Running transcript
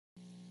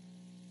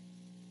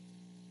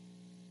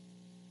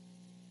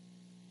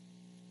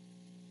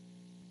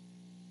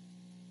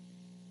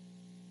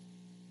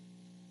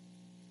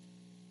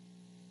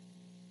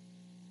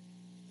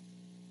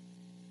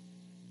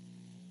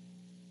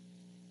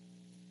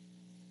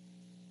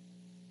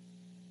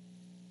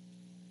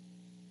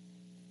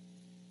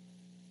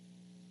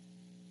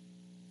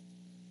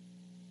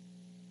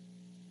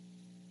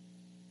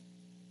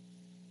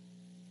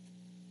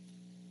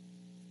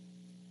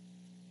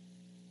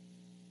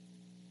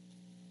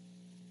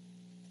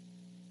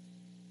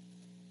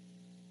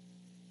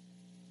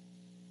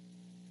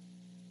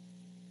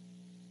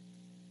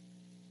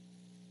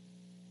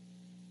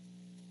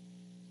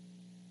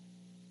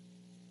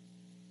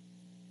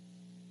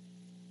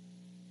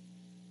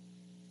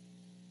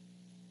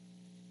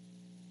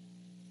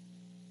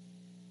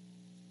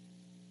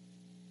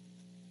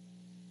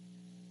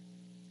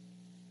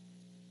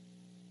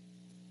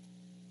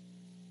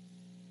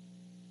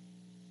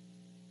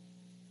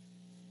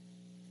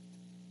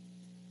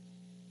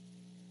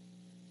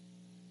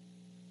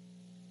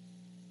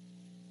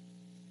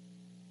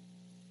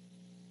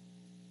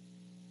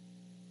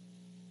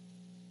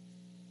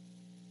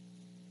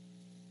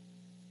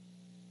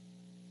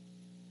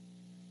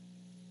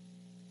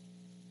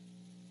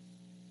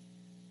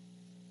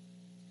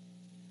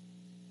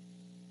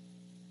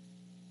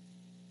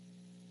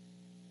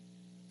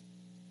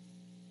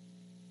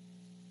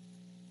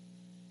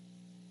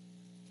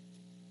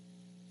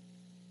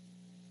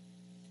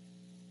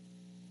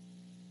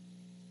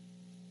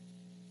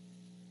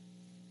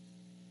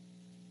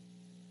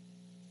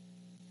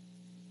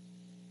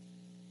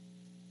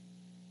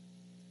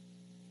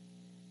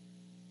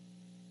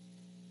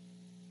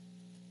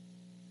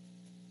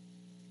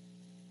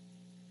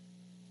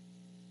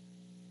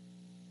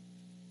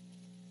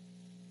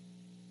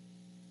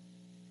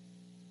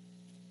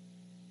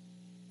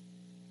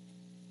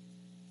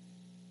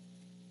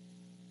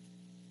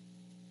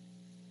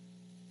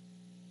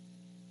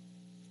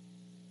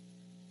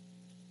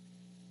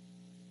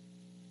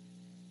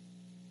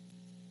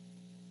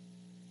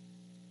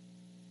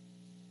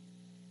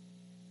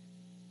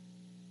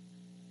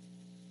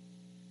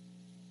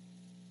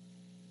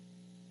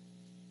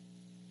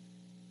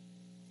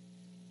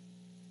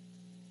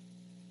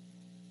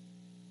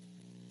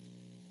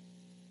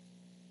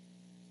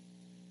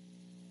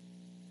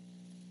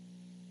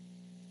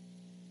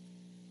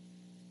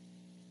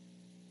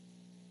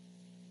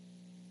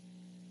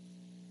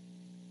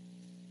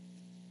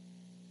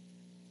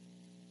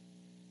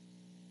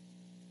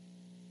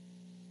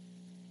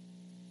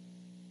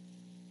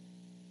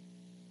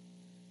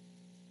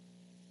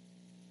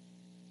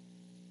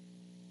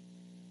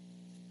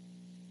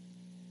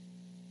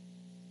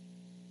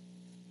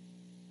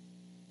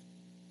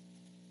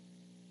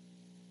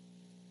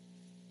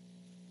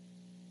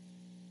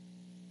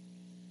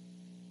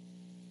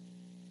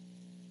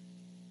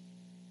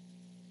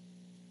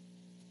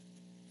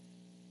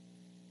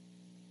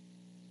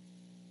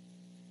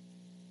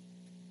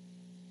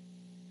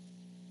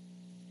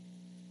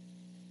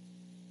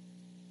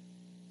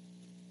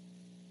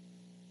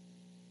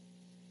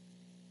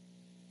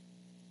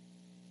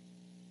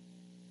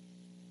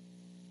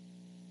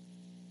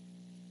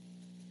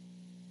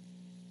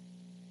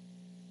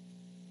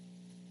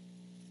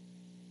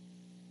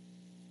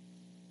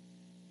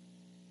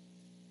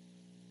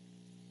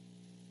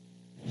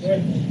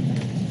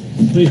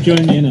Please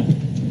join me in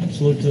a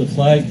salute to the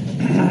flag.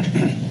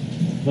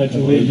 Pledge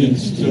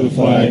allegiance to the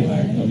flag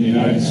of the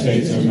United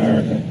States of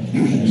America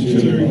and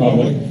to the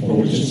republic for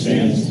which it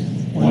stands,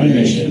 one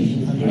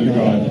nation, under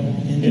God,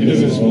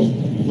 indivisible,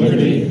 with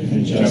liberty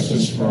and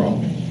justice for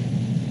all.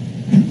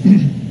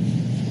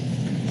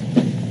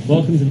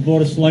 Welcome to the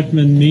Board of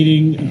Selectmen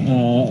meeting,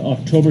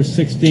 October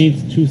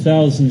 16th,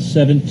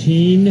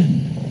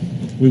 2017.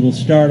 We will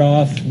start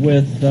off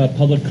with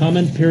public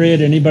comment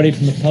period. Anybody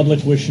from the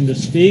public wishing to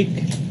speak?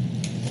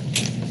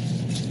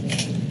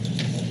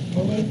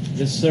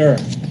 Yes, sir.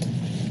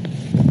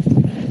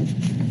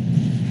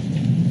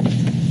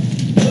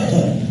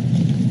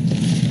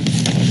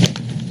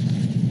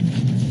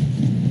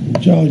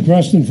 Charlie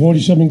Preston,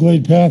 47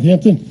 Glade Path,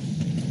 Hampton.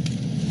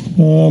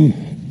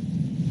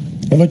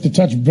 I'd like to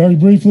touch very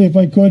briefly, if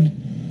I could,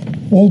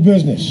 old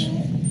business,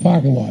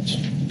 parking lots.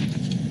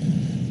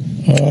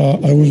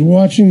 I was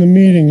watching the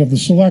meeting of the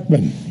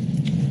Selectmen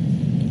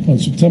on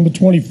September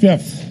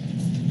 25th,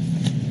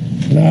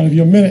 and out of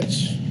your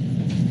minutes,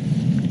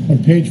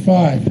 on page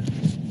 5,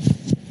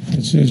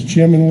 it says,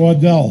 Chairman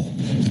Waddell,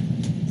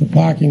 the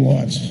parking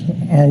lots.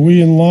 Are we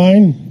in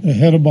line,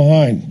 ahead or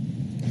behind?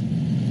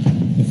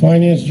 The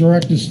finance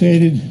director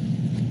stated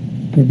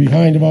we're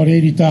behind about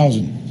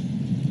 80,000.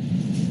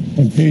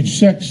 On page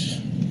 6,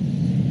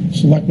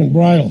 Selectman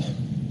Bridle.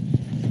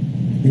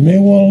 We may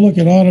want to look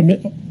at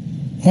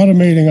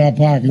automating our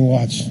parking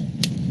lots.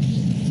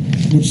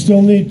 We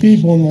still need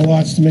people in the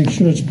lots to make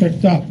sure it's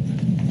picked up.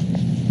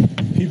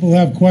 People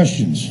have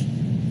questions.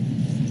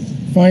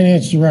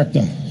 Finance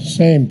director,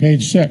 same,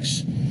 page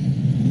 6.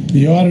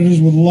 The auditors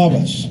would love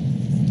us.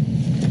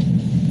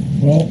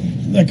 Well,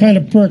 that kind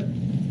of perked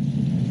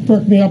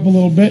me up a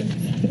little bit,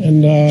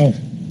 and I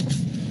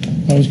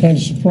was kind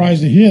of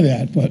surprised to hear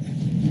that, but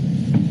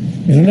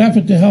in an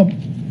effort to help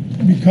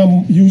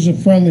become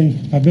user-friendly,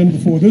 I've been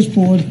before this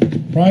board,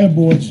 prior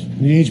boards,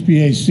 and the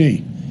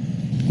HPAC,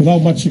 without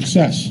much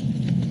success.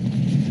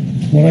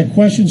 When I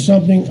question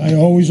something, I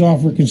always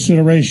offer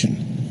consideration.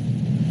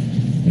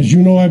 As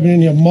you know, I've been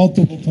in here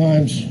multiple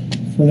times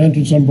for an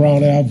entrance on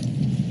Brown Ave.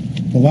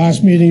 The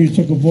last meeting you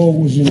took a vote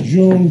was in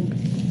June.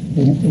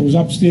 It was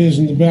upstairs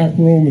in the back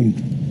room, and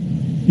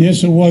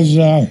yes, it was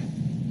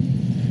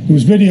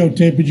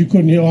videotaped, but you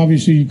couldn't hear,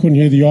 obviously you couldn't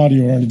hear the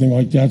audio or anything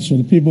like that, so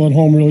the people at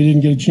home really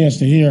didn't get a chance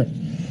to hear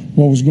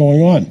what was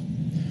going on.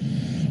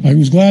 I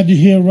was glad to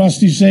hear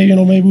Rusty say,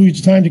 maybe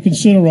it's time to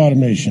consider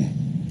automation.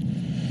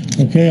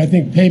 Okay, I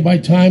think pay by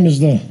time is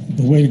the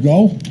way to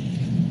go.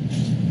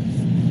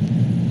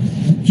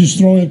 Just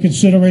throwing a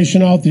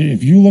consideration out there,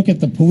 if you look at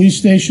the police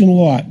station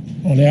lot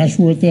on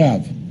Ashworth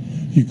Ave,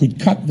 you could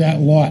cut that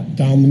lot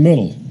down the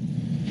middle.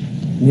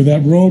 Where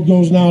that road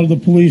goes now to the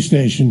police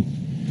station,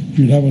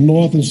 you'd have a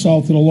north and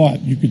south of the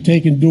lot. You could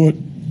take and do it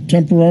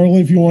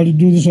temporarily if you wanted to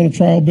do this on a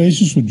trial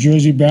basis with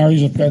Jersey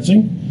barriers or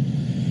fencing.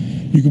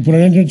 You could put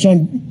an entrance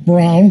on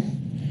Brown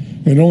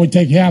and only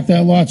take half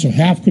that lot, so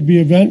half could be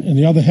event and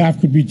the other half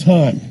could be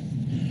time.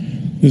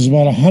 There's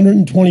about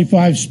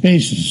 125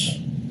 spaces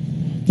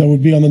that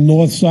would be on the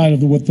north side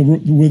of where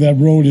that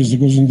road is that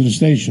goes into the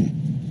station.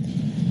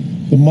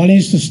 The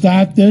monies to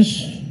start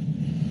this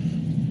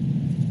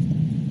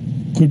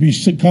could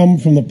come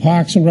from the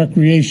Parks and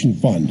Recreation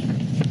Fund.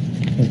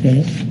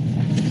 Okay,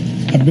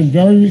 I've been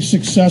very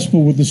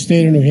successful with the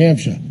state of New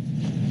Hampshire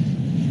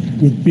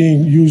with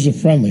being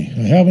user-friendly.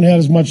 I haven't had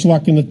as much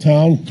luck in the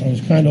town. I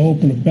was kind of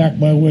hoping to back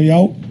my way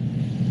out.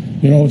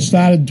 It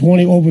started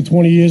over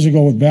 20 years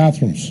ago with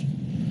bathrooms.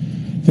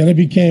 Then it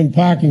became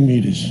parking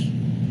meters.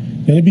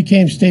 Then it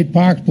became state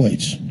park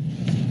plates.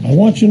 I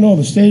want you to know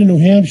the state of New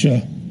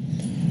Hampshire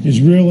is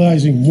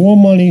realizing more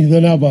money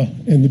than ever,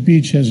 and the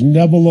beach has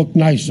never looked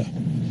nicer.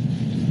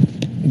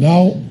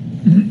 Now,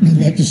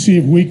 I'd like to see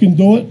if we can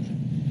do it,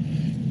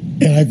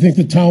 and I think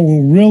the town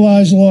will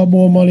realize a lot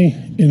more money,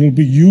 and it'll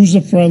be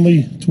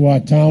user-friendly to our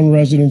town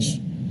residents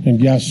and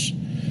guests,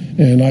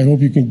 and I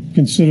hope you can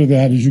consider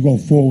that as you go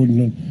forward.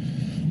 And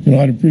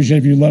I'd appreciate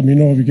if you let me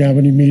know if you have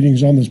any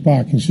meetings on this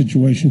parking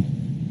situation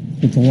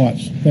with the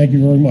lots. Thank you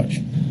very much.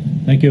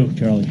 Thank you,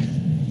 Charlie.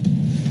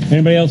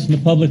 Anybody else in the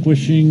public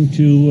wishing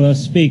to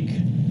speak?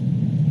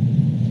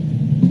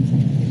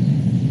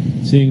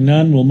 Seeing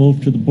none, we'll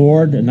move to the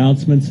board.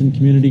 Announcements and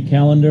community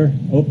calendar.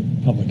 Oh,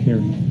 public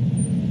hearing.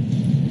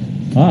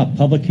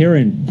 Public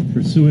hearing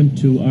pursuant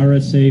to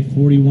RSA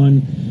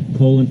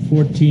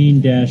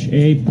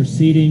 41:14-A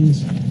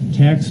proceedings,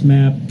 tax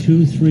map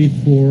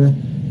 234,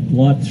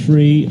 lot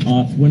 3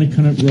 off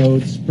Winnicott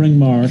Road, Spring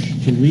Marsh,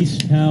 to lease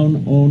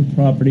town-owned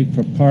property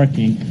for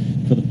parking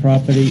for the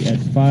property at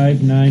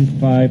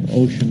 595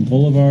 Ocean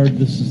Boulevard.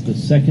 This is the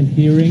second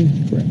hearing.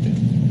 Correct.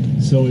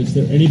 So is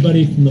there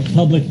anybody from the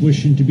public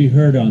wishing to be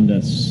heard on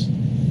this?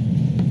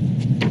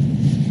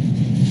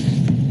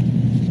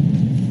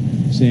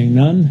 Seeing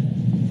none?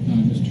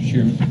 Mr.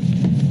 Chairman,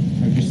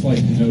 I'd just like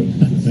to note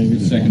this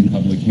is the second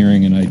public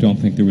hearing, and I don't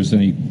think there was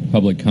any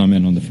public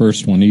comment on the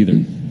first one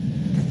either.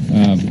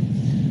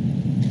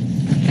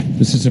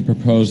 This is a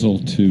proposal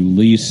to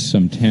lease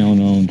some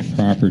town-owned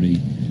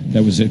property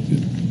that was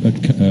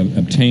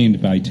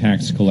obtained by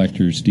tax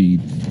collector's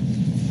deed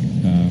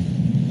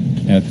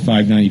at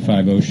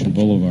 595 Ocean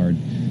Boulevard.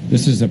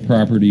 This is a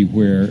property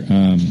where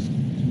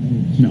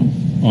No.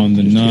 on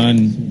the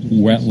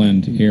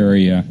non-wetland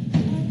area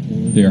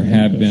there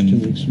have That's 2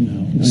 been weeks from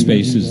now.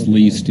 spaces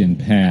leased in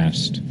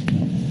past.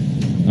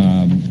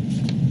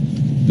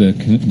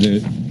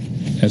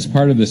 As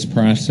part of this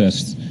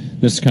process,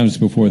 this comes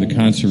before the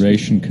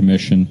Conservation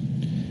Commission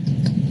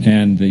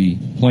and the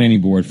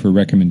Planning Board for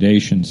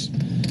recommendations.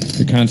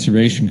 The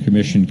Conservation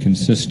Commission,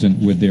 consistent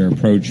with their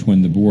approach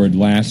when the board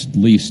last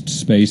leased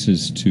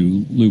spaces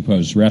to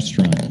Lupo's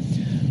Restaurant,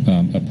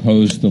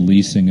 opposed the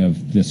leasing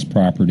of this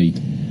property,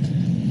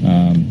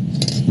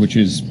 which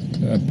is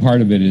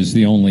part of it is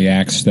the only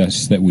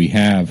access that we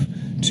have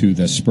to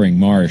the Spring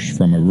Marsh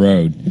from a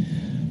road.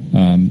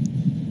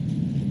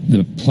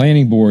 The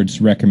Planning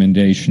Board's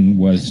recommendation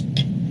was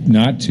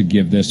not to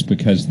give this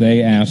because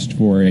they asked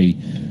for a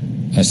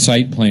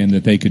site plan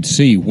that they could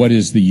see what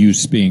is the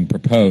use being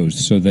proposed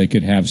so they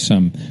could have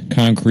some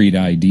concrete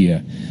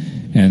idea.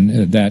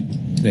 And that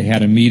they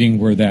had a meeting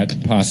where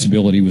that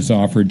possibility was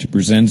offered to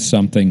present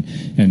something,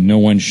 and no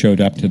one showed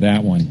up to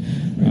that one.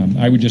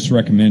 I would just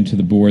recommend to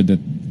the board that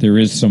there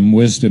is some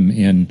wisdom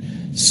in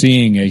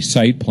seeing a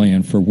site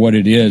plan for what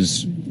it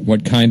is,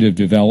 what kind of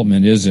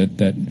development is it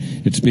that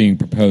it's being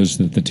proposed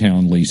that the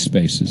town lease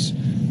spaces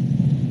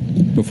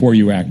before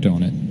you act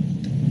on it.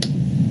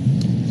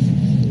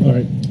 All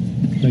right.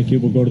 Thank you.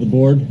 We'll go to the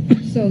board.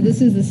 So this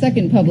is the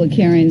second public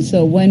hearing,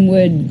 so when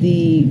would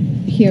the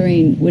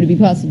hearing, would it be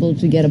possible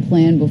to get a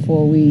plan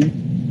before we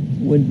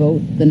would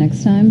vote the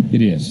next time?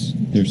 It is.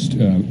 There's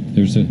a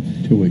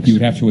 2 weeks. You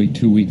would have to wait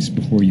 2 weeks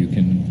before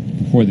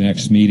the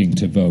next meeting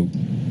to vote.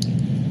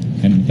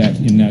 And that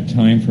in that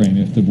time frame,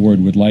 if the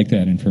board would like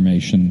that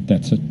information,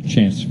 that's a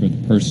chance for the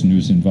person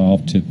who's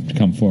involved to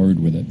come forward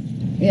with it.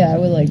 Yeah, I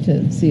would like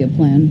to see a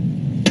plan.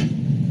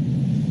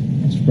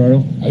 Mr.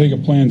 Bartle? I think a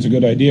plan's a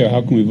good idea.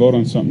 How can we vote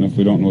on something if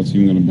we don't know what's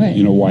even going to Right.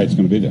 be, why it's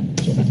going to be there?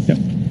 So, Yep.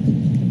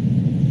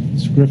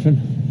 Mr.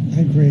 Griffin? I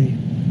agree.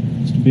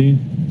 Mr. Bean?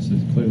 So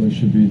it clearly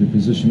should be the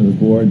position of the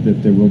board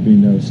that there will be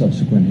no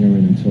subsequent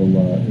hearing until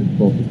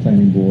both the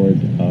planning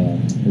board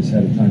has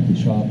had a time to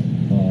shop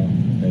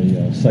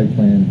a site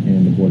plan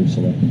and the board of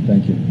selectmen.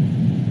 Thank you.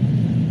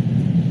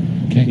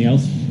 Anything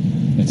else?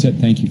 That's it.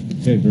 Thank you.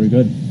 Okay, very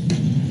good.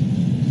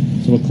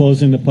 So we're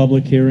closing the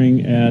public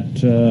hearing at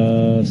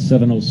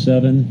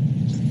 7:07.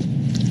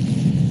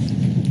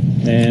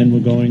 And we're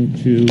going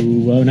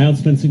to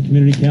announcements and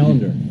community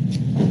calendar.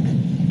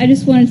 I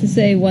just wanted to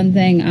say one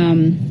thing.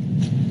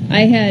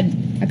 I had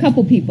a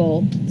couple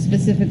people,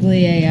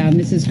 specifically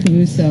Mrs.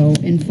 Caruso,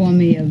 inform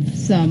me of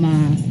some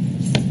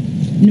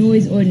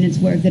noise ordinance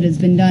work that has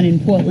been done in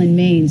Portland,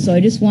 Maine. So I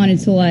just wanted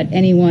to let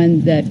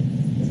anyone that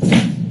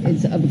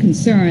is of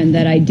concern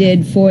that I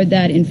did forward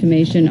that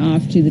information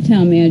off to the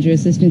town manager,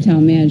 assistant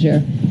town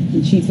manager,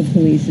 and chief of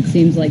police. It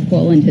seems like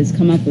Portland has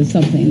come up with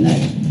something that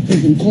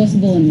is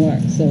enforceable and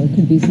works. So it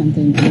could be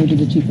something maybe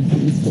the chief of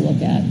police to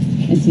look at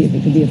and see if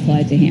it could be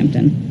applied to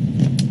Hampton.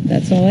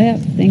 That's all I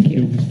have. Thank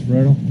you. Mr.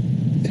 Bartle?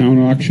 town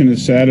auction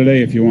is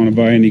Saturday if you want to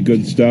buy any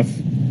good stuff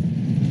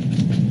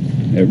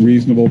at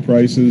reasonable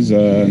prices,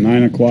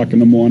 9 o'clock in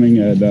the morning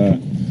at the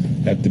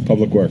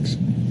Public Works.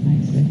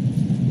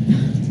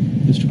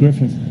 Mr.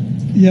 Griffin?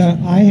 Yeah,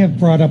 I have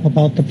brought up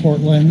about the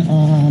Portland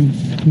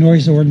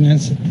noise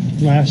ordinance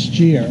last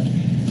year.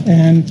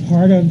 And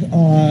part of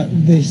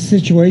the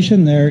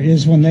situation there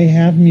is when they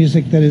have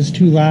music that is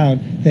too loud,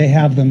 they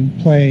have them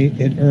play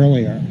it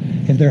earlier.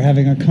 If they're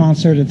having a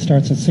concert, it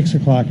starts at 6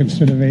 o'clock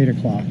instead of 8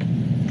 o'clock.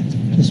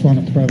 Just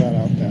want to throw that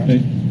out there.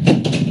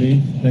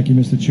 Okay. Thank you,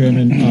 Mr.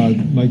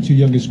 Chairman. My two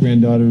youngest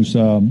granddaughters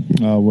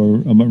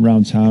were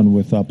around town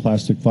with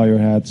plastic fire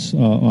hats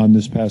on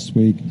this past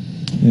week,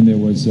 and there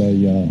was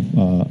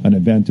an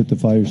event at the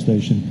fire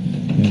station.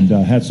 And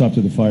hats off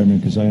to the firemen,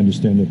 because I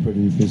understand they're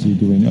pretty busy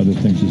doing other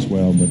things as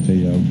well, but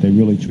they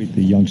really treat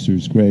the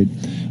youngsters great.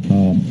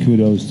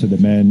 Kudos to the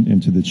men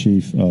and to the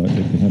chief at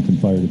the Hampton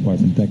Fire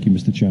Department. Thank you,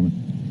 Mr. Chairman.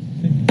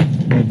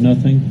 I have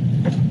nothing.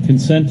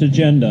 Consent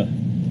agenda.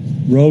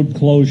 Road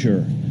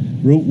closure.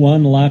 Route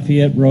 1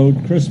 Lafayette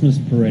Road Christmas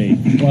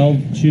Parade,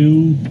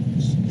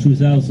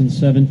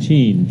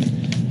 12/2/2017.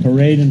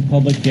 Parade and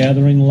public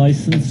gathering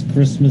license,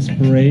 Christmas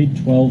Parade,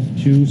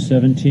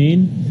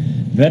 12/2/17.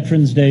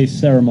 Veterans Day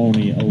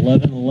ceremony,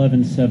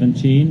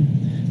 11/11/17.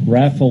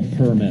 Raffle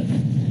permit.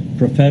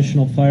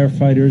 Professional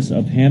firefighters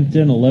of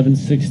Hampton,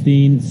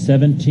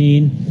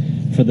 11/16/17.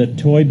 For the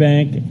toy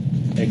bank,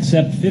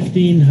 accept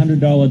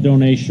 $1,500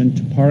 donation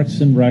to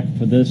Parks and Rec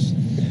for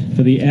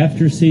the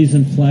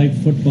after-season flag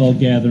football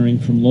gathering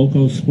from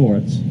Loco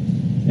Sports,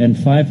 and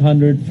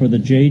 $500 for the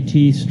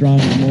J.T. Strong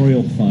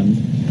Memorial Fund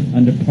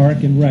under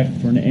Park and Rec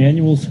for an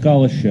annual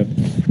scholarship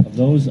of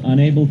those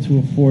unable to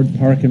afford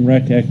Park and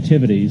Rec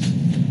activities,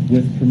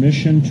 with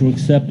permission to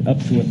accept up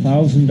to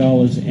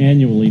 $1,000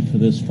 annually for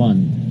this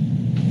fund.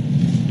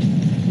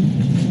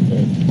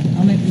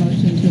 I'll make a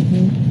motion to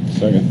approve.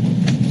 Second.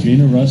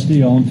 Gina,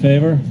 Rusty, all in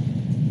favor?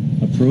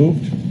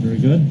 Approved. Very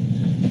good.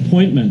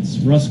 Appointments.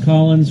 Russ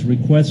Collins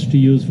requests to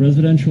use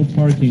residential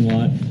parking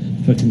lot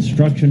for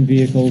construction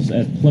vehicles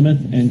at Plymouth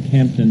and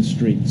Campden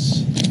Streets.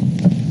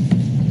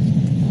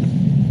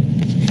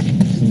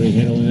 Somebody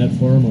handling that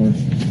for him, or?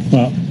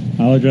 Well,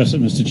 I'll address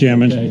it, Mr.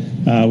 Chairman.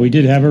 Okay. We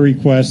did have a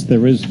request.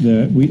 There is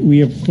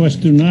we of course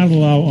do not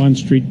allow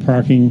on-street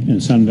parking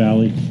in Sun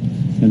Valley,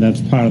 and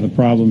that's part of the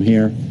problem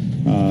here.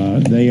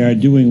 They are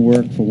doing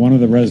work for one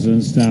of the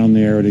residents down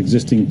there at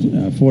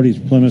existing 40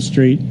 Plymouth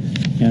Street,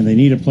 and they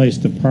need a place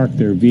to park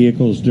their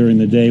vehicles during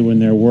the day when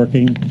they're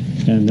working,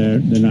 and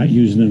they're not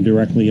using them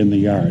directly in the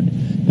yard.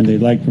 And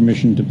they'd like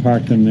permission to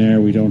park them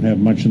there. We don't have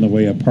much in the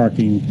way of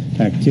parking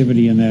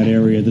activity in that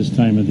area this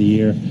time of the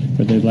year,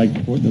 but they'd like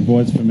the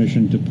board's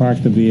permission to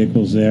park the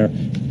vehicles there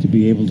to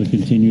be able to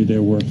continue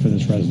their work for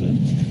this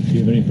resident. Do you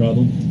have any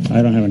problem?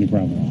 I don't have any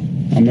problem at all.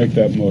 I'll make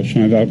that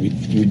motion. I thought we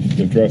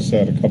addressed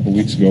that a couple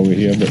weeks ago over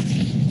here, but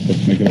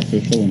let's make it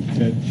official.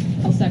 Okay.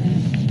 I'll second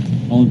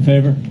it. All in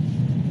favor?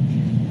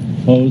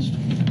 Opposed?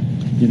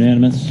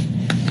 Unanimous?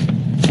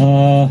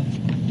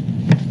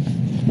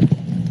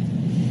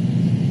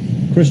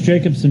 Chris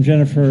Jacobs and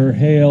Jennifer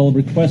Hale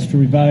request to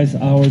revise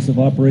hours of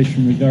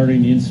operation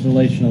regarding the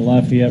installation of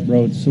Lafayette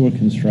Road sewer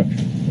construction.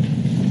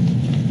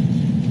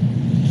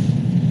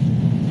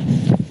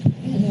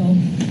 Hello.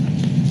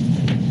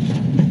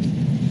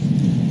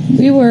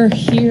 We were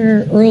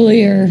here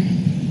earlier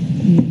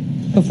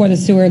before the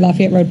sewer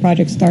Lafayette Road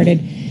project started,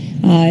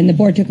 and the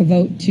board took a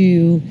vote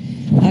to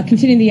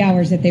continue the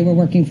hours that they were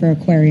working for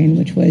Aquarian,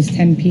 which was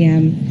 10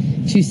 p.m.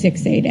 to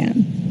 6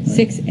 a.m.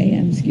 6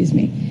 a.m., excuse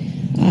me.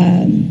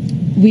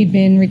 We've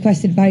been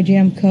requested by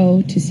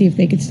Jamco to see if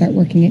they could start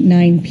working at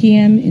 9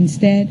 p.m.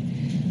 instead.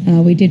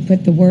 We did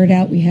put the word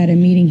out. We had a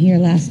meeting here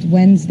last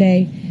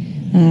Wednesday.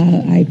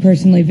 I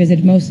personally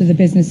visited most of the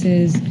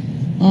businesses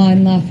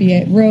on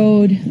Lafayette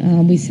Road.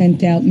 We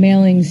sent out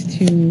mailings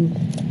to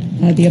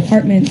the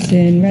apartments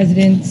and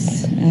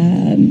residents.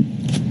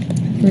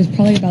 There was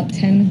probably about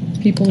 10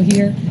 people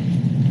here.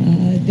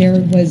 There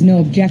was no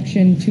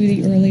objection to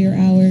the earlier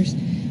hours.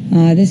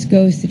 This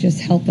goes to just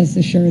help us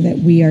assure that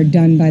we are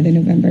done by the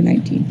November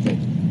 19th date.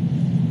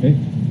 Okay.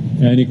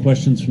 Any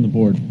questions from the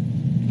board?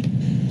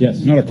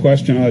 Yes. Not a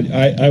question.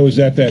 I was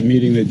at that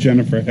meeting that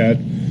Jennifer had,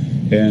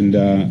 and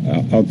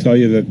I'll tell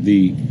you that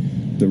the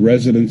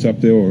residents up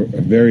there were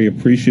very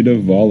appreciative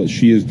of all that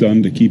she has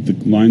done to keep the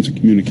lines of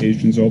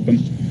communications open.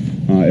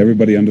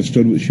 Everybody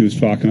understood what she was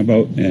talking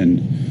about,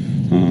 and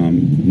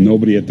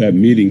nobody at that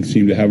meeting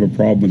seemed to have a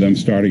problem with them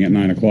starting at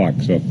 9 o'clock.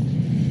 So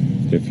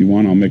if you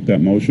want, I'll make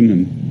that motion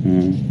and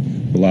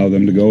allow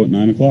them to go at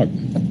 9 o'clock.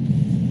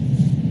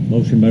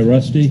 Motion by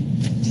Rusty,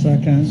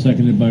 Second.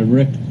 seconded by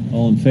Rick.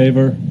 All in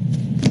favor?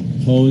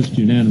 Opposed?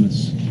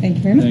 Unanimous. Thank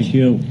you very much. Thank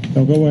you.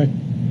 Don't go away.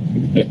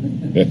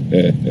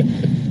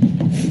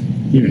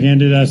 You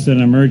handed us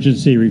an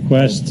emergency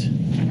request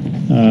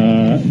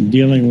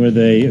dealing with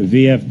a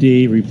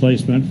VFD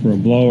replacement for a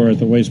blower at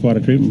the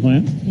wastewater treatment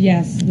plant.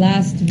 Yes,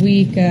 last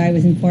week I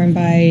was informed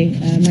by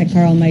Mike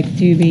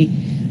Doobie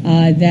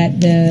that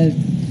the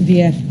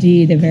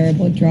VFD, the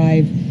variable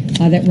drive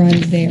that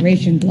runs the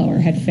aeration blower,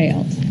 had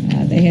failed.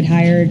 They had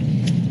hired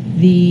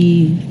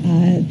the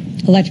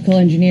electrical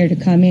engineer to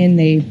come in.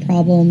 They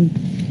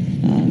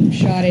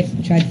shot it,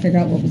 tried to figure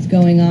out what was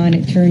going on.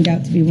 It turned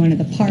out to be one of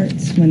the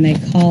parts. When they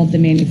called the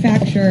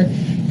manufacturer,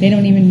 they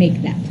don't even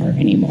make that part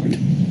anymore.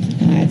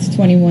 It's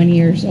 21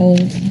 years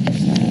old.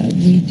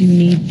 We do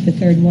need the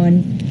third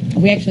one.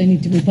 We actually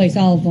need to replace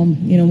all of them,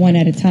 one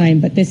at a time,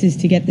 but this is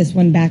to get this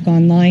one back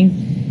online.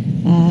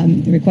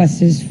 The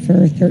request is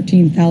for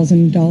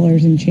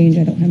 $13,000 and change.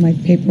 I don't have my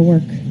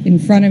paperwork in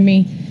front of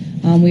me.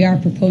 We are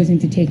proposing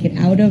to take it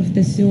out of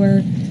the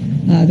sewer,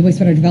 the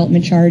wastewater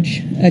development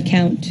charge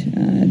account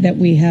that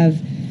we have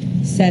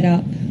set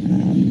up.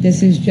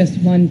 This is just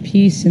one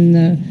piece in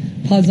the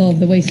puzzle of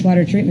the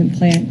wastewater treatment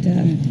plant,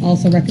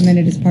 also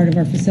recommended as part of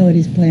our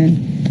facilities plan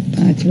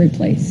to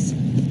replace.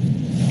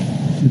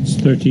 It's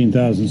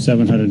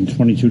 $13,722,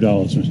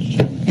 Mr.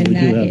 Chairman. And We that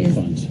do have is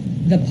the funds.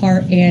 the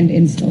part and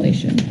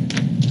installation.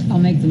 I'll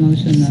make the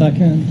motion. Then.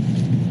 Second.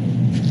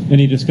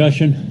 Any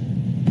discussion?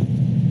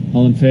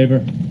 All in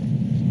favor?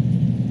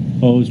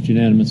 Opposed?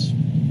 Unanimous.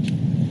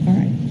 All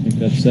right. I think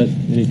that's it.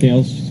 Anything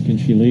else? Can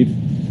she leave?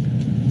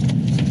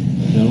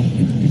 No?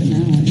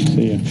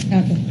 See ya.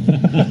 Okay.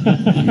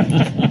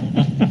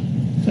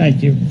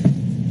 Thank you.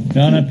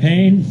 Donna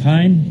Pine,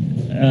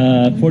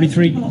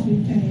 43.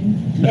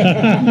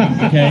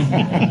 Okay.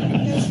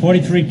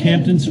 43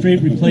 Campden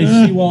Street, replace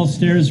seawall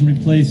stairs and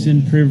replace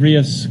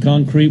impervious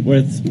concrete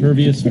with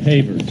pervious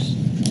pavers.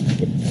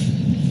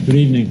 Good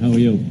evening, how are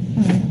you?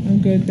 Hi, I'm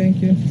good,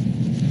 thank you.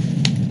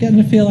 Getting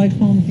to feel like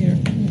home here.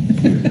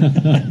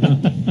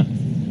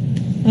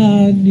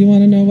 Do you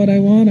want to know what I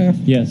want? Or?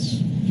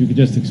 Yes, you could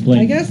just explain.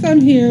 I guess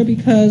I'm here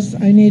because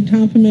I need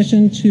town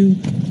permission to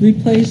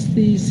replace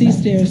the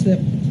C-stairs that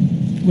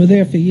were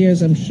there for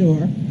years, I'm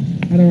sure.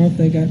 I don't know if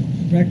they got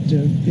wrecked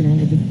or,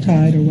 with the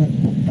tide or what.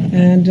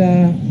 And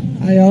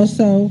I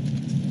also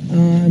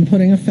am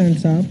putting a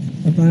fence up,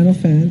 a vinyl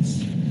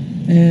fence,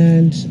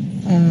 and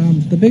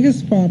The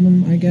biggest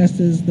problem, I guess,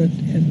 is that,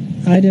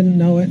 and I didn't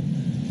know it,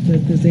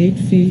 that there's 8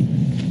 feet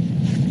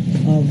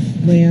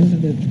of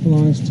land that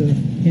belongs to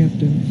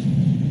Hampton.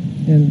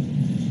 And,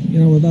 you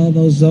know, with all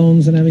those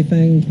zones and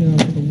everything, you know,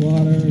 for the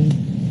water and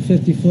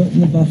 50 foot in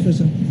the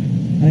buffers,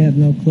 I had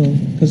no clue,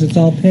 because it's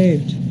all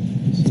paved.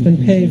 It's been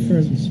paved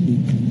for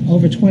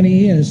over 20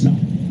 years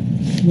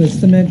with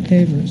cement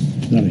pavers.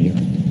 Not here.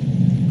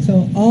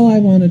 So all I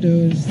want to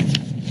do is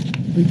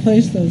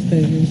replace those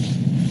pavers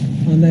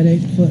on that 8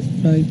 foot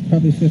by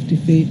probably 50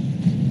 feet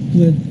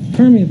with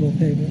permeable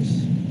pavers.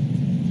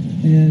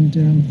 And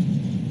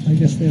I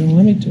guess they don't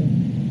want me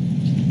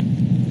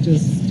to.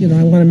 Just, you know,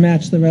 I want to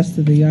match the rest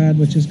of the yard,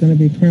 which is going to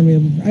be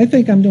permeable. I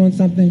think I'm doing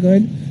something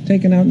good,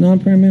 taking out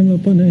non-permeable,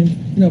 putting in,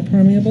 you know,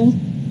 permeable,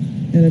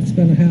 and it's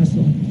been a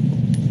hassle.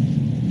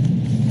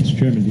 Mr.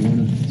 Chairman, do you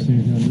want to say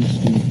anything on this?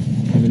 Do you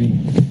have any?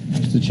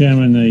 Mr.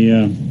 Chairman,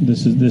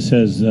 this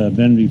has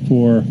been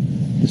before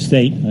the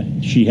state.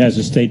 She has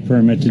a state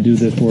permit to do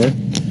this work.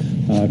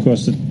 Of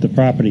course, the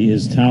property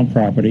is town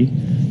property,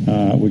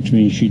 which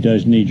means she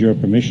does need your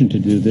permission to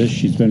do this.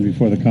 She's been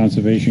before the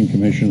Conservation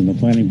Commission and the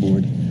Planning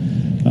Board.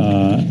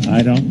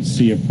 I don't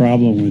see a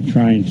problem with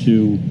trying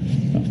to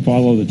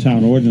follow the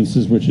town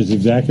ordinances, which is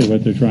exactly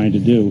what they're trying to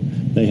do.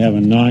 They have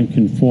a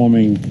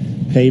non-conforming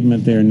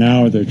pavement there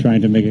now. They're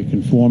trying to make it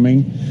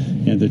conforming,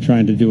 and they're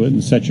trying to do it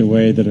in such a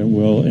way that it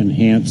will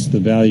enhance the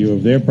value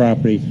of their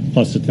property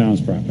plus the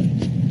town's property.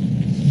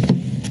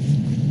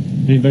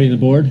 Anybody on the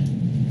board? I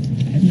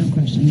have no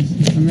questions.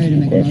 I'm ready to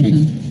make a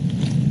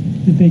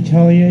motion. Did they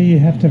tell you you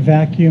have to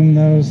vacuum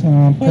those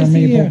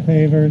permeable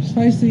pavers?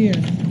 Twice a year.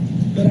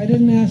 But I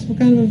didn't ask what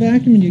kind of a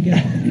vacuum you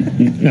get.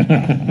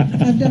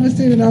 I've never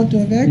seen an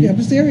outdoor vacuum.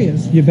 I'm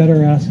serious. You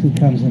better ask who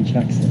comes and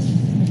checks this.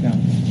 Yeah.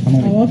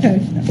 Oh, okay.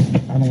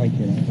 I don't like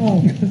it.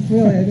 Oh,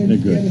 really? I didn't They're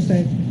hear good. to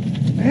say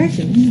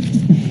vacuum.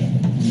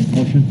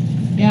 Motion?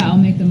 Yeah, I'll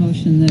make the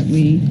motion that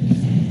we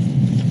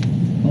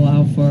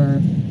allow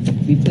for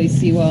replace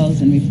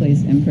seawalls and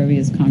replace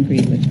impervious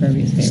concrete with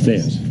pervious pavers.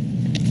 Stairs.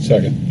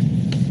 Second.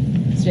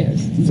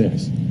 Stairs.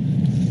 Stairs.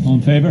 All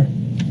in favor?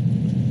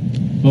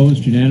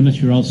 Opposed?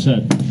 Unanimous? You're all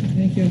set.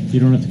 Thank you. You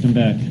don't have to come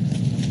back.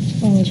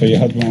 Oh, So your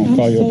husband won't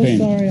call you a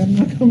pain. I'm so sorry. I'm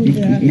not coming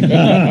back.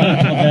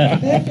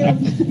 Thank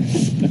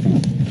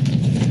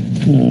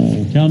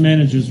you. Town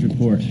manager's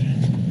report.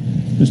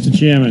 Mr.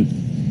 Chairman,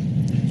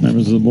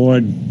 members of the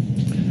board,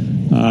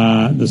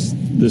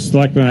 the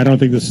selectmen, I don't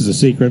think this is a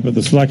secret, but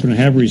the selectmen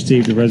have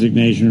received a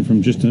resignation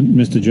from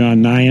Mr.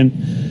 John Nyan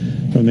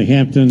from the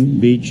Hampton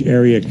Beach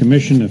Area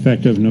Commission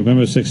effective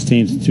November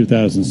 16th,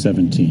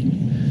 2017.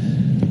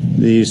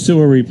 The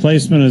sewer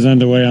replacement is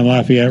underway on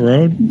Lafayette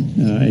Road,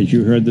 as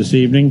you heard this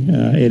evening.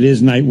 It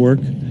is night work.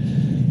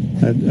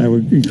 I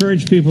would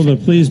encourage people to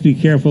please be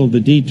careful of the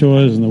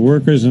detours and the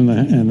workers and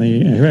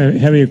the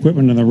heavy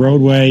equipment on the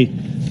roadway.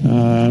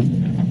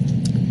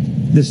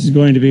 This is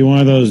going to be one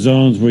of those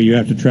zones where you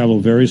have to travel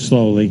very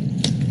slowly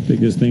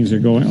because things are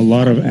going. A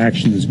lot of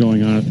action is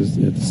going on at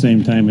the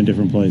same time in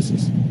different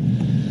places.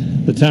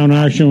 The town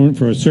auction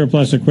for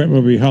surplus equipment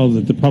will be held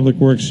at the Public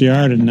Works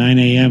Yard at 9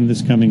 a.m.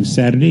 this coming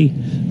Saturday,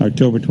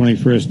 October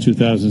 21st,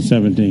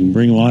 2017.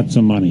 Bring lots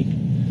of money.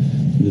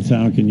 The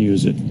town can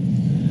use it.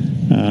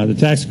 The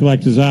tax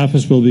collector's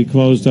office will be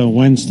closed on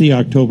Wednesday,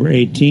 October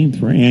 18th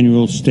for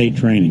annual state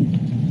training.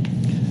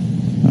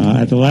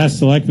 At the last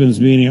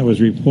selectmen's meeting, it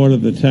was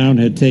reported the town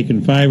had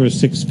taken 5 or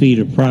 6 feet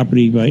of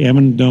property by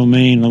eminent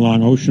domain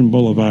along Ocean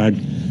Boulevard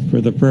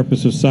for the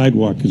purpose of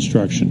sidewalk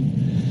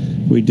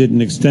construction. We did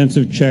an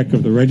extensive check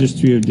of the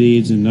Registry of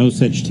Deeds, and no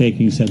such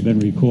takings have been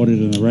recorded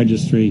in the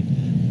registry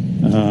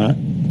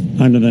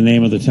under the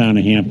name of the town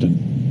of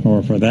Hampton,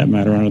 or for that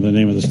matter, under the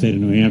name of the state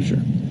of New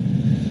Hampshire.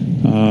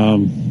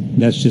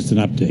 That's just an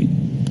update.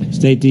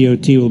 State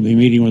DOT will be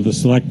meeting with the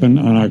selectmen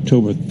on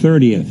October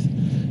 30th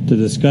to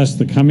discuss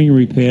the coming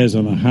repairs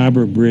on the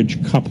Harbor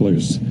Bridge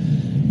couplers.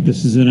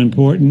 This is an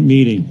important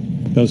meeting.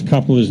 Those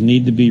couplers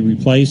need to be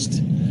replaced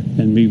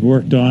and be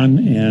worked on,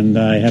 and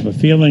I have a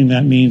feeling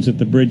that means that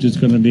the bridge is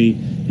going to be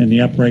in the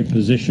upright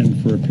position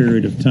for a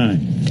period of time.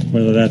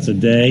 Whether that's a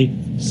day,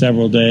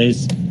 several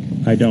days,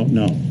 I don't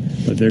know.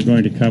 But they're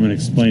going to come and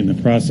explain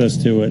the process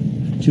to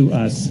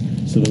us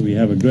so that we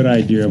have a good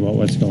idea about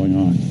what's going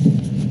on.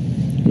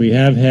 We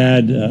have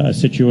had a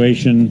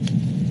situation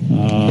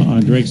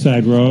on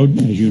Drakeside Road.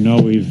 As you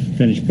know, we've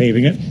finished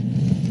paving it.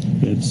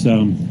 It's,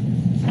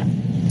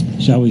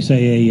 shall we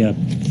say, a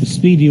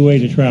speedy way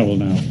to travel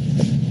now,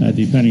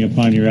 depending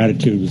upon your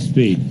attitude with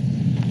speed.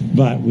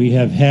 But we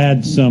have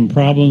had some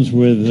problems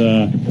with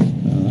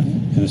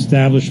an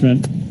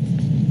establishment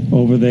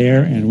over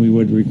there, and we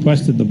would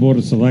request that the Board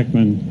of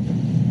Selectmen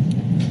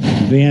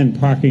ban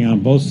parking on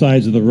both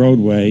sides of the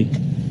roadway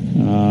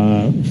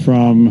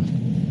from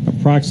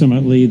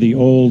approximately the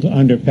old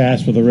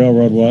underpass where the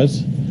railroad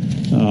was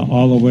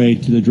all the way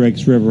to the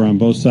Drakes River on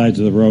both sides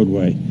of the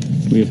roadway.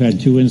 We have had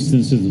 2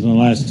 instances in the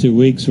last 2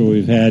 weeks where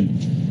we've had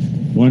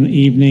one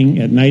evening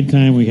at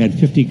nighttime we had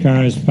 50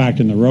 cars parked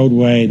in the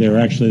roadway. The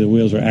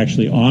wheels were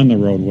actually on the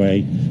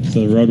roadway,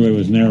 so the roadway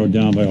was narrowed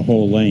down by a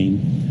whole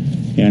lane.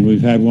 And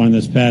we've had one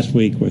this past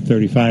week where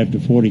 35 to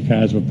 40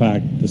 cars were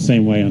parked the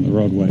same way on the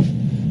roadway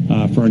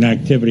for an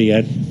activity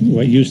at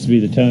what used to be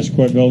the tennis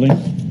court building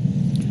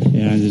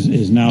and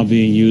is now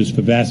being used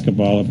for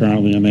basketball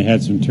apparently, and they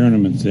had some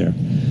tournaments there.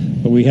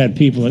 But we had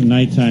people at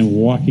nighttime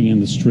walking in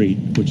the street,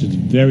 which is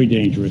very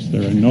dangerous.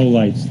 There are no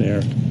lights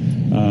there.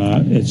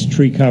 It's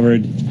tree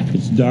covered.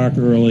 It's dark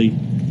early.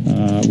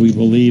 We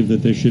believe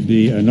that there should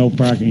be a no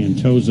parking and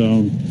tow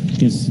zone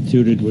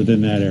instituted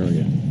within that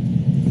area.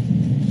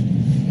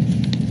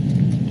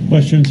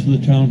 Questions for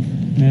the town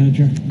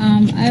manager?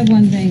 I have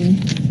one thing,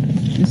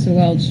 Mr.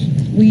 Welch.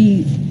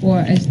 We, or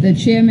as the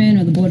chairman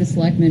or the board of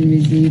selectmen,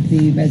 received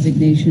the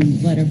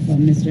resignation letter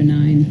from Mr.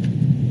 Nine,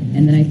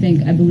 and then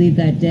I believe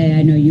that day,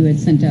 I know you had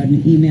sent out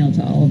an email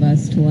to all of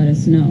us to let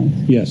us know.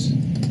 Yes,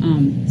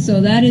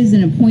 So that is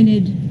an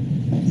appointed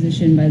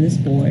position by this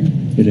board.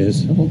 it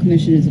is. The whole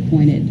commission is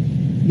appointed.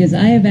 Because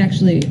I have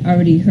actually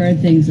already heard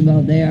things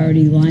about they're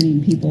already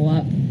lining people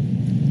up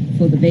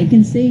for the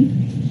vacancy.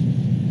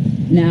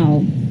 Now,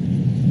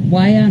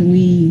 why aren't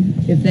we,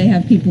 if they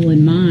have people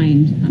in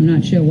mind, I'm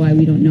not sure why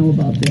we don't know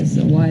about this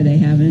or why they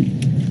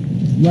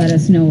haven't let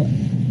us know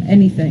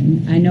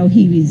anything. I know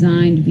he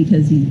resigned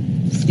because he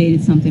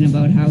stated something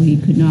about how he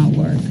could not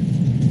work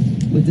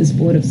with this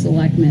Board of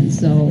Selectmen.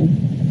 So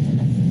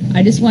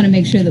I just want to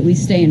make sure that we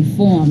stay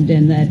informed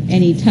and that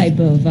any type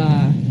of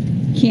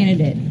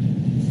candidate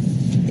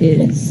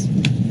is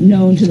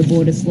known to the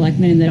Board of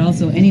Selectmen, and that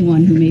also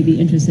anyone who may be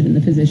interested in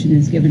the position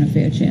is given a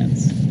fair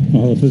chance.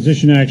 Well, the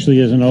position actually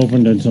isn't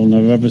opened until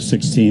November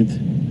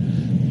 16th.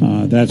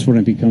 That's when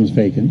it becomes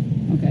vacant.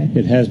 Okay.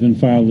 It has been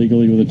filed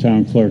legally with the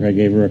town clerk. I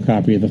gave her a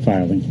copy of the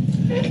filing,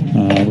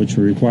 which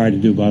we're required to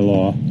do by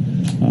law.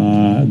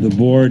 The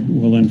board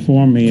will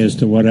inform me as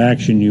to what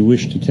action you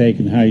wish to take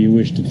and how you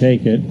wish to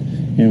take it,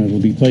 and it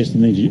will be placed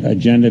on the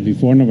agenda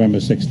before November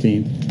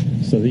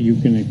 16th so that you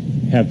can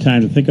have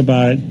time to think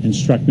about it,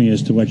 instruct me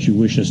as to what you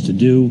wish us to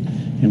do,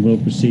 and we'll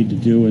proceed to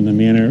do in the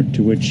manner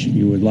to which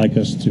you would like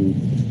us to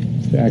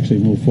actually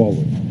move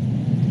forward.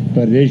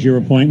 But it is your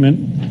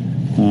appointment.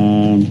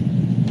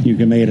 You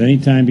can make it any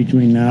time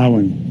between now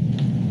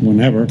and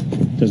whenever.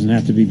 It doesn't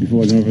have to be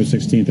before November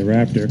 16th or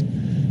after.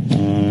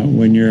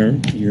 When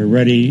you're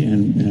ready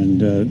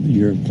and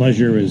your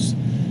pleasure has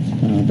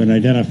been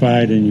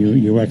identified and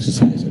you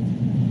exercise it.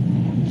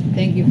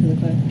 Thank you for the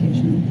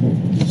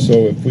clarification.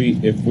 So if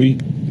we,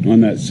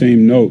 on that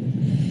same note,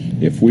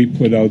 if we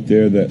put out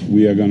there that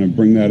we are going to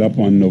bring that up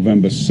on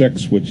November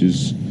 6th, which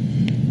is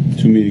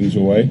 2 meetings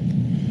away,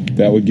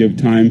 that would give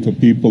time for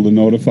people to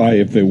notify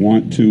if they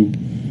want to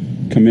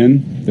come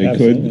in, they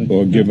Absolutely. could,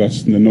 or give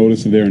us the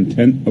notice of their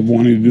intent of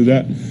wanting to do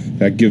that.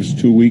 That gives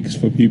 2 weeks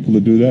for people to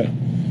do that.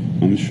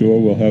 I'm sure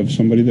we'll have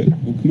somebody that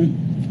will come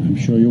in. I'm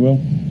sure you will.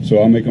 So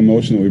I'll make a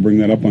motion that we bring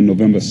that up on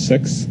November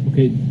 6th.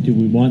 Okay, do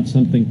we want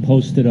something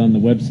posted on the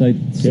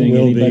website saying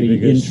will be, anybody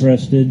because-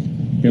 interested?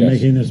 You're Yes.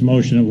 making this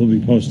motion, it will be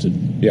posted.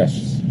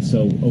 Yes,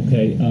 So,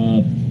 okay,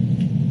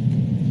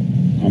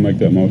 I'll make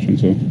that motion,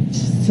 so.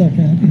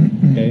 Second.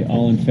 okay,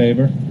 all in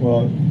favor?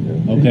 Well,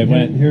 Okay,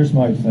 when- here's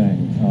my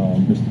thing,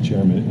 Mr.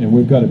 Chairman, and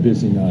we've got a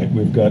busy night.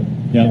 We've got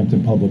Yeah.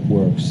 Hampton Public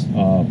Works.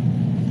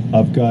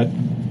 I've got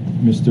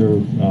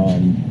Mr.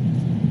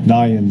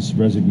 Nyan's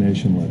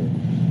resignation letter.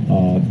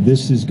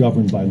 This is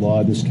governed by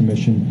law, this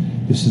commission.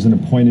 This is an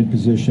appointed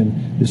position.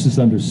 This is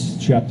under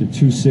Chapter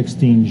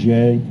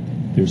 216J.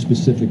 There's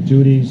specific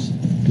duties,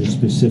 there's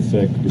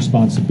specific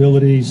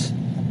responsibilities.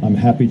 I'm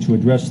happy to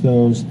address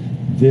those.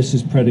 This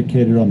is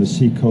predicated on the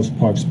Seacoast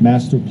Parks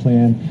Master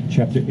Plan,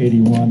 Chapter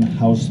 81,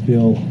 House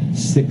Bill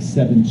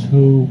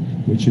 672,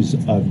 which is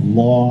a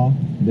law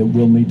that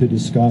we'll need to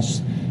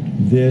discuss.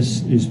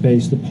 This is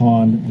based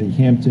upon the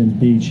Hampton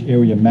Beach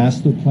Area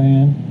Master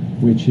Plan,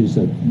 which is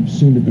a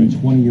soon-to-be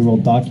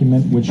 20-year-old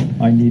document, which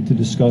I need to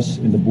discuss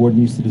and the board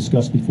needs to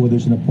discuss before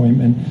there's an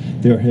appointment.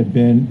 There have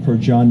been, per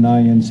John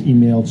Nyan's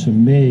email to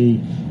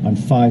me, on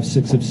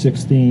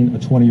 5/6/16, a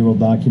 20-year-old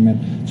document.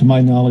 To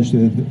my knowledge,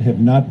 there have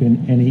not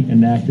been any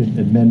enacted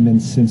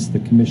amendments since the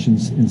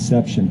commission's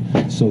inception.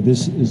 So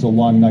this is a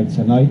long night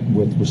tonight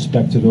with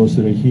respect to those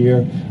that are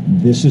here.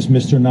 This is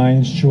Mr.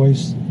 Nyan's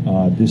choice.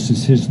 This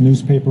is his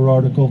newspaper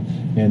article,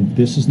 and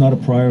this is not a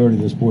priority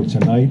of this board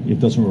tonight. It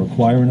doesn't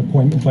require an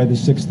appointment by the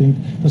 16th.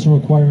 It doesn't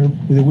require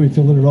that we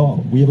fill it at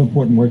all. We have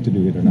important work to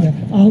do here tonight.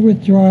 Yeah, I'll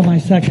withdraw my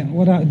second.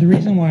 The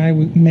reason why I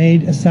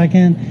made a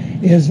second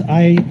is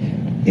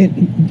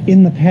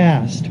in the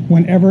past,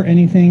 whenever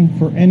anything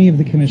for any of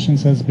the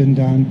commissions has been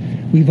done,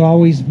 we've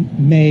always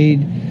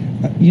made,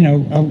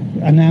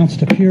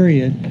 announced a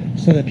period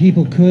so that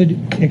people could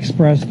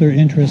express their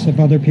interest if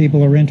other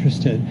people are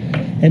interested.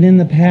 And in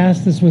the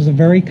past, this was a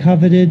very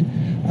coveted,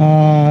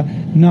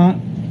 not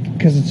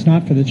because it's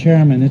not for the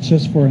chairman, it's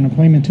just for an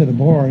appointment to the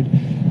board.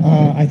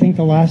 I think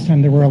the last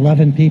time there were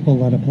 11 people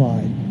that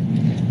applied.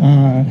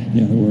 Yeah,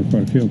 there were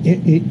quite a few.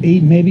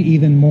 Maybe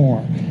even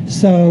more.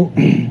 So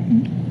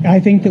I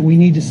think that we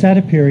need to set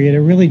a period.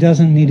 It really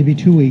doesn't need to be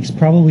 2 weeks.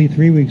 Probably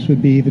 3 weeks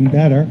would be even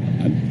better.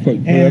 Put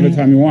whatever And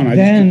time you want.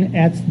 Then,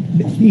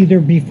 either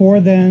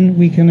before then,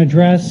 we can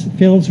address,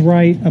 Phil's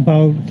right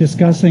about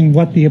discussing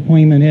what the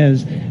appointment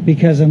is,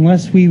 because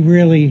unless we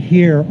really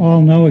here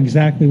all know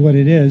exactly what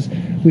it is,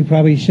 we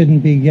probably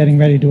shouldn't be getting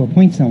ready to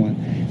appoint someone.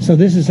 So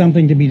this is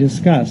something to be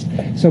discussed.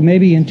 So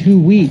maybe in 2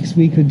 weeks,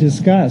 we could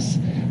discuss,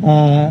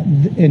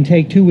 and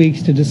take 2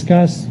 weeks to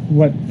discuss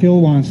what Phil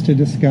wants to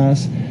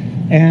discuss.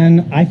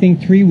 And I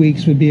think 3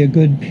 weeks would be a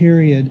good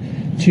period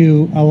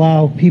to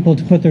allow people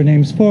to put their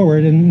names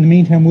forward. And in the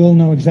meantime, we'll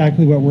know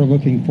exactly what we're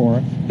looking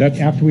for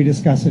after we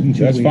discuss it in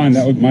 2 weeks. That's fine.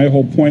 That was, my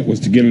whole point was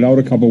to get it out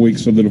a couple of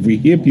weeks so that if we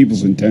hear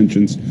people's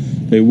intentions,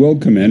 they will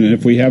come in. And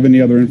if we have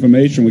any other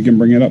information, we can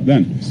bring it up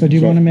then. So do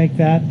you want to make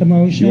that the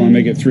motion? You want to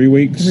make it 3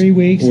 weeks? 3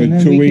 weeks, With and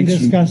then 2 we can weeks?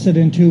 discuss it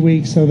in 2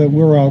 weeks so that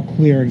we're all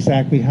clear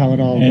exactly how it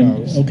all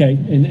goes. Okay,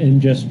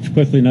 and just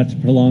quickly, not to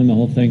prolong the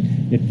whole thing,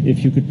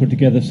 if you could put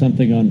together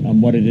something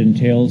on what it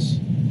entails,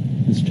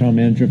 Mr. Town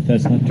Manager, if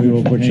that's not We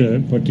will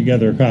too put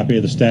together a copy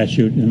of the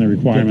statute and the get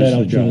requirements that of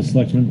out the to the job.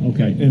 selectmen.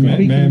 Okay. And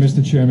may,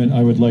 Mr. Chairman,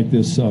 I would like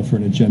this for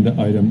an agenda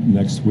item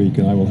next week,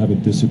 and I will have a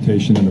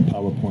dissertation and a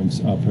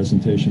PowerPoint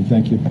presentation.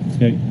 Thank you.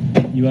 Okay.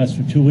 You asked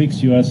for 2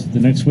 weeks. You asked the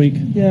next week.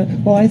 Yeah,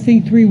 well, I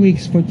think 3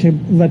 weeks to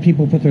let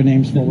people put their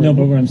names forward. No,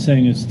 but what I'm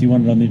saying is, do you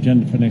want it on the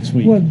agenda for next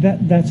week? Well,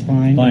 that's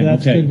fine. Fine,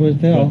 That's okay. good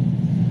with Bill.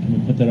 Can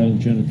we put that on the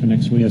agenda for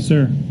next week? Yes,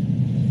 sir.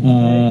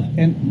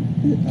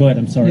 And Go ahead.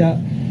 I'm sorry.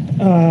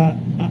 yeah,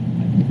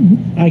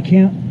 I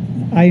can't.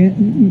 I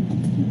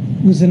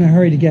was in a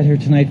hurry to get here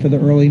tonight for the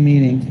early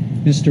meeting,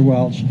 Mr.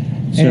 Welch,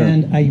 Sir.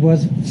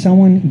 and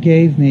someone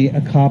gave me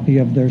a copy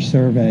of their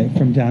survey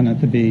from down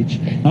at the beach,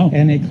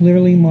 and it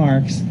clearly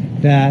marks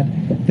that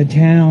the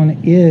town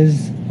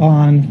is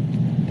on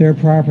their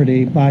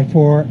property by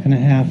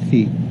 4.5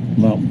 feet.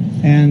 Well,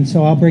 And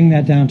so I'll bring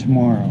that down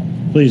tomorrow.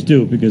 please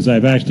do, because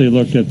I've actually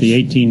looked at the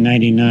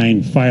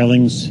 1899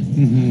 filings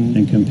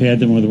and compared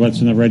them with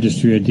what's in the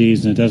Registry of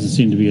Deeds, and it doesn't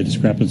seem to be a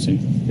discrepancy.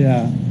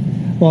 Yeah.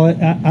 Well,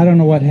 I don't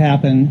know what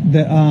happened.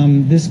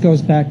 This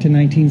goes back to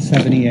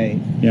 1978.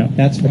 Yeah.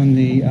 That's when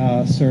the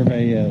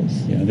survey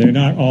is. Yeah, they're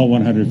not all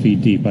 100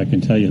 feet deep, I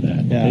can tell you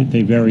that. Yeah.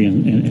 They vary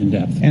in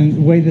depth. And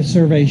the way the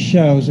survey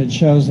shows, it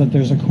shows that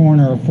there's a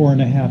corner of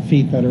 4.5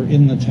 feet that are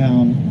in the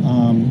town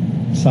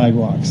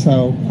sidewalk.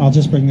 So I'll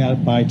just bring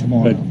that by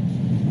tomorrow. Good.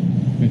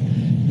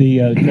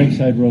 The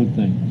Lakeside Road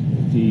thing.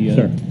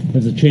 Sure.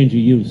 There's a change of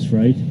use,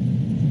 right?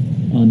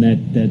 On that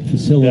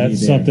facility That's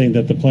there. something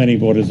that the planning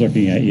board is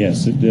looking at,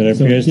 yes. There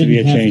So appears it to be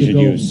a didn't have change in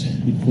go use.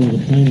 before the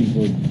planning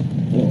board.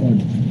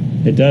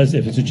 It does,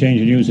 if it's a change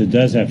in use, it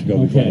does have to go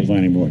before Okay. the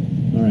planning board.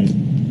 All right.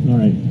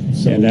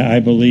 So, And I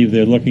believe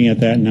they're looking at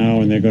that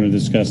now, and they're going to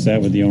discuss that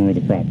with the owner of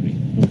the property.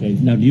 okay.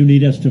 Now, do you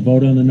need us to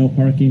vote on the no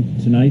parking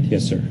tonight?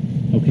 Yes, sir.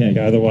 Okay.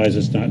 Otherwise,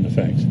 it's not in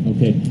effect.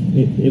 Okay.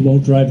 It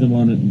won't drive them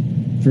on it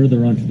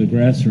further onto the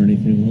grass or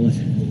anything, will it?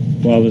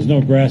 Well, there's no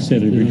grass there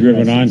to be There's no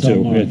driven grass, it's all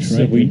onto. marsh, It's,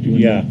 right? we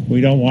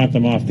don't want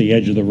them off the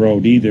edge of the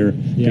road either,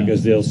 Yeah.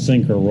 because they'll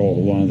sink or roll,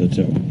 one of the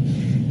two.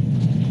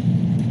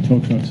 Tow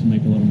trucks will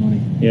make a lot of money.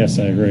 Yes,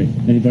 I agree.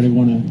 Anybody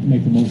want to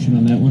make a motion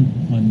on that one?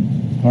 On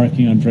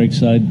parking on Drake's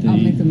side? I'll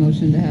make the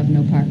motion to have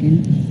no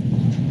parking.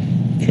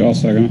 Sure, I'll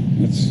second it.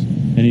 That's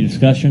Any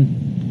discussion?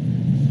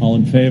 All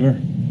in favor?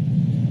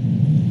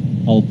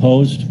 All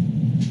opposed?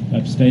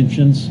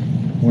 Abstentions?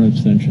 One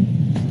abstention.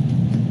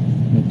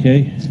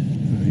 Okay.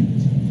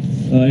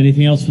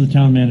 Anything else for the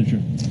town manager?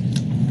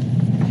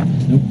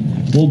 Nope.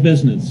 Old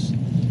business.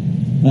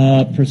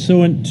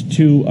 Pursuant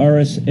to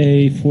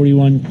RSA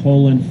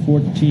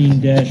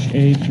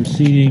 41:14-A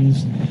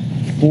proceedings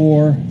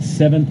for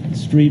 7th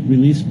Street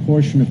release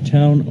portion of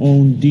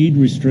town-owned deed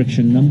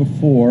restriction number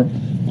 4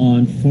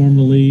 on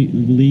formerly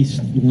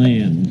leased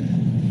land.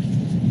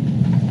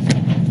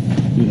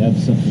 We have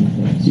something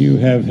for us. You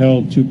have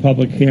held 2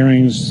 public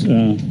hearings,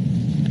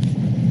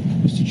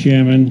 Mr.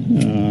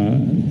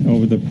 Chairman,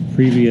 over the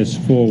previous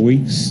 4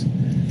 weeks.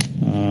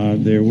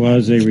 There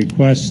was a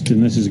request,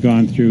 and this has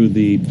gone through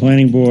the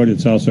Planning Board.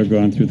 It's also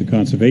gone through the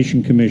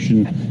Conservation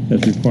Commission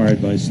as required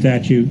by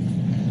statute.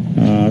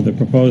 The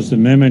proposed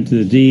amendment to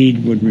the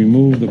deed would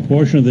remove the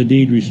portion of the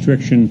deed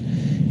restriction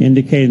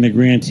indicating the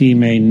grantee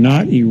may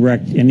not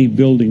erect any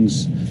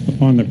buildings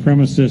upon the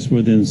premises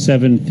within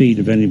 7 feet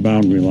of any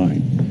boundary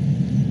line.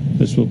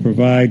 This will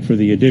provide for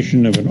the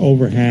addition of an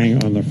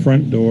overhang on the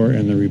front door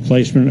and the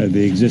replacement of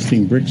the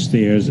existing brick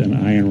stairs and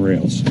iron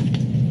rails.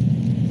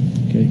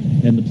 Okay,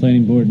 and the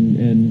planning board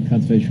and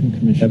conservation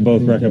commission Have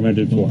both approved that?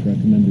 recommended for. Both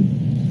recommended.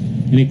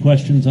 Any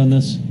questions on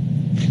this?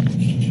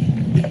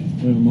 We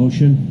have a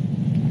motion.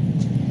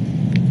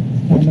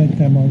 I'll make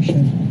that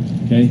motion.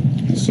 Okay,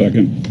 a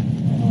second.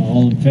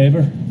 all in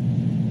favor?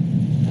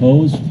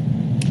 Opposed?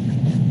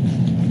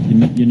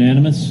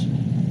 Unanimous.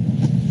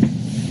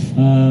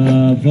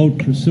 Vote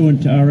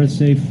pursuant to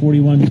RSA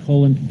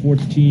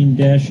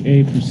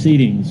 41:14-A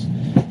proceedings.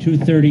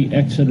 230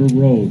 Exeter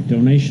Road,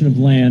 donation of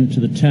land to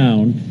the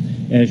town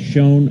as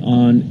shown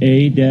on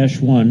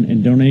A-1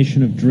 and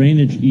donation of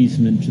drainage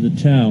easement to the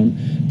town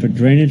for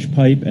drainage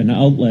pipe and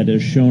outlet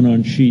as shown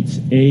on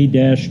sheets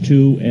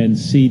A-2 and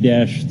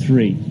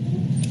C-3.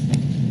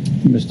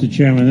 Mr.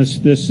 Chairman,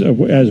 this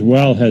as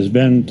well has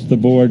been to the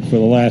board for the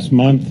last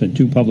month at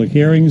 2 public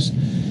hearings.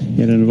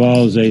 It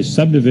involves a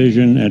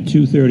subdivision at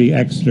 230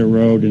 Exeter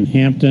Road in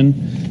Hampton,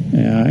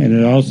 and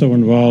it also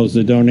involves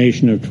the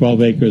donation of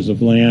 12 acres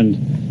of land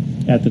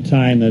at the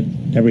time that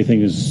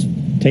everything is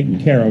taken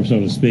care of, so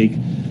to speak,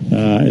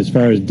 as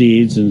far as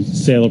deeds and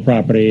sale of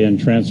property and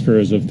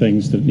transfers of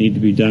things that need to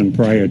be done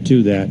prior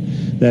to that.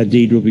 That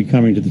deed will be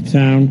coming to the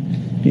town,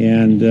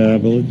 and I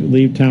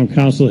believe town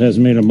council has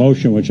made a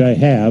motion, which I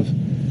have,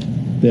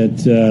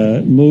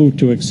 that moved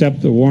to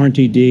accept the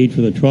warranty deed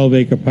for the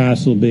 12-acre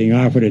parcel being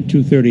offered at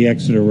 230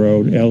 Exeter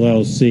Road,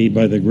 LLC,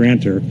 by the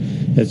grantor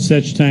at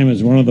such time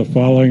as one of the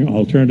following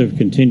alternative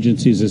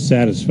contingencies is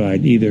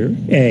satisfied. Either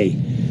A,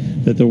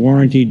 that the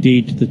warranty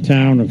deed to the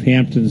town of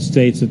Hampton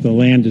states that the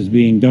land is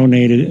being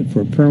donated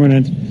for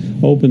permanent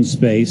open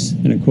space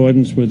in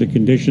accordance with the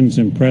conditions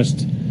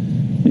imposed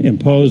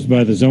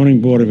by the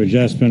Zoning Board of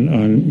Adjustment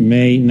on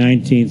May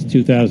 19,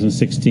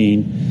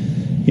 2016,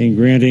 in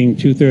granting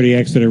 230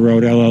 Exeter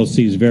Road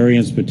LLC's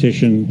variance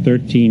petition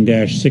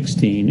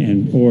 13-16,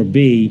 and or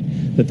B,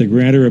 that the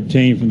grantor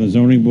obtained from the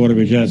Zoning Board of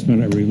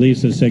Adjustment a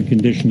release of said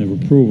condition of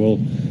approval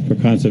for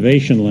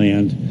conservation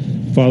land,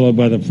 followed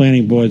by the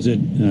Planning Board's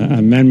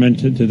amendment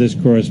to this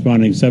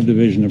corresponding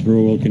subdivision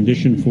approval,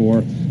 condition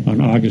 4,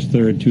 on August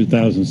 3rd,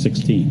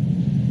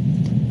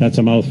 2016. That's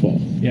a mouthful.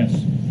 Yes.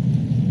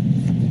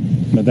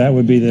 But that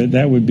would be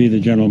the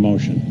general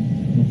motion.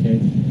 Okay.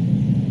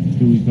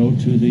 Do we go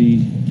to the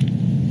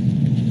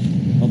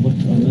public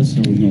on this?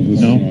 Or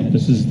No,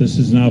 this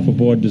is now for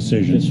board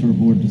decision. It's for a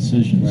board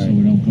decision, so Right.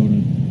 we don't go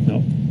to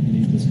No.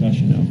 any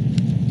discussion now.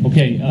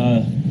 Okay,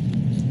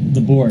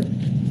 the board.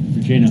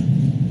 Regina.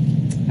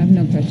 I have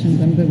no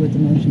questions. I'm good with the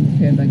motion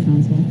prepared by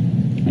council.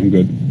 I'm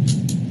good.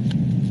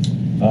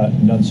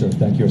 None, sir.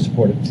 Thank you. I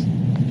support it.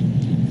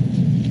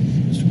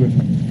 Mr.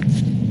 Griffin.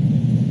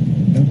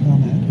 No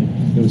comment.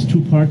 There was 2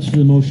 parts to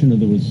the motion, or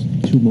there was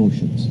 2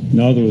 motions?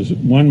 No, there was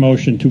one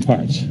motion, 2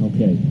 parts.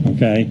 Okay.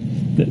 Okay?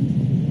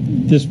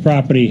 This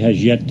property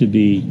has yet to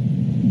be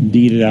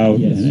deeded out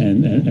Yes.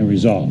 and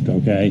resolved,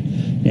 okay?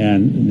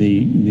 And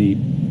the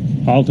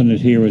alternate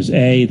here is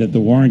A, that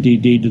the warranty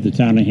deed to the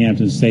town of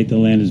Hampton state the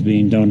land is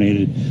being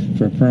donated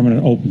for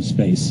permanent open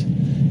space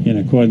in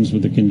accordance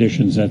with the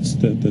conditions. That's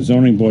the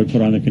zoning board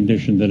put on the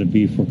condition that it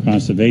be for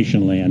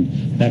conservation land.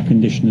 That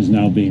condition is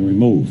now being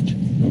removed,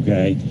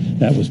 okay?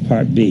 That was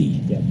part B.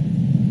 Yep.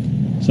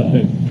 So,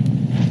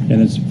 and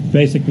it's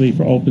basically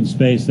for open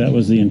space. That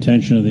was the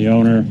intention of the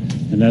owner,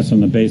 and that's on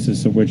the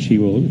basis of which he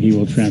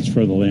will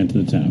transfer the land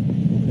to the town.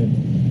 Okay.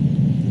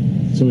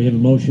 So we have a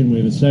motion, we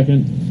have a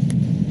second.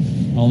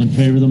 All in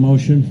favor of the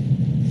motion?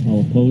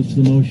 All opposed to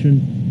the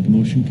motion? The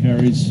motion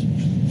carries.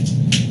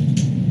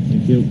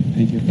 Thank you.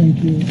 Thank you.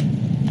 Thank you.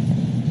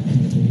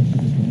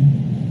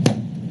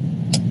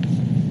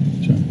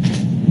 Sure.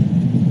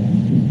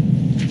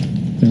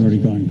 They're already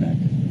going back.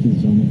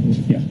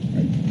 Yeah,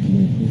 right.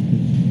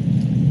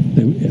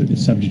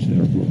 It's subject to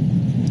their approval.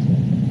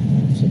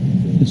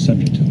 It's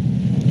subject to.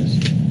 Yes.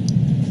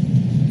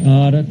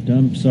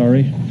 I'm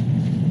sorry.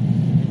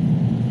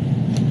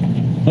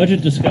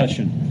 Budget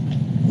discussion.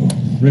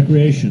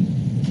 Recreation.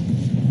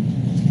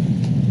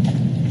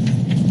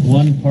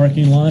 1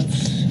 parking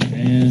lots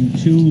and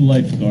 2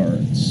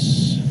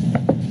 lifeguards.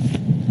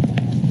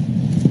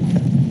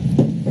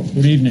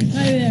 Good evening.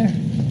 Hi there.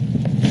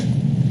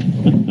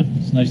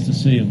 It's nice to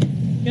see you.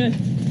 Good.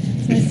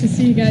 It's nice to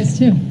see you guys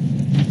too.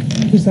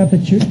 Is that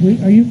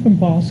are you from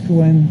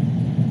Boscawen?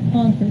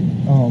 Concord.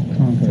 Oh,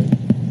 Concord.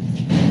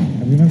 I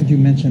remembered you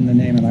mentioned the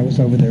name, and I was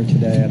over there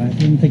today, and I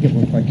didn't think it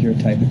looked like your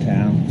type of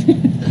town.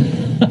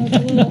 That's a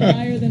little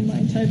higher than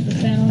my type of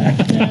town. Yeah.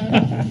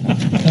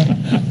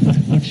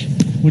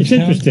 It's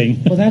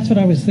interesting. Well, that's what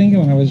I was thinking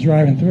when I was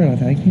driving through it. I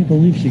thought, I can't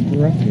believe she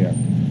grew up here.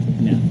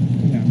 Yeah.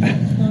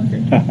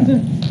 Concord.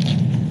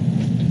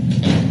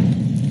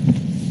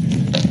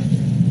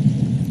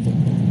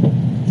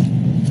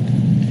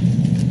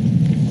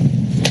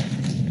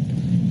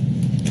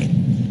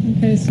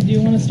 Okay, so do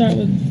you want to start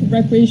with the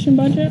recreation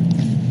budget?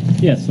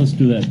 Yes, let's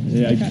do that.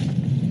 Yeah, Okay.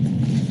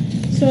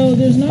 So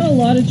there's not a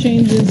lot of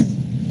changes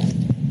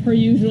per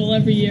usual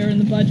every year in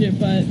the budget,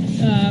 but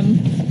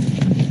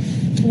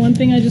one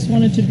thing I just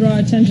wanted to draw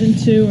attention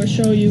to or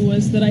show you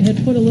was that I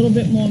had put a little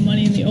bit more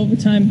money in the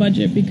overtime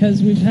budget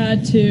because we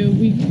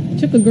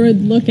took a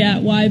good look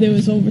at why there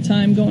was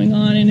overtime going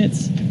on, and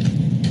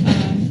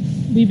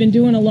we've been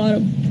doing a lot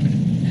of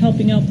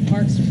helping out the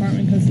Parks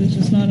Department because there's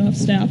just not enough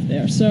staff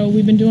there. So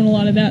we've been doing a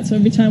lot of that. So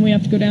every time we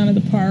have to go down to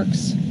the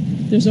parks,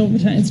 there's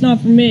overtime. It's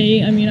not for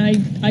me. I mean, I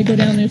go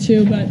down there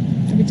too, but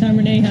every time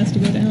Renee has to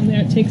go down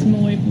there, it takes him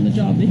away from the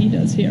job that he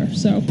does here.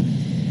 So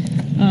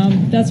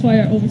that's why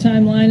our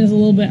overtime line is a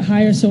little bit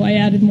higher. So I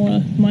added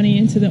more money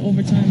into the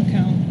overtime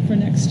account for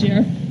next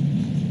year.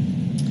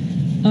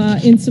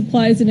 In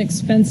supplies and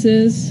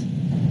expenses,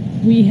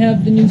 we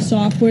have the new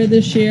software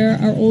this year.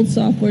 Our old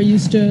software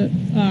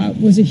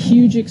was a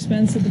huge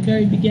expense at the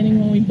very beginning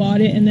when we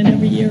bought it, and then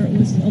every year it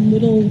was a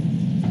little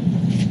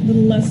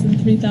less than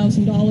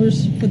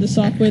 $3,000 for the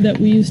software that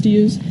we used to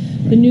use.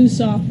 The new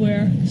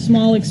software,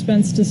 small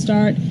expense to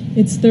start.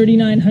 It's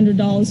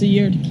 $3,900 a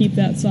year to keep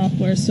that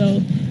software. So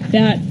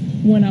that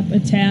went up a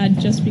tad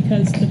just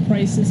because the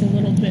price is a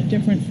little bit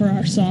different for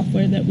our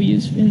software that we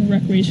use in the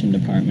recreation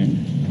department.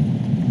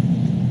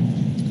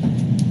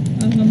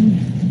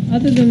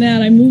 Other than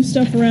that, I move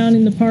stuff around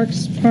in the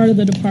parks part of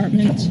the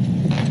department.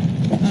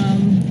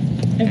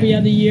 Every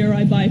other year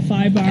I buy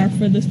 5R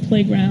for the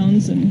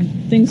playgrounds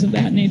and things of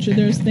that nature.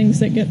 There's things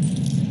that get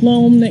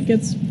loam that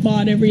gets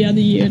bought every other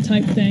year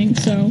type thing.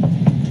 So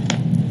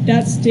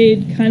that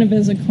stayed kind of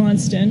as a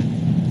constant.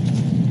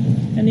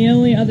 And the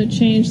only other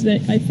change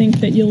that I think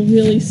that you'll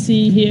really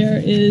see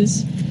here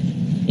is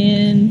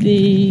in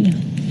the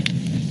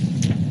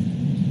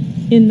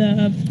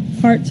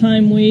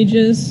part-time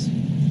wages.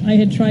 I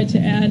had tried to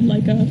add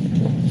like a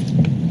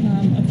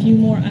few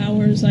more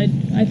hours. I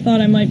thought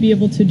I might be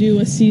able to do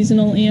a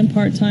seasonal and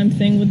part-time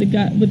thing with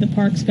the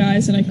parks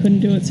guys, and I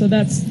couldn't do it. So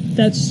that's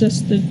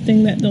just the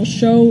thing that they'll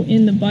show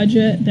in the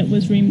budget that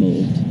was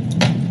removed.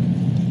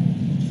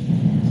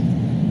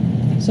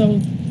 So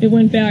it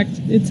went back.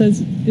 It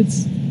says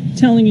it's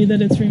telling you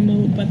that it's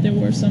removed, but there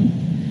were some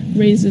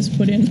raises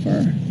put in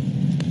for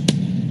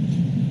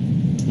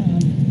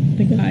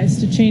the guys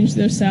to change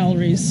their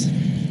salaries.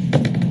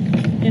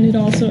 And it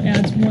also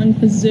adds one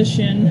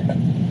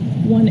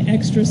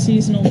extra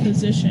seasonal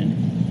position.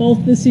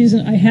 Both the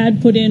season, I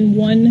had put in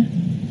one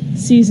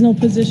seasonal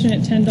position at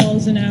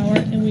 $10 an hour,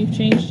 and we've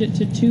changed it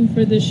to 2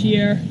 for this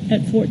year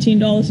at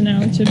 $14 an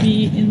hour to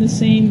be in the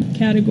same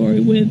category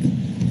with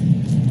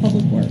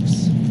Public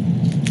Works.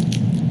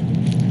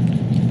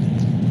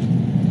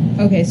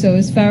 Okay, so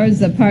as far as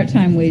the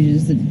part-time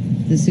wages,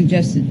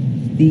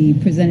 the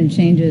presented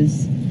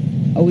changes,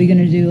 are we going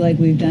to do like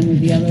we've done with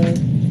the other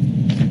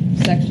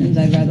sections?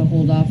 I'd rather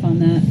hold off on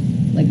that,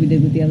 like we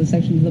did with the other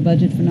sections of the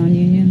budget for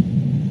non-union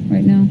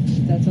right now,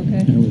 if that's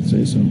okay. I would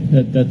say so.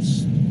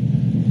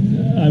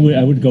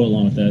 I would go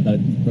along with that.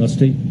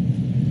 Rusty?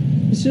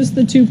 It's just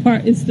the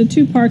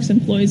two parks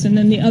employees, and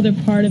then the other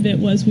part of it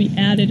was we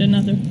added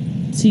another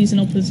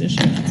seasonal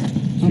position.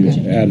 You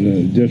added an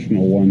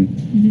additional one.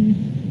 Mm-hmm.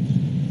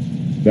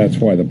 That's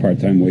why the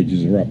part-time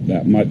wages are up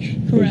that much.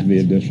 Because Correct. of the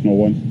additional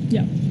one.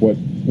 Yeah. What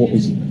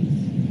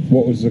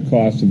was the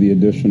cost of the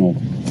additional?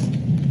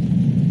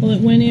 Well,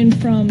 it went in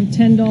from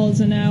 $10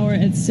 an hour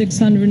at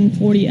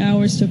 640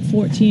 hours to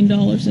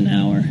 $14 an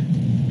hour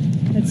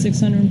at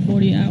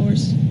 640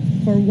 hours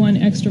for one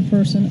extra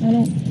person.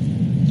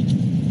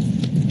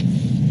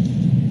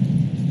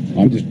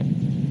 I'm just,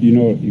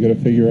 you got a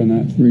figure on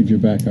that? Read your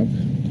backup.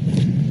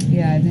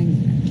 Yeah, I think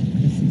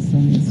this is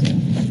some stuff.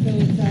 So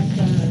it's up,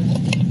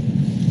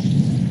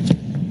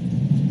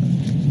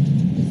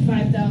 it's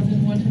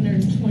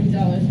 $5,120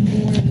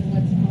 more than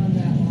what's on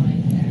that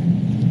line there.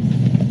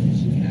 That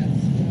she has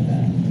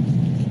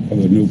for For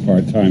the new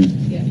part-time?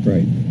 Yeah.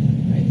 Right.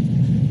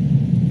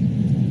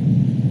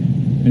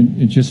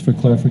 And just for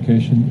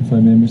clarification, if I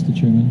may, Mr.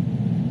 Chairman,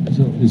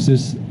 so is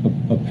this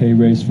a pay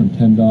raise from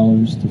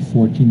 $10 to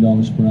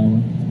 $14 per hour?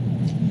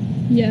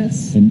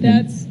 Yes, And-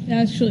 that's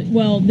actually,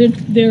 well,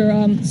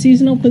 they're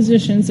seasonal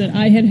positions that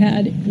I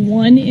had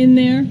one in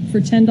there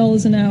for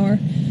 $10 an hour.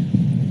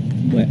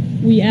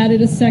 We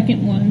added a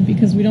second one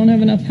because we don't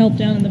have enough help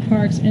down in the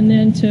parks, and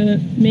then to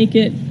make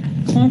it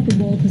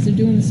comparable, because they're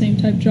doing the same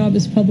type job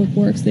as Public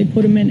Works, they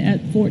put them in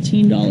at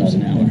 $14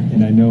 an hour.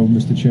 And I know,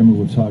 Mr. Chairman,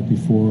 we've talked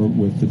before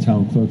with the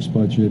town clerk's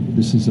budget.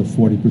 This is a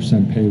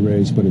 40% pay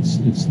raise, but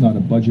it's not a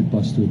budget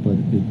buster, but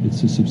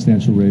it's a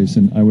substantial raise,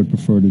 and I would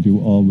prefer to do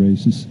all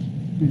raises.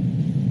 All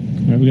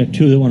right, we got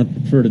two that want to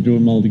prefer to do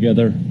them all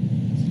together.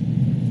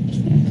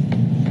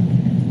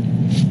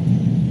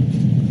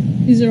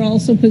 These are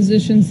also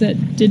positions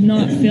that did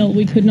not fill.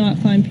 We could not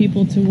find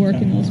people to work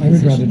in those I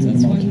would rather positions. do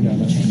That's them all why we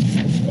together. changed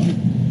it.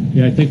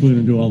 Yeah, I think we're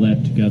going to do all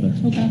that together.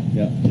 Okay.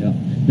 Yeah.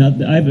 Now,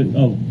 I have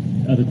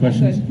other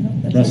questions? Good. No,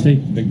 that's Rusty?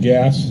 The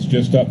gas is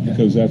just up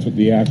because that's what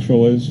the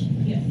actual is?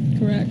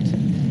 Correct.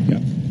 Yeah.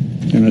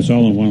 And it's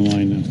all in one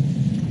line now.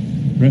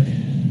 Rick?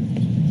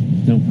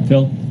 No.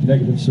 Phil?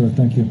 Negative, sir.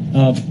 Thank you.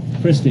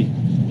 Christie,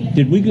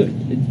 did we go?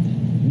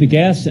 The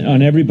gas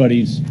on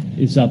everybody's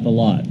is up a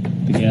lot.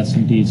 The gas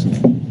and diesel.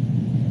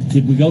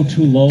 Did we go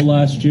too low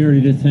last year?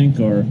 You think,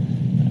 or?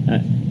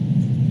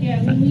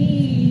 Yeah, when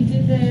we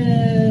did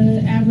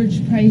the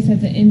average price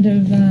at the end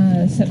of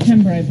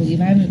September, I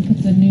believe. I haven't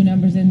put the new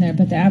numbers in there,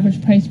 but the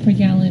average price per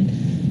gallon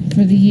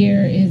for the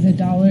year is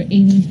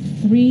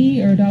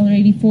 $1.83 or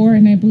 $1.84,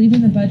 and I believe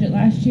in the budget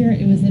last year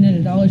it was in at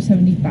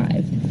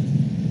 $1.75.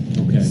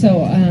 Okay.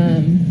 So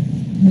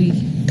we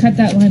cut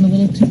that line a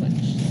little too much.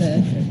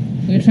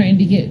 We were trying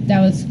to get that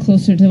was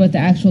closer to what the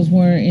actuals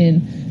were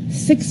in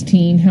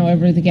 16.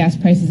 However, the gas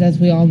prices, as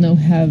we all know,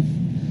 have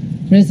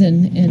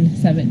risen in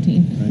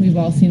 17. Right. We've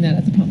all seen that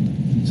at the pump.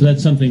 So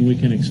that's something we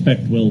can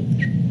expect will.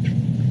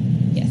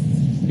 Yes.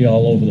 be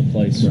all over the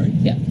place. Right.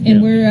 Yeah, and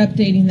Yeah. we're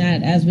updating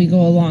that as we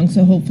go along.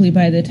 So hopefully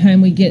by the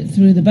time we get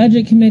through the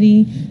budget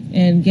committee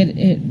and get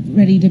it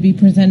ready to be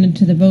presented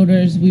to the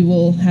voters, we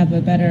will have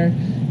a better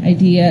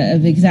idea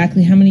of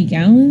exactly how many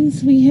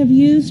gallons we have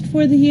used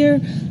for the year,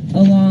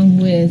 along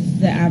with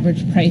the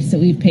average price that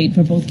we've paid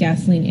for both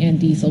gasoline and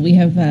diesel. We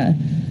have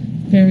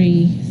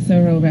very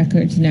thorough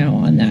records now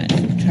on that,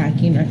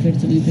 tracking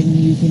records that we've been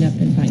using up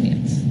in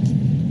finance.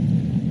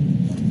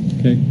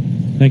 Okay,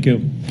 thank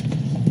you.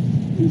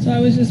 So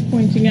I was just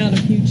pointing out a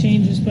few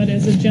changes, but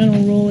as a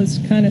general rule, it's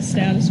kind of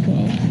status quo.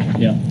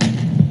 Yeah.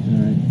 All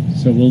right.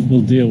 So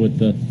we'll deal with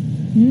the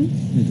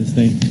with this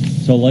thing.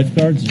 So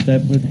lifeguards, is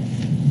that what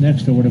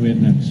next, or what are we at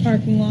next?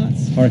 Parking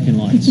lots. Parking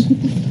lots.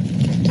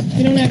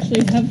 We don't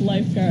actually have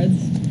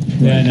lifeguards,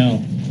 Yeah, I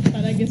know.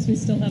 but I guess we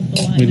still have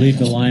the line. We leave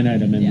the item. line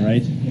item in, Yeah.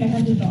 right? Yeah, I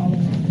have the dollar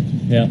on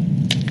it.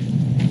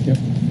 Yeah.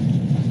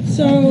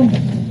 So,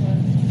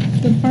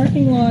 the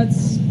parking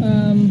lots,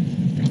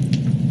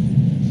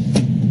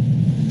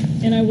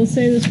 and I will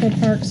say this for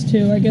parks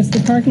too, I guess the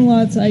parking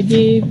lots, I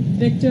gave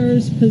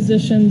Victor's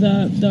position,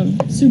 the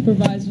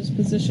supervisor's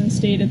position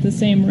stayed at the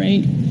same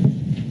rate.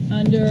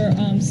 Under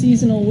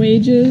seasonal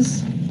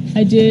wages,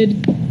 I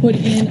did put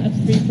in a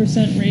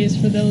 3% raise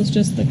for those,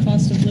 just the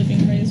cost of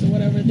living raise or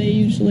whatever. They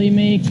usually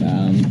make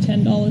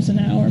 $10 an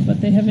hour,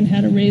 but they haven't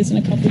had a raise in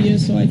a couple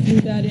years, so I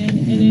threw that in.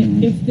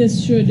 And if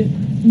this should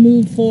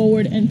move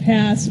forward and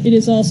pass, it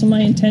is also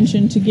my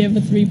intention to give a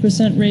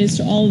 3% raise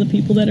to all of the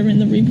people that are in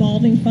the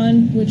revolving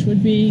fund, which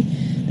would be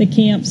the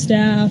camp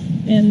staff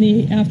and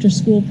the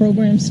after-school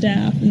program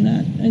staff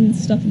and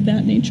stuff of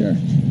that nature.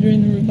 They're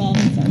in the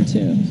revolving fund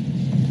too.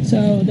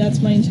 So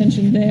that's my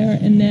intention there.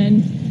 And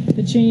then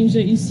the change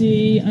that you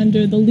see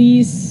under the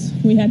lease,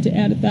 we had to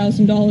add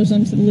 $1,000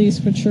 onto the lease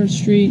for Church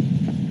Street.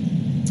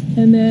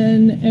 And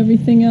then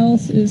everything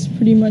else is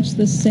pretty much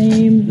the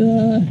same.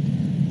 The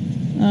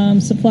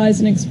supplies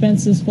and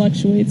expenses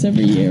fluctuates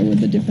every year with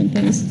the different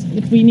things.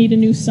 If we need a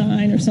new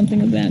sign or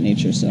something of that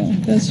nature, so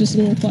that's just a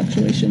little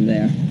fluctuation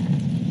there.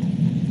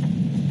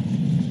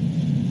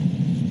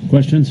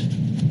 Questions?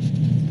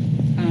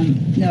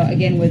 No,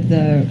 again, with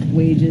the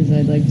wages,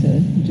 I'd like to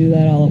do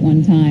that all at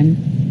one time.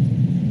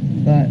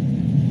 But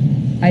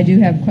I do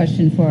have a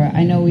question for,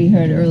 I know we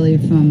heard earlier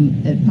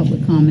from at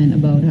public comment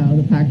about how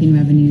the parking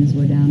revenues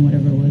were down,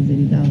 whatever it was,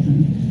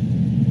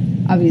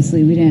 80,000.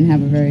 Obviously, we didn't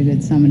have a very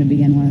good summer to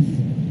begin with.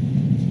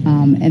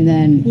 And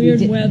then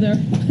Weird weather.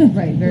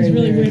 Right, very It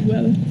was really weird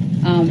weather.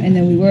 and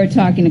then we were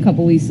talking a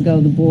couple weeks ago,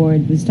 the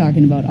board was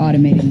talking about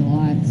automating the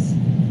lots,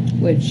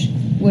 which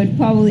would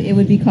probably, it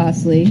would be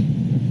costly.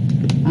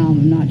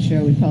 I'm not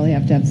sure, we'd probably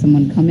have to have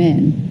someone come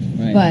in.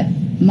 Right.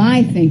 But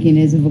my thinking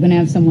is if we're gonna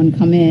have someone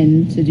come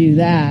in to do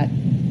that,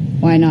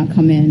 why not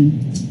come in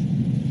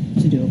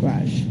to do a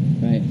garage?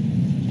 Right.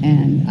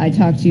 And I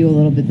talked to you a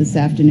little bit this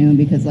afternoon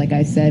because like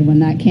I said, when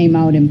that came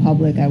out in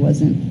public, I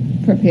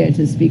wasn't prepared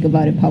to speak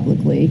about it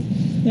publicly.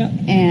 Yep.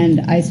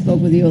 And I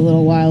spoke with you a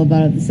little while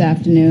about it this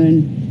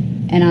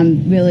afternoon, and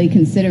I'm really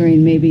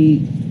considering maybe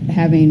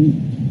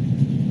having,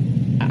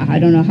 I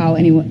don't know how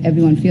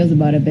everyone feels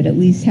about it, but at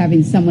least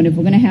having someone, if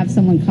we're going to have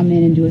someone come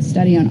in and do a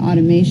study on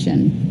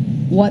automation,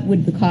 what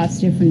would the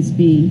cost difference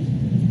be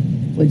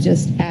with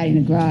just adding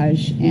a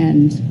garage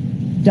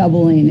and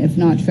doubling, if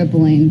not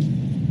tripling,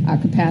 our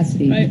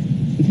capacity?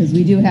 Right. Because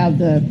we do have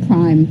the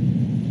prime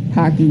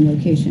parking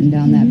location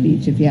down that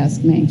beach, if you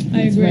ask me.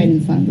 I It's agree. right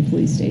in front of the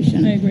police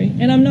station. I agree.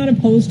 And I'm not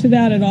opposed to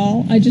that at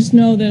all. I just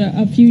know that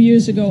a few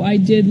years ago I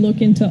did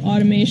look into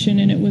automation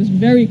and it was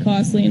very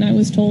costly, and I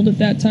was told at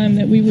that time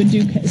that we would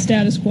do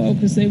status quo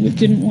because they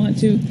didn't want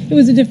to. It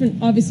was a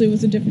different, obviously it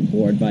was a different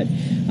board, but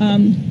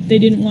they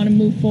didn't want to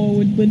move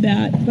forward with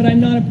that. But I'm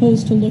not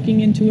opposed to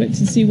looking into it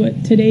to see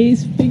what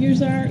today's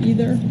figures are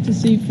either, to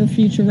see for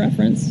future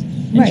reference.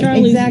 And Right,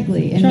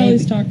 exactly. And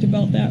Charlie's maybe- talked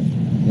about that.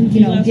 in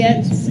You know, last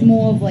get week's meeting.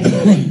 more of like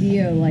an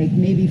idea, like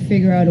maybe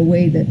figure out a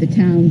way that the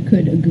town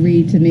could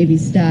agree to maybe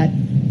start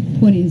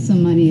putting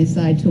some money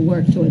aside to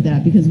work toward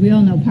that, because we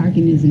all know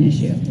parking is an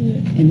issue.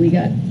 And we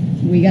got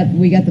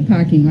the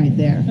parking right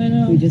there. I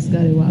know. We just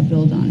got to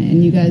build on it.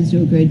 And you guys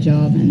do a great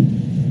job,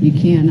 and you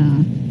can't,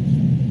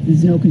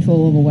 there's no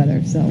control over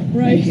weather, so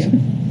Right. thank you.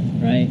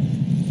 Right.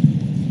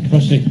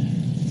 Trustee?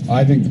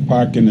 I think the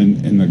parking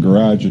and the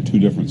garage are two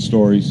different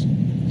stories,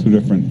 two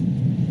different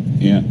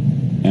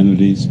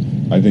entities.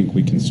 I think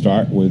we can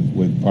start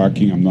with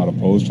parking. I'm not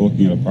opposed to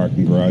looking at a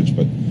parking garage,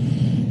 but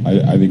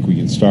I think we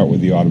can start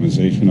with the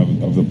automation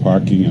of the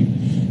parking,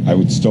 and I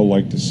would still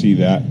like to see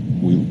that.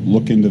 We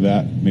look into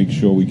that, make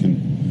sure we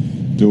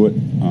can do it.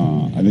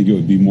 I think it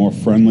would be more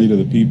friendly to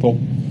the people.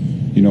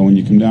 You know, when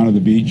you come down to the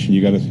beach and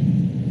you got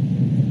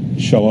to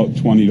shell out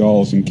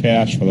 $20 in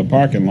cash for the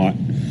parking lot,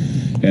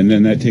 and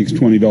then that takes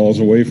 $20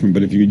 away from.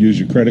 But if you could use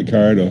your credit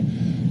card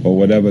or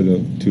whatever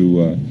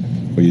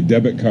or your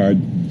debit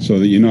card, so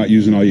that you're not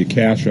using all your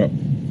cash up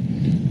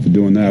for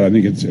doing that, I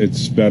think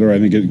it's better. I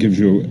think it gives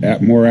you a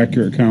more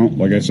accurate count.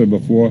 Like I said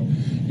before,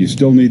 you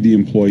still need the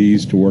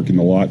employees to work in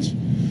the lots.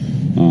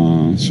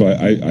 So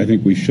I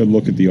think we should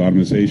look at the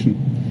automation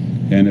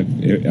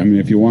And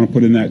if you want to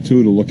put in that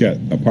too, to look at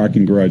a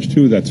parking garage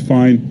too, that's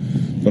fine.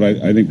 But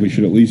I think we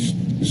should at least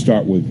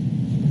start with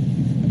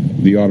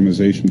the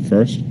automation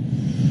first.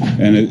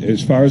 And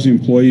as far as the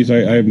employees,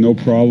 I have no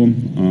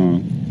problem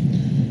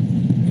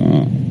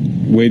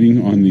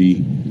waiting on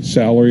the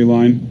salary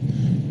line.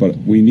 But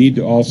we need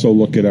to also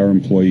look at our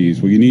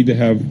employees. We need to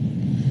have,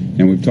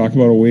 and we've talked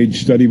about a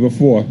wage study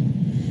before,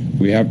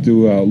 we have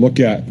to look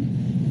at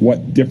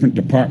what different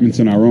departments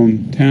in our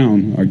own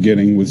town are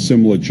getting with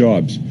similar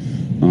jobs.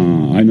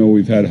 I know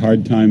we've had a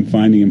hard time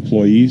finding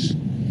employees.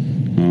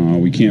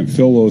 We can't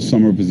fill those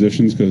summer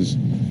positions because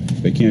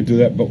they can't do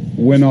that, but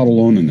we're not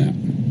alone in that.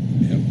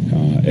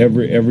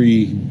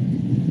 Every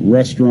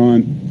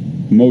restaurant,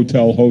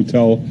 motel,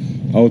 hotel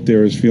out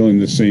there is feeling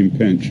the same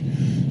pinch.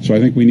 So I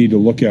think we need to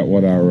look at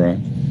what our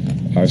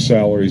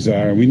salaries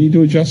are, and we need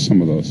to adjust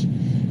some of those.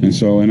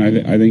 And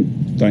I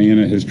think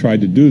Diana has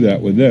tried to do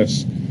that with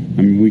this.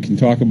 I mean, we can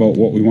talk about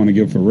what we want to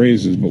give for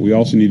raises, but we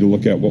also need to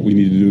look at what we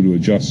need to do to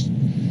adjust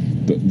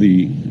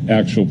the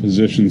actual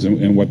positions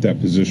and what that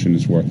position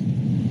is worth.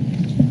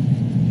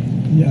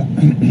 Yeah,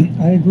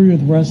 I agree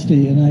with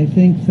Rusty, and I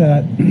think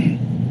that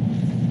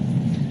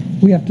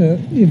we have to,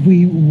 if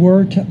we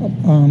were to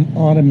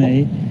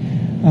automate,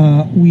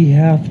 we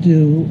have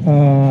to,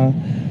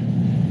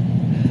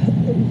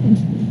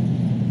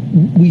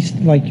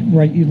 like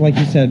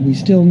you said, we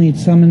still need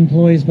some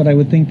employees, but I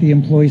would think the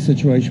employee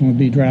situation would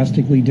be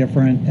drastically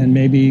different, and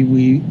maybe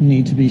we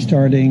need to be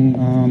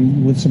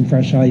starting with some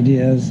fresh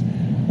ideas.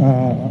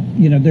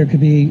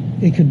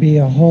 It could be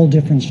a whole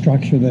different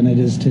structure than it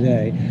is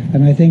today,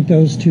 and I think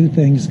those two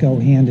things go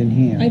hand in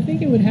hand. I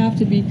think it would have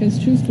to be, because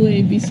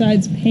truthfully,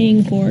 besides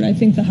paying for it, I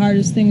think the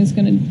hardest thing is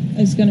going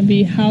to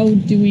be how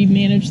do we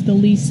manage the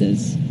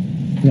leases.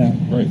 Yeah,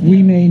 right.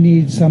 We may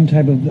need some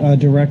type of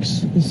direct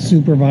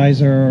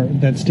supervisor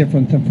that's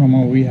different from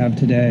what we have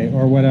today,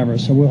 or whatever.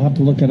 So we'll have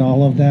to look at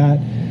all of that,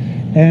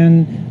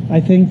 and I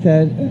think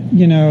that,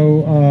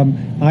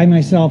 I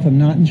myself am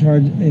not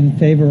in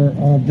favor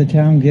of the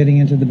town getting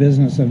into the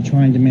business of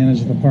trying to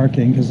manage the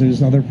parking, because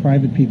there's other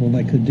private people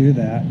that could do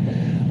that.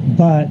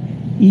 But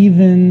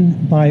even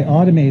by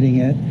automating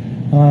it,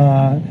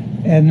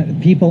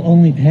 and people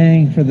only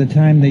paying for the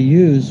time they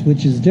use,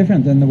 which is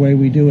different than the way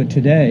we do it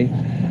today,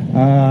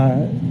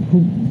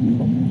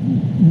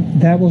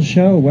 that will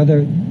show what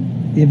the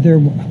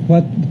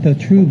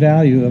true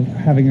value of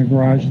having a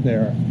garage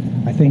there.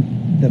 I think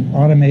the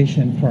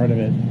automation part of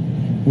it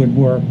would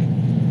work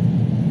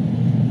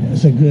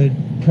as a good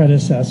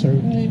predecessor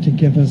to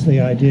give us the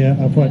idea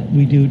of what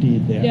we do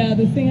need there. Yeah,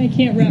 the thing I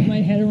can't wrap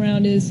my head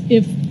around is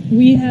if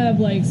we have,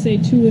 like, say,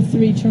 2 or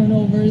 3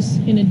 turnovers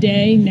in a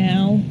day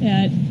now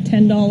at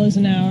 $10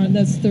 an hour,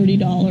 that's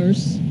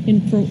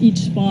 $30 for each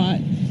spot.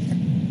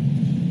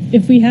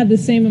 If we had the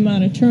same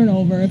amount of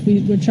turnover, if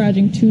we were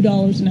charging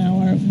 $2 an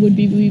hour, would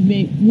we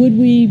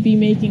be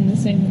making the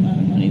same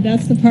amount of money?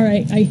 That's the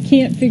part I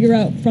can't figure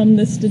out from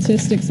the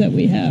statistics that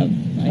we have.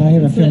 I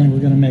have a feeling we're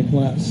going to make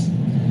less.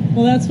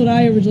 Well, that's what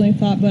I originally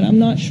thought, but I'm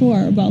not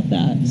sure about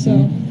that.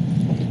 So,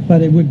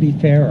 but it would be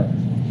fairer.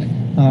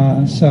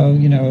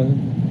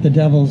 The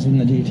devil's in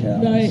the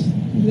details. Right,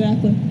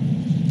 exactly.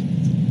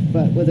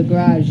 But with a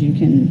garage, you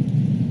can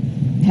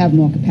have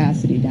more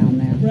capacity down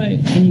there. Right.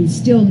 And you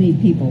still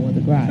need people with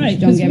a garage. Right,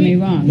 Don't get me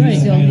wrong. Right.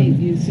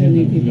 You still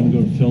need people.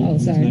 Go to Phil. Oh,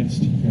 sorry.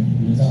 Next.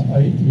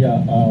 I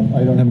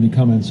don't have any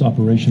comments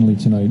operationally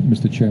tonight,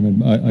 Mr.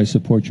 Chairman. I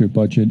support your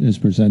budget as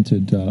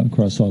presented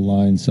across all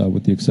lines,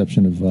 with the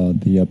exception of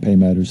the pay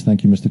matters.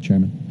 Thank you, Mr.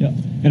 Chairman. Yeah,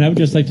 and I would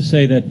just like to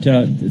say that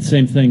the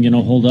same thing,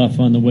 hold off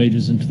on the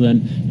wages until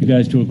then. You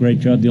guys do a great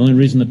job. The only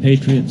reason the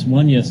Patriots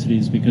won yesterday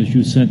is because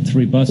you sent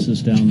 3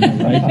 buses down there,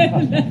 right?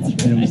 That's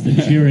right. And it was the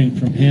cheering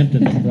from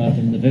Hampton that brought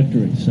them the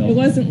victory. So it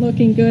wasn't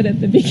looking good at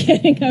the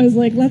beginning. I was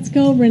like, let's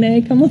go,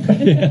 Renee, come on.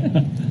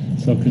 Yeah.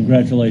 So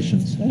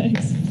congratulations.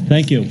 Thanks.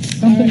 Thank you.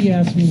 Somebody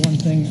asked me one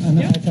thing, and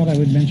I thought I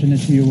would mention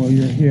it to you while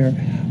you're here.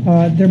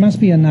 There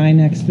must be a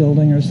 9X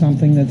building or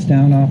something that's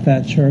down off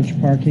that church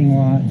parking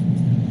lot.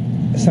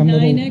 Some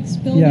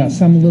 9X building? Yeah,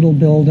 some little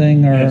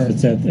building or...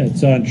 Yes,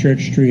 it's on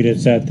Church Street.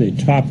 It's at the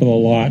top of the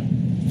lot.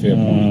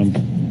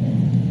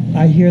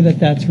 I hear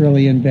that's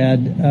really in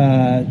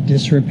bad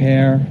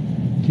disrepair.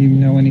 Do you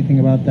know anything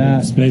about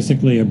that? It's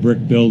basically a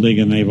brick building,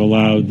 and they've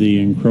allowed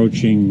the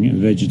encroaching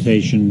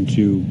vegetation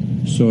to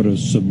sort of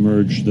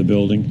submerge the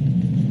building.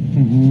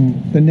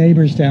 Mm-hmm. The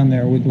neighbors down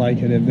there would like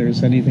it if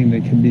there's anything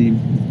that can be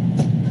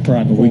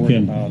brought forward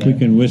about it. We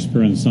can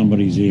whisper in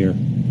somebody's ear.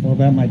 Well,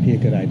 that might be a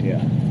good idea.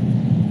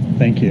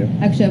 Thank you.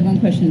 Actually, I have one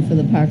question for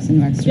the Parks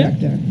and Recs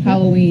director.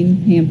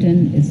 Halloween,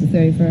 Hampton, is the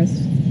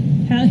 31st?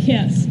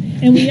 Yes,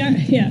 and we are,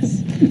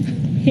 yes.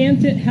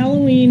 Hampton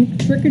Halloween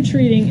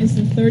trick-or-treating is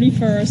the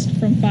 31st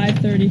from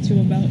 5:30 to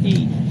about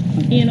 8.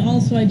 Okay. And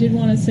also, I did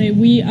want to say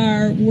we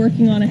are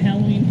working on a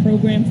Halloween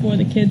program for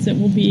the kids that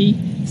will be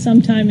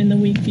sometime in the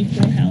week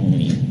before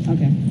Halloween.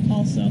 Okay.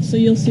 Also, so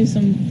you'll see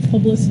some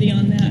publicity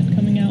on that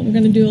coming out. We're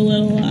going to do a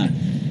little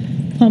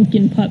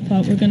pumpkin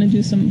putt-putt. We're going to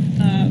do some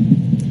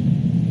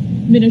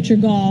miniature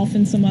golf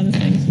and some other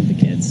things with the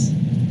kids.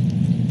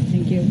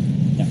 you.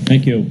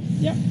 Thank you.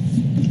 Yep.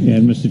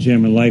 And Mr.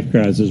 Chairman,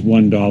 lifeguards is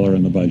 $1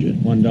 in the budget.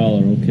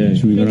 $1, okay.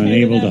 So we've been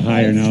Okay with unable to that,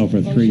 hire guys? now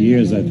for 3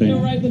 years, I You're think.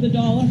 all right with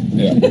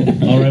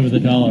 $1? All right with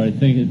 $1. I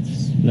think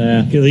it's,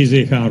 It leaves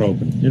the account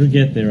open. it'll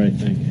get there, I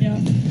think. Yeah.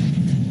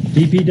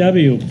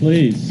 DPW,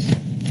 please.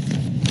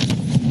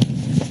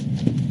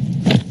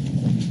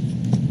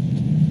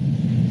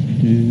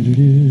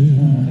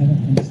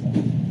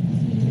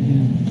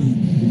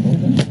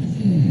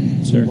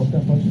 Sir?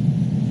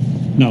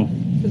 No.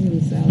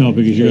 No,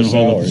 because you're going to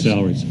hold up the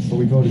salaries. So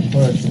we voted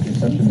first with the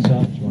exception of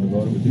salaries. You want to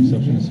vote it with the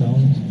exception of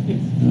salaries?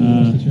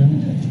 Mr. Chairman?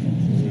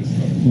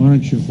 Why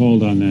don't you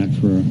hold on that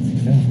for,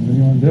 Yeah, what do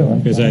you want to do?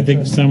 because I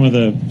think some of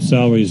the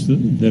salaries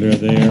that are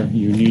there,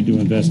 you need to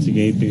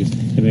investigate because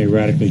it may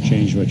radically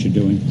change what you're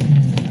doing,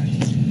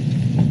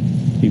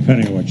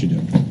 depending on what you do.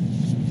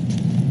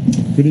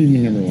 Good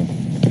evening, everyone.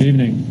 Good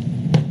evening.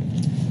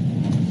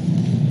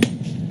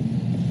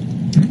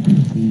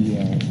 The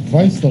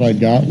advice that I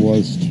got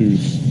was to,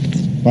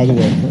 by the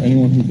way, for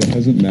anyone who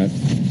hasn't met,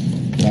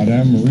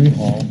 Madame Marie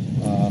Hall,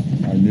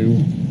 our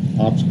new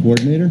ops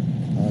coordinator,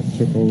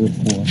 took over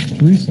for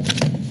Teresa.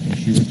 And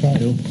she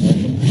retired.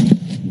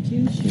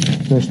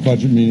 First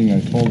budget meeting,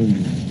 I told her to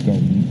go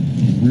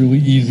really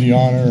easy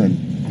on her and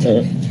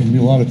can be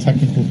a lot of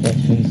technical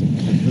questions.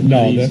 But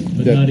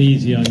not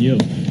easy on you.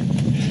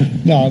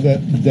 No,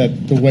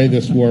 that the way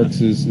this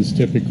works is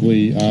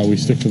typically we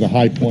stick to the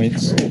high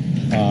points, and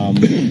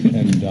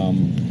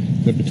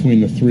that between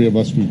the three of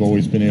us, we've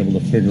always been able to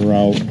figure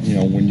out,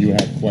 when you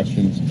have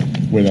questions,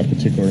 where that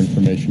particular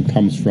information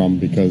comes from.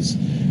 Because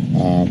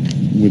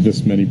with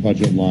this many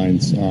budget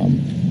lines,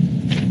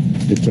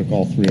 it took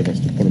all three of us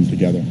to put them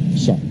together.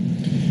 So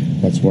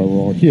that's why we're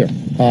all here.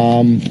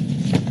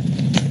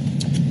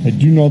 I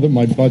do know that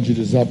my budget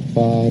is up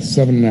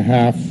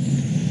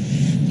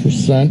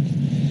 7.5%.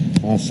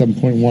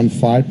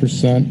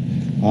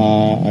 7.15%.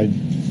 I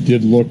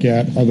did look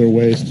at other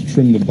ways to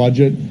trim the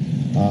budget.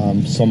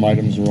 Some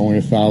items are only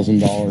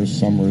 $1,000.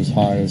 Some are as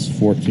high as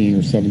 $14,000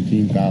 or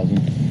 $17,000.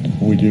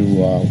 We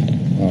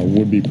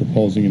would be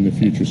proposing in the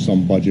future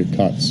some budget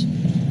cuts.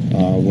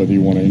 Whether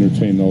you want to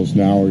entertain those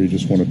now or you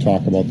just want to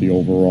talk about the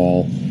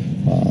overall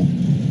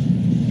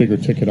bigger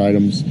ticket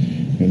items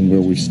and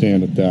where we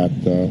stand at that,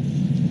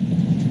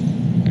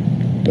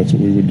 that's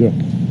what we would do.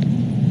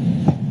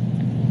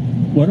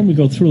 Why don't we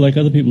go through like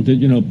other people did,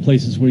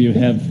 places where you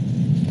have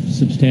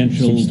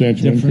substantial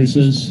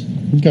differences?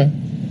 Okay.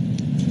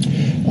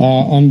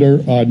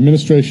 Under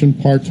administration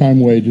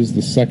part-time wages,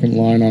 the second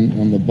line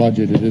on the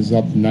budget, it is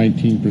up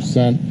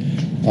 19%.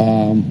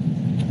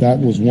 That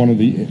was one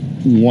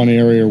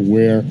area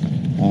where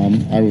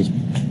I was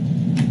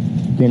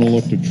going to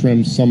look to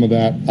trim some of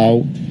that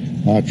out,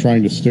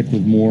 trying to stick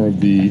with more of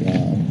the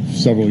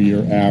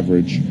several-year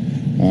average.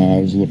 I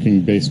was looking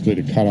basically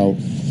to cut out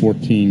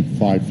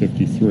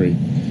 14,553.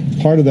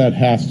 Part of that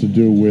has to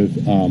do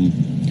with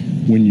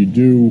when you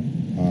do,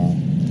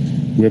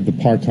 we have the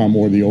part-time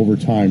or the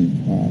overtime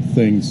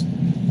things.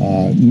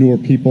 Newer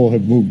people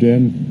have moved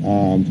in.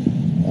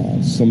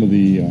 Some of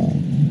the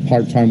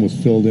part-time was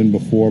filled in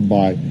before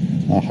by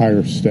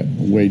higher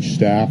wage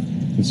staff,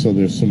 and so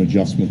there's some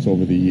adjustments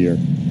over the year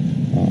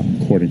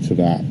according to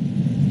that.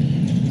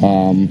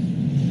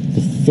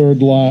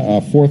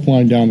 The fourth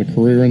line down, the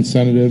career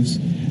incentives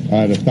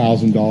at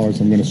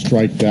 $1,000. I'm going to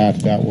strike that.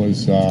 That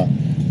was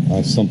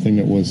something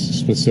that was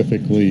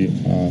specifically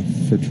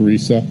for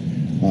Teresa,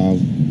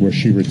 where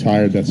she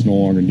retired. That's no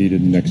longer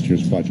needed in next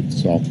year's budget.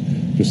 So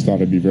just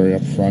thought I'd be very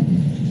upfront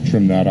and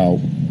trim that out.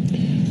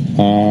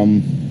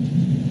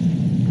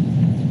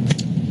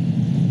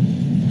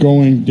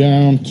 Going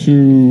down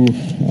to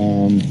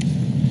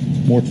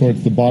more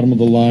towards the bottom of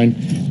the line,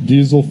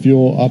 diesel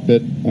fuel up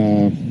at,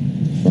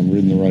 if I'm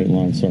reading the right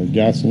line, sorry,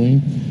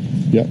 gasoline,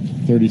 yep,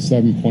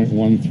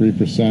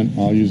 37.13%.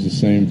 I'll use the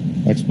same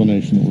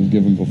explanation that was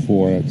given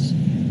before. It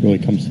really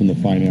comes from the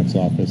finance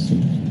office,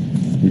 and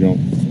we don't,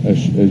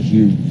 as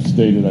you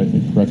stated, I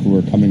think correctly,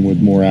 we're coming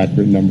with more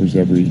accurate numbers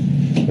every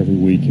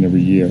week and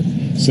every year.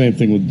 Same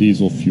thing with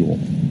diesel fuel.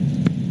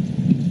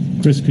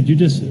 Chris, could you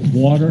just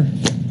water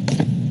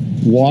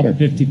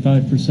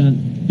 55%?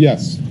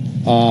 Yes.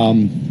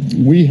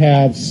 We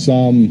have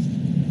some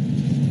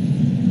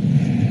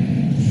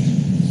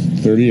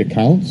 30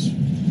 accounts,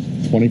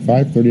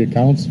 25, 30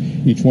 accounts.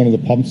 Each one of the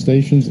pump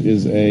stations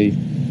is a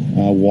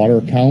water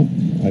account.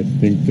 I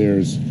think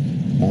there's,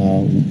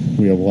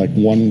 we have like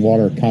one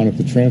water account at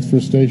the transfer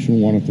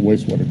station, one at the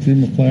wastewater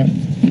treatment plant,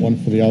 one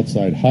for the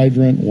outside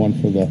hydrant, one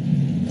for the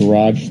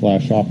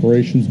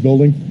garage/operations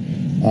building.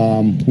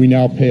 We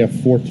now pay a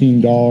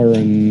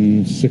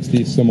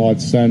 $14.60 some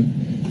odd cent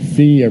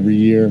fee every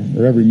year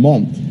or every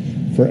month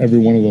for every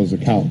one of those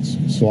accounts.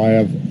 So I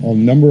have a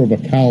number of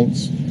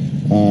accounts,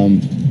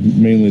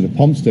 mainly the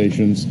pump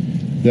stations,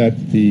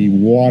 that the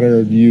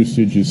water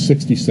usage is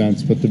 60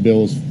 cents, but the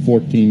bill is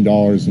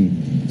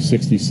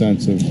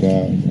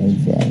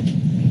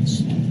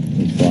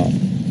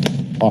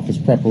 $14.60 of office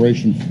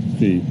preparation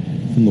fee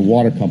from the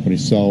water company.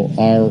 So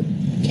our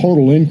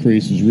total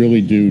increase is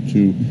really due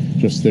to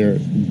just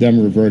them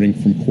reverting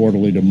from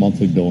quarterly to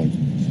monthly billing,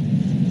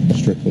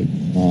 strictly.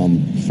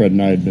 Fred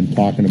and I had been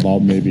talking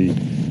about maybe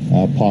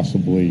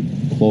possibly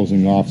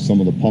closing off some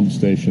of the pump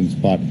stations,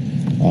 but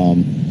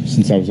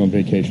since I was on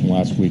vacation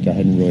last week, I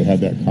hadn't really had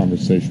that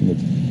conversation with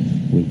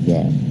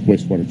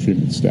wastewater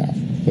treatment staff.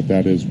 But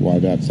that is why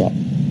that's up.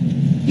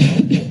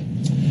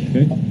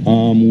 Okay.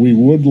 We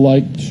would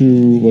like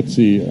to, let's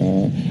see,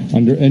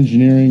 under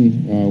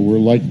engineering, we're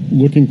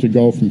looking to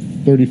go from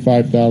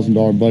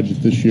 $35,000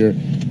 budget this year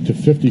to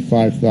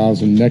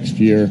 $55,000 next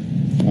year,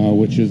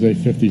 which is a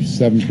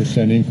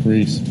 57%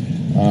 increase.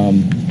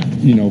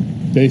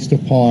 Based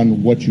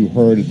upon what you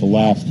heard at the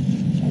last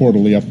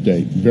quarterly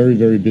update. Very,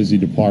 very busy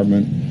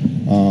department.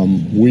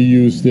 We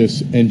use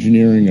this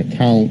engineering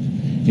account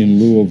in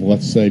lieu of,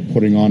 let's say,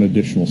 putting on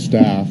additional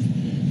staff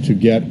to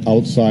get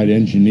outside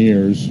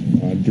engineers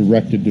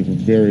directed to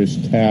various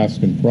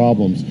tasks and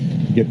problems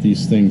to get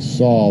these things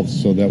solved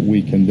so that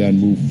we can then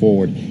move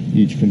forward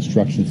each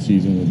construction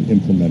season with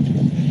implementing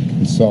them.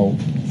 And so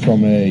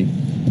from a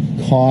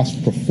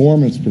cost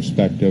performance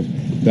perspective,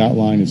 that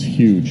line is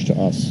huge to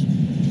us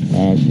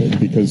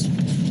because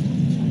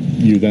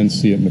you then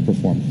see it in the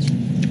performance.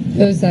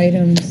 Those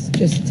items,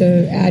 just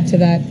to add to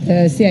that,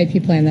 the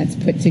CIP plan that's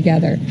put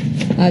together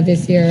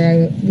this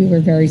year, we were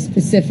very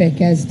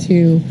specific as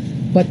to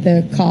what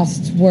the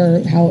costs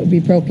were, how it would be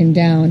broken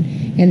down,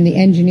 and the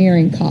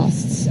engineering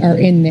costs are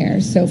in there.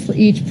 So for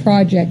each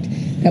project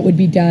that would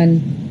be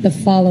done the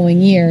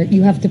following year,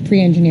 you have to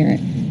pre-engineer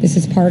it. This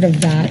is part of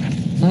that,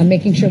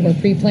 making sure we're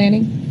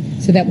pre-planning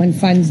so that when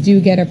funds do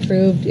get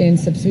approved in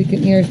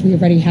subsequent years, we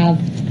already have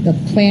the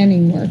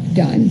planning work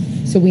done.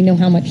 So we know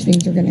how much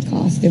things are going to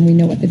cost and we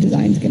know what the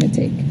design's going to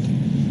take.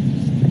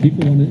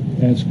 People want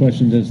to ask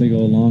questions as they go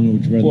along, or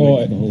would you rather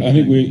wait for the whole I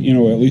think thing?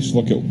 we, at least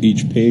look at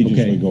each page as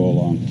Okay. we go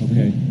along.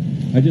 Okay.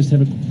 I just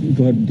have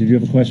go ahead. Did you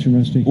have a question,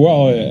 Rusty?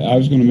 Well, I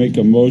was going to make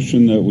a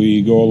motion that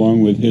we go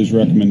along with his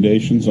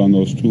recommendations on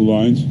those two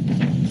lines.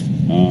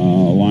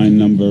 Line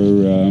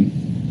number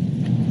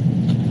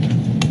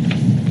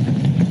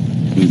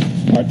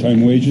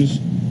part-time wages,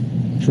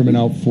 Trimming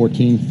out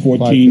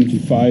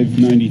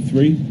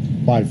 593,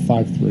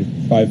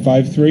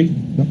 553.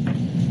 Yep.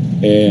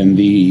 And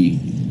the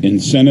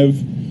incentive,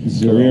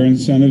 career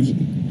incentives,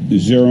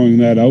 zeroing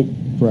that out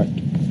Correct.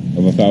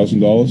 of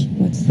 $1,000.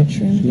 What's the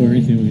trim? Or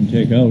anything we can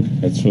take out.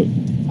 That's what.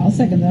 I'll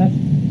second that.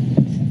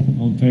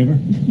 All in favor?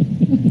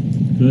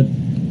 Good.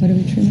 What are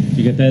we trimming?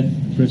 You get that,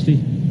 Christy?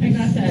 I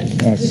got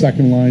that.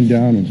 Second line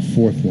down and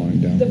fourth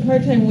line down. The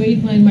part-time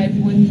wage line might be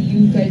one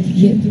you guys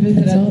choose to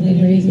visit that's at a all the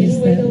later date raises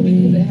anyway, that though, we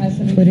because it has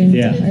some put in to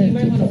increases. hire You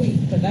might want to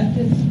people. wait, but that's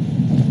just,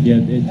 Yeah.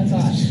 that's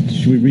odd.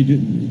 Should we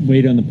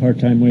wait on the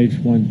part-time wage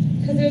one?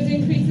 Because there's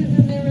increases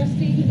in there,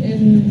 Rusty,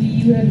 and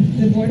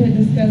the board had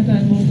discussed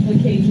on multiple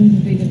occasions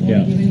that they didn't want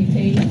Yeah. to give any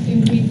pay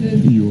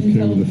increases. You okay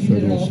until with the we did it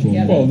federal all storm?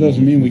 together. Well, it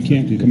doesn't mean we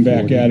can't come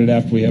back at it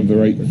after we have the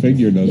right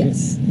figure, does it?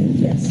 Yes,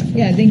 yes.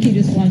 Yeah, I think he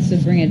just wants to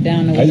bring it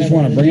down to I just whatever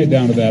want to bring it is.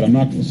 down to that. I'm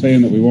not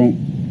saying that we won't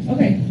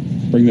Okay,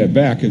 bring that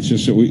back. It's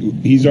just that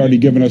he's already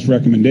given us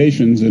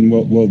recommendations, and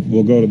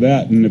we'll go to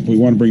that. And if we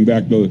want to bring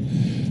back the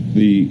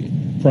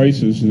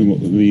prices, then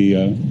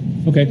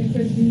Okay. and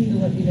Chris, you need to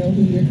let me know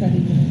who you're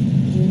cutting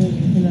and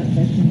removing from that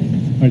section.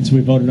 All right, so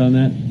we voted on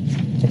that?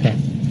 Okay.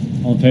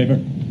 All in favor?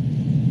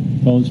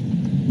 Opposed?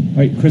 All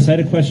right, Chris, I had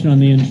a question on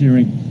the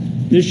engineering.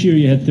 This year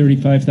you had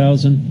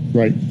 35,000,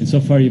 Right. and so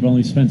far you've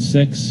only spent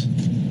 6.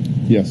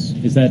 Yes.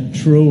 Is that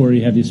true, or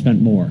have you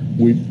spent more?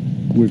 We've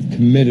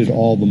committed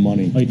all the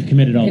money. Oh, you've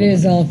committed all It of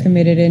is it. all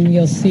committed, and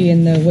you'll see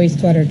in the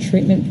wastewater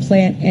treatment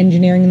plant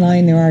engineering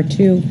line, there are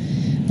two.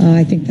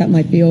 I think that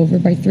might be over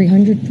by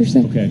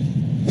 300%. Okay.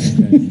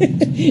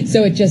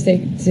 So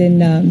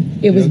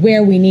it was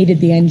where we needed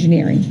the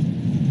engineering.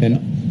 And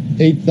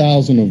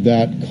 8,000 of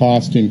that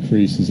cost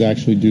increase is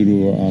actually due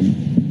to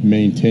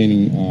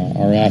maintaining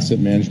our asset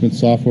management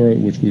software,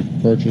 which we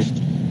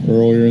purchased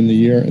earlier in the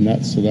year, and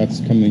that's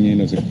coming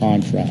in as a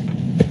contract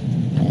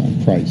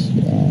price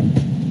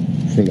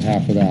for the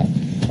half of that.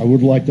 I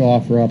would like to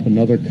offer up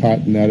another cut,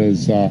 and that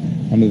is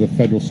under the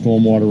federal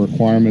stormwater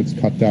requirements,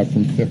 cut that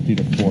from 50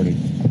 to 40.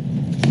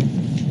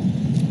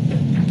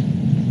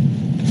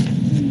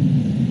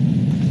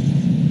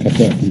 cut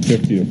that from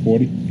 50 to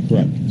 40.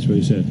 Correct. That's what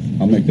he said.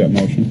 I'll make that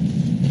motion.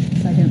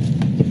 Second.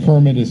 The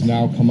permit has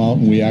now come out,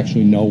 and we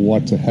actually know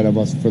what's ahead of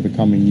us for the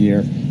coming year,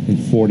 and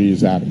 40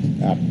 is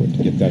adequate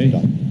to get that Okay.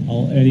 done.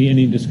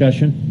 Any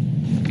discussion?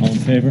 All in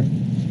favor?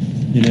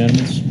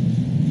 Unanimous?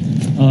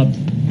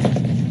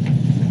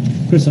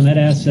 Chris, on that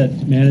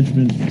asset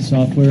management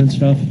software and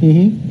stuff,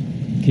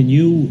 can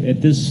you,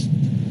 at this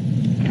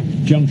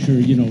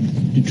juncture,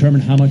 determine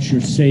how much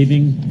you're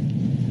saving?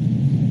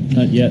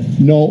 Not yet.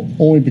 No,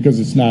 only because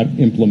it's not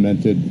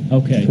implemented.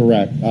 Okay.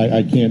 Correct.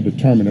 I can't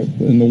determine it.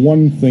 And the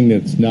one thing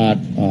that's not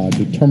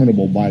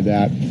determinable by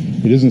that,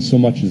 it isn't so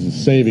much as the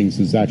savings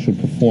as actual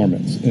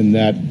performance. In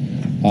that,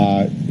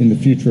 in the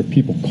future, if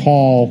people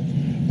call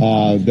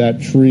that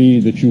tree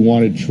that you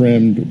wanted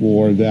trimmed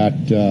or that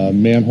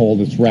manhole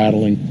that's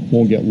rattling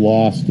won't get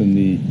lost in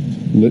the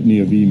litany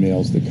of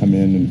emails that come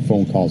in and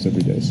phone calls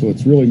every day. So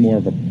it's really more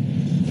of a,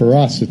 for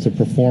us, it's a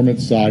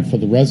performance side. For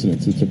the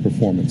residents, it's a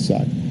performance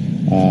side.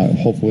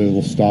 Hopefully it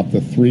will stop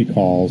the 3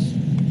 calls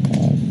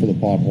for the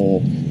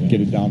pothole,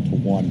 get it down to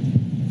 1.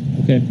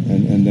 Okay,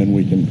 And then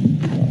we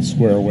can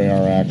square away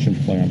our action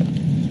plan.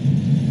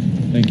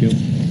 thank you.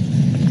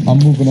 I'm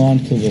moving on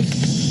to the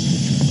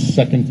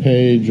second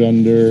page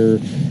under,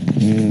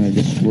 and I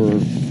guess we're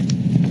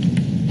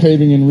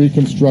paving and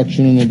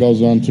reconstruction, and it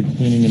goes on to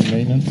cleaning and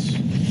maintenance.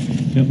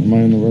 Yep. Am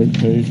I on the right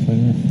page?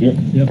 Yep.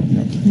 Yep.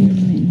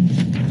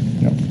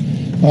 Yep.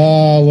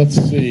 Let's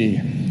see.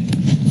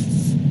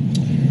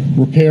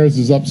 Repairs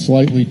is up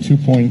slightly,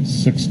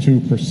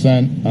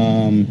 2.62%.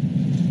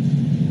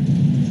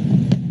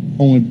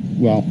 Only,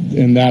 well,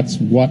 and that's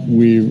what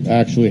we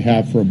actually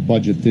have for a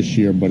budget this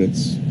year, but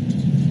it's,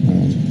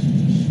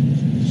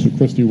 so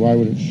Christy, why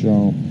would it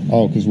show?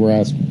 Oh, because we're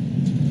asking,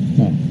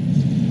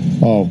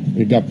 oh,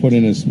 it got put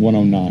in as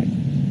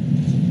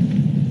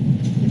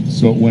 109.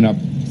 So it went up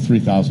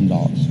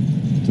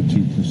 $3,000 to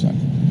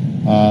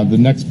 2%. The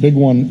next big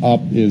one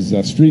up is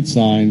street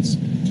signs.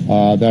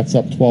 That's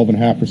up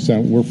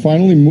 12.5%. We're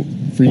finally,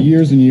 for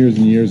years and years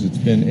and years, it's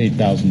been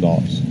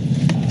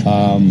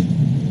 $8,000.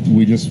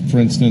 We just, for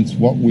instance,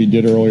 what we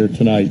did earlier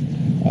tonight,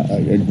 I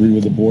agree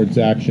with the board's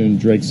action,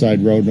 Drake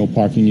Side Road, no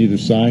parking either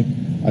side.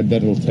 I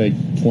bet it'll take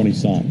 20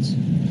 signs,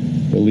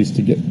 at least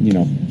to get,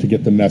 to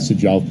get the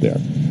message out there.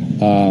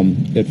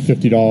 At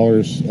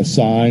 $50 a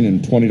sign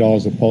and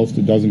 $20 a post,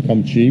 it doesn't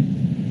come cheap.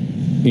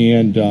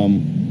 And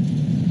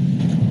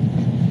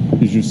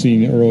as you've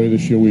seen earlier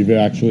this year, we've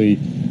actually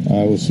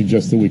was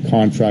suggested we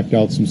contract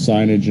out some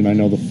signage, and I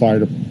know the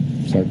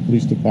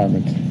police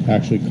department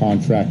actually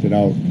contracted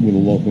out with a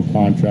local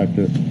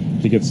contractor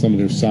to get some of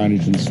their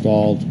signage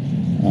installed.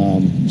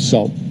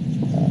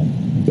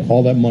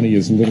 All that money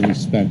is literally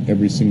spent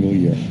every single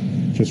year,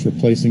 just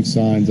replacing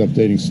signs,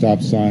 updating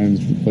stop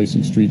signs,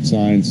 replacing street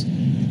signs,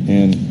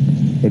 and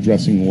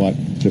addressing what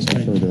just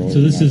occurred earlier. So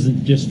this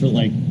isn't just for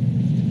like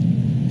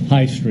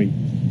High Street,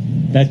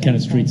 that kind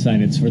of street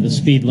sign. It's for the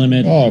speed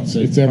limit. Oh,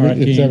 it's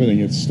everything.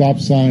 It's stop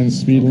signs,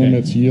 speed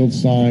limits, yield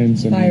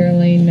signs. Fire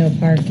lane, no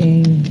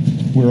parking.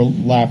 We were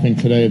laughing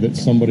today that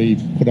somebody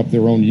put up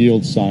their own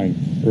yield sign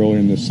earlier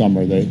in the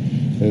summer. They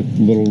at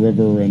Little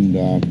River and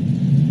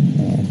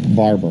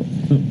Barber,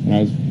 and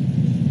it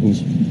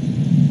was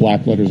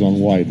black letters on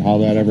white. How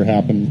that ever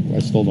happened, I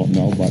still don't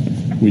know. But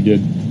we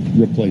did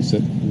replace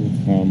it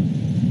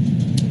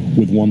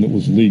with one that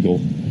was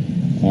legal.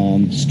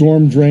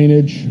 Storm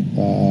drainage.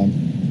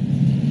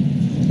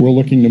 We're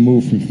looking to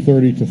move from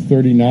 30 to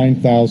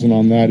 39,000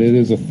 on that. It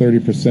is a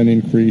 30%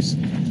 increase.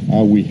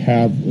 We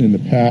have in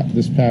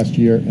this past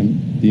year and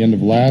the end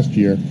of last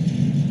year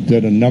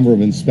did a number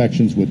of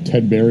inspections with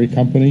Ted Berry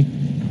Company,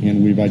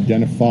 and we've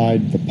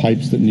identified the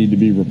pipes that need to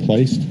be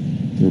replaced,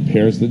 the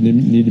repairs that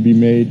need to be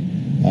made.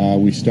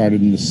 We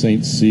started in the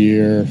St.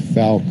 Cyr,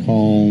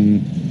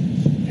 Falcone,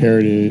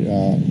 Heritage,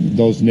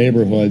 those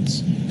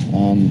neighborhoods.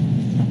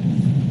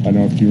 I don't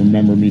know if you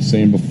remember me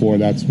saying before,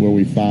 that's where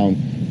we found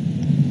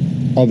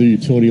other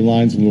utility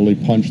lines and literally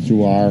punched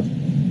through our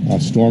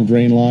storm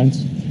drain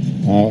lines.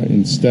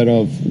 Instead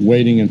of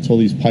waiting until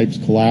these pipes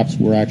collapse,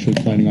 we're actually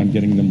planning on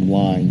getting them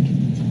lined,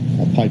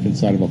 a pipe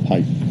inside of a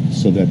pipe,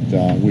 so that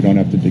we don't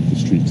have to dig the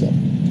streets up.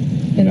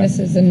 And this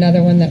is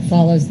another one that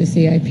follows the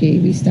CIP.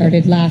 We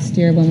started last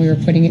year when we were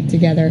putting it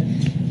together,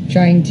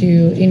 trying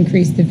to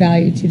increase the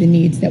value to the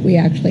needs that we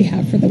actually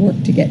have for the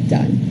work to get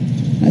done.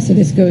 So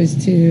this goes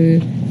to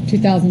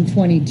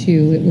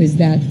 2022. It was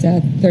that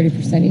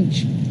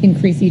 30%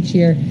 increase each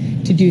year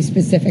to do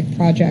specific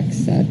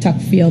projects, Tuck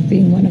Field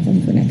being one of them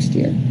for next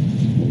year.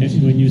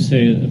 When you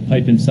say a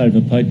pipe inside of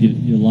a pipe,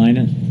 you line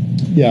it?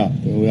 Yeah,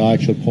 we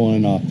actually pull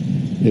in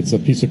it's a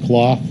piece of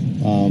cloth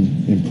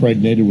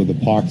impregnated with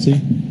epoxy.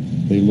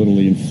 They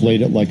literally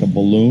inflate it like a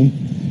balloon.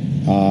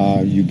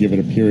 You give it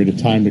a period of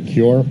time to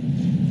cure,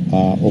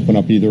 open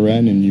up either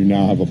end, and you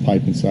now have a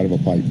pipe inside of a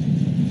pipe.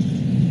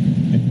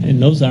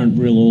 And those aren't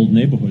real old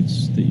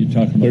neighborhoods that you're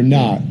talking about? They're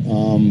not.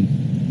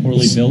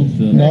 Poorly built?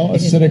 No,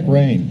 acidic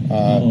rain.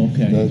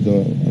 Okay.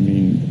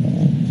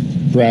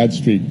 Brad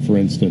Street, for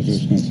instance. I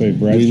was going to say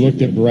Brad We Street.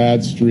 looked at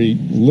Brad Street,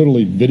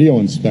 literally video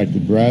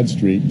inspected Brad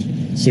Street.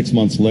 6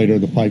 months later,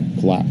 the pipe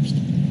collapsed.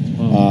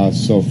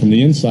 So from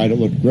the inside, it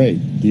looked great.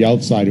 The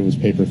outside, it was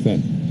paper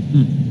thin.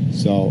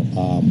 So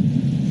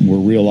we're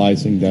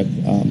realizing that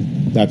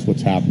that's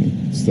what's happening.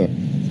 It's the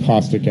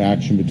caustic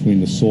action between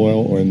the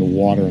soil or in the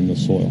water in the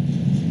soil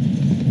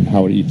and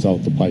how it eats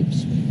out the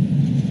pipes.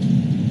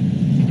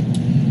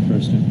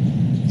 Interesting.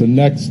 The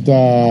next,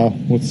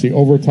 let's see,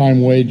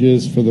 overtime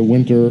wages for the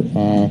winter.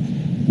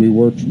 We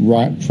were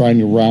trying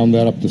to round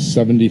that up to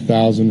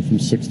 70,000 from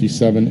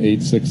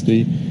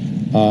 67,860.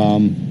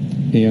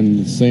 And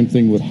the same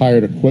thing with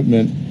hired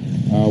equipment.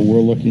 We're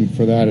looking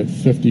for that at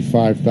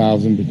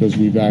 55,000 because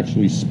we've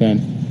actually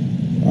spent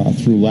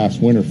through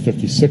last winter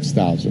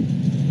 56,000.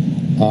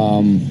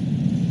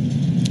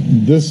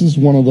 This is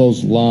one of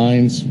those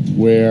lines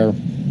where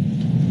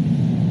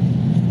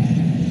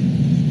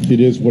it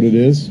is what it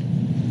is.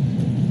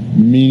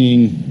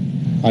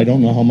 meaning I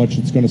don't know how much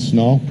it's going to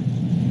snow.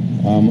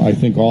 I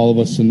think all of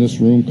us in this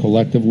room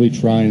collectively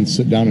try and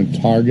sit down and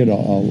target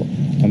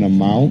an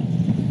amount.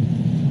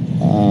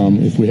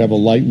 If we have a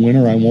light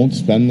winter, I won't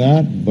spend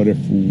that, but if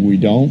we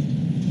don't,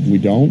 we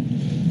don't.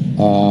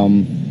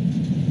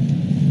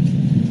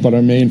 But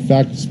I may in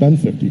fact spend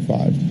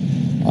 55.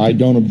 I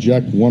don't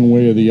object one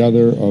way or the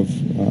other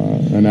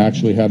and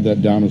actually have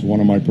that down as one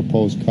of my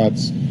proposed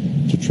cuts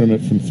to trim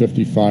it from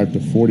 55 to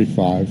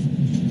 45,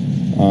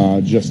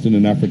 just in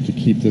an effort to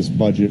keep this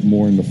budget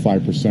more in the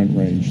 5%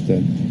 range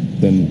than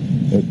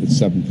at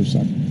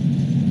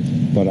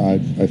 7%. But I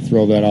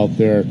throw that out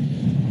there.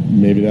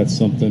 Maybe that's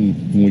something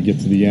when we get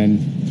to the end,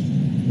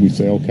 we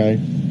say, okay,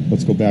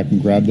 let's go back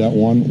and grab that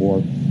one,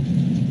 or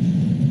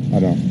I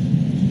don't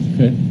know.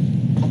 Okay.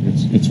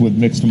 It's with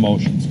mixed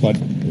emotions, but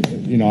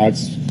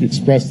I've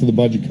expressed to the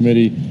budget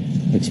committee,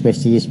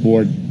 expressed to this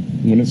board,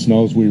 when it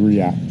snows, we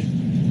react,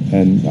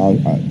 and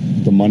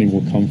the money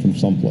will come from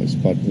someplace.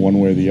 But one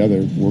way or the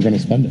other, we're going to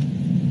spend it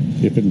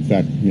if it in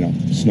fact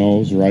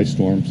snows or ice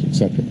storms,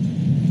 etc.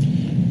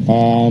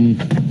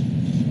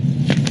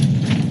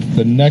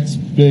 The next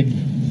big,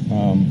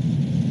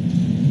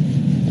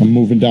 I'm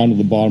moving down to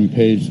the bottom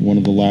page, one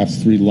of the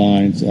last three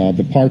lines.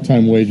 The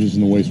part-time wages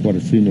in the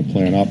wastewater treatment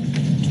plant up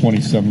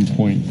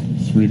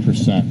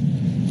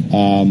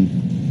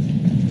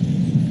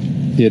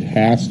 27.3%. It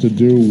has to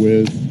do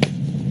with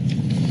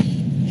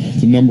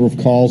the number of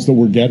calls that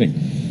we're getting,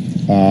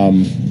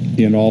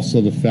 and also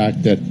the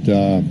fact that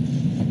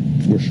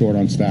we're short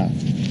on staff.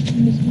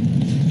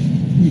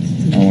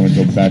 I want to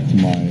go back to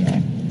my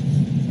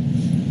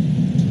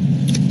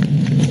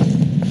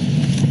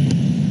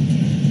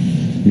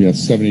yeah,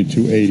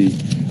 7280.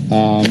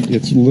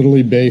 It's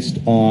literally based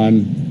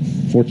on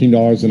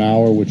 $14 an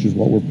hour, which is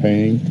what we're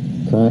paying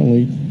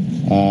currently.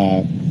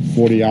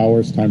 40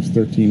 hours times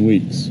 13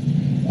 weeks.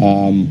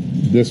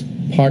 This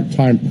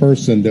part-time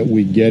person that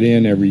we get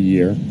in every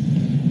year,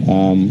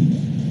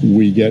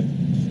 we get,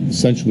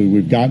 essentially,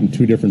 we've gotten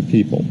two different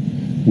people.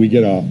 We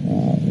get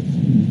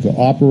the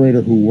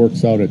operator who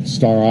works out at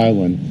Star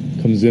Island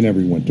comes in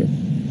every winter,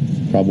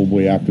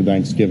 probably after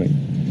Thanksgiving.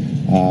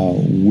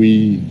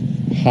 We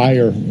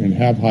hire and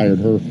have hired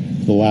her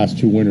for the last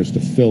two winters to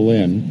fill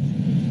in.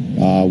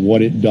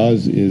 What it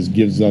does is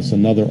gives us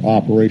another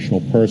operational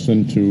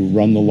person to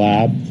run the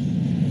lab,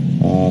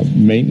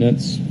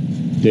 maintenance,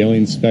 daily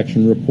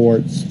inspection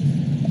reports,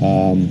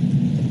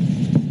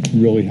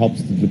 really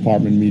helps the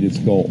department meet its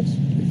goals,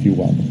 if you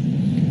will.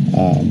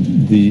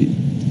 The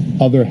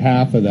other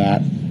half of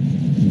that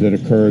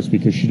occurs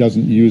because she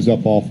doesn't use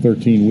up all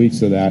 13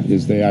 weeks of that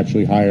is they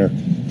actually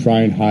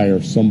try and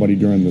hire somebody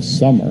during the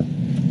summer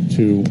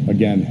to,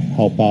 again,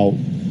 help out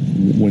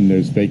when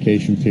there's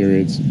vacation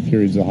periods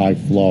of high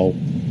flow,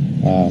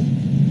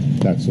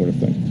 that sort of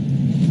thing.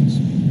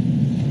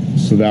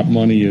 So that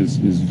money is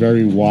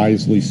very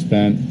wisely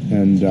spent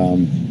and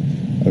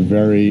a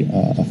very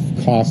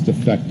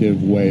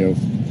cost-effective way of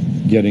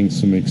getting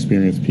some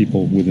experienced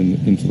people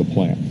into the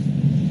plant.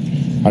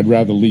 I'd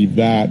rather leave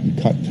that and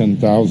cut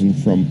 $10,000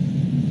 from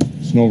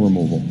snow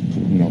removal,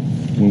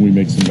 when we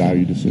make some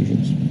value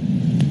decisions.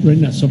 Right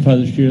now, so far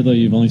this year, though,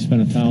 you've only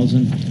spent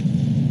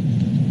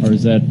 $1,000, or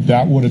is that?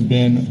 That would have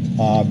been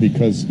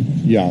because,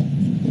 yeah.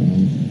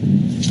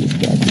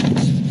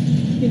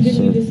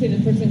 Didn't you just say the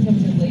person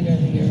comes in later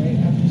in the year, right?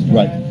 After Star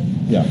Right.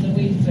 Island? Yeah. So the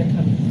wages are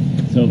coming.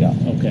 So, Yeah.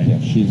 okay.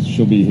 Yeah,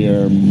 she'll be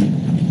here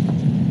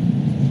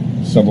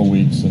several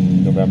weeks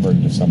in November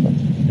and December.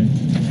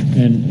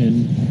 Okay.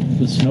 And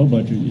the snow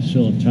budget, you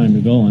still have time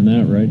to go on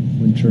that, right?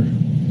 Winter.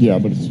 Yeah,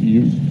 but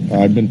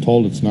I've been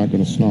told it's not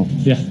going to snow.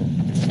 Yeah.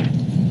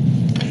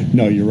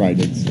 No, you're right.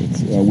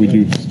 We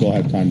do still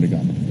have time to go.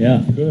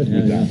 Yeah. Good.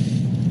 Yeah, yeah.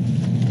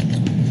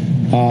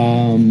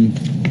 I'm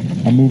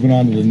moving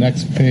on to the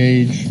next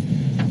page.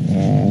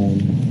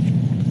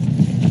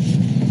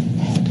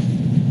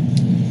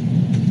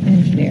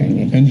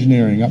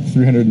 Engineering up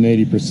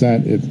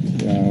 380%.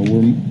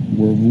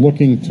 We're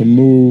looking to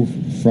move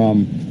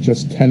from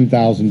just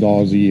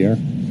 $10,000 a year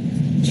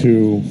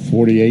to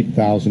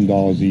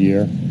 $48,000 a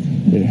year.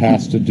 It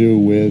has to do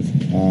with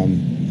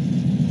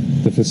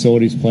the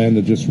facilities plan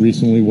that just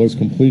recently was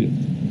completed.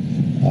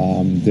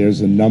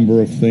 There's a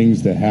number of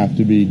things that have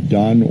to be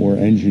done or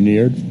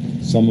engineered.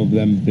 Some of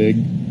them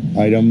big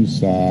items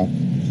that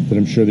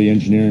I'm sure the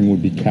engineering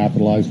would be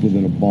capitalized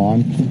within a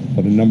bond,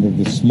 but a number of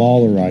the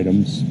smaller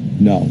items,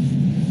 no.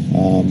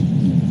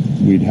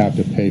 We'd have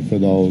to pay for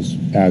those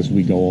as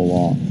we go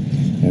along.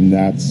 And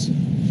this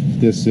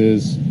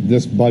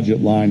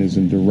budget line is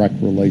in direct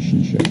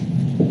relationship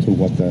to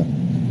what the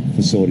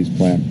facilities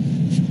plan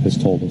has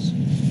told us.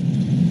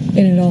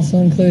 And it also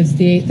includes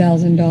the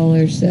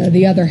 $8,000,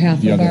 the other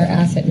half of our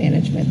asset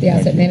management. The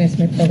asset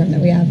management program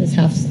that we have is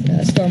half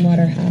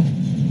stormwater, half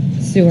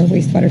sewer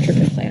wastewater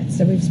treatment plants.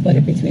 So we've split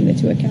it between the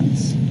two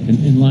accounts.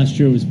 And last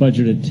year was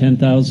budgeted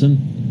 $10,000.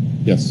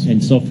 Yes.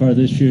 And so far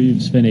this year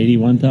you've spent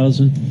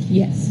 $81,000.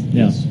 Yes.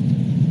 Yeah.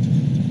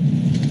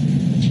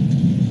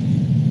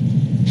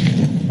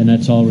 And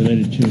that's all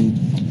related to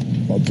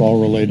It's all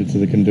related to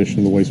the condition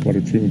of the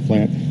wastewater treatment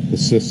plant, the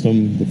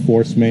system, the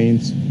force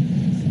mains,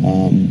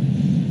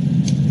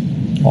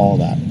 all of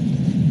that.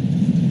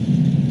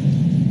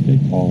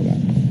 All of that.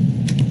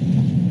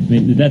 I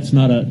mean, that's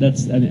not a,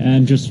 that's,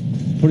 I'm just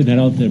putting that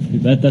out there,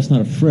 that's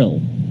not a frill.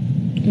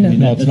 No. I mean,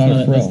 No, it's not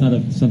a frill. That's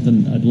not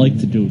something I'd like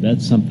to do,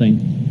 that's something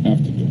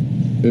Have to do.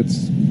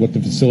 It's what the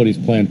facilities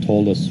plan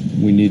told us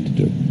we need to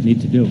do.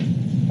 need to do.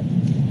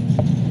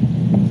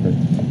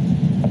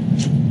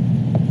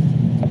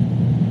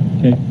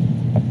 Okay.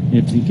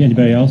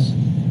 Anybody else?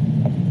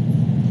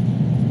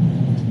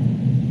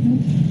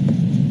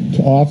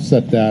 To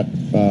offset that,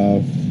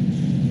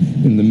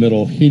 in the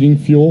middle, heating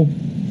fuel,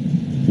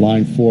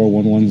 line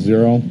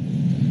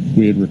 4110,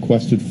 we had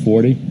requested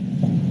 40.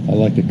 I'd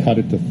like to cut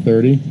it to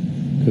 30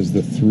 because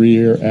the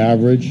 3-year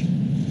average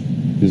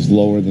is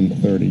lower than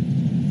 30.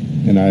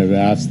 And I've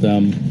asked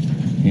them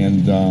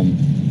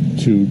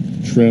to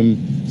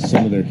trim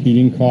some of their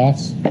heating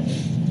costs,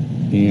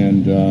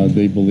 and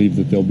they believe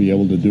that they'll be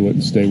able to do it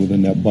and stay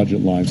within that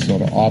budget line. So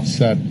to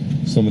offset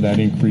some of that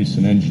increase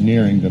in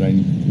engineering that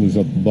I was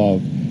up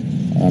above,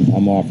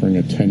 I'm offering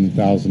a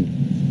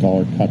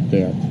 $10,000 cut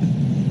there.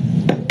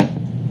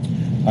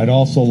 I'd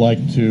also like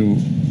to,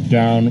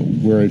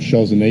 down where it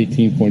shows an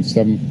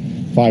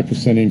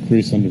 18.75%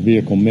 increase under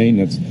vehicle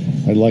maintenance,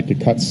 I'd like to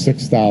cut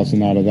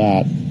 $6,000 out of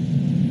that,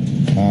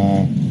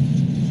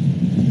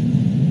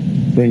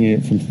 bringing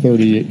it from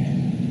 38.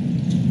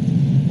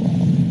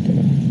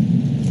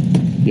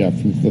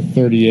 From the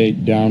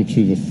 38 down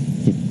to the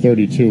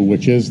 32,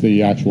 which is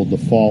the actual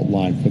default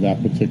line for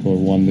that particular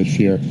one this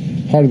year.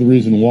 Part of the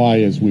reason why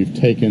is we've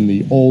taken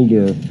the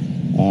older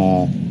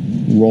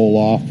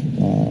roll-off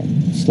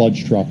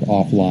sludge truck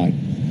offline.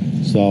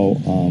 So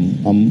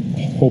I'm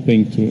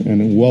hoping to,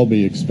 and will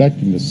be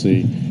expecting to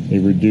see, a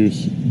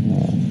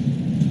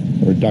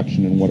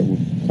reduction in what it would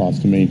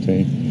cost to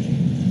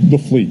maintain the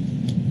fleet.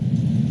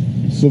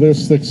 So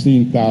there's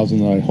 $16,000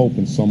 that I hope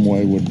in some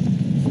way would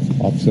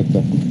offset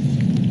the.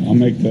 I'll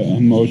make a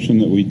motion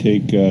that we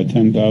take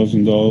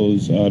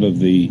 $10,000 out of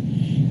the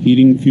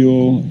heating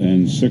fuel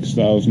and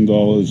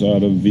 $6,000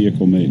 out of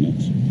vehicle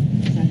maintenance,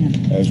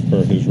 as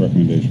per his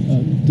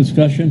recommendation.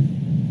 Discussion?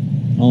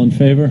 All in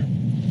favor?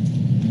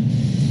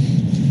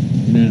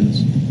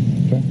 Unanimous.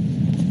 Okay.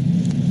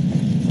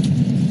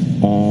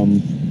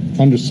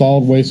 Under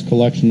solid waste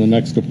collection, the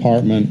next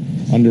department,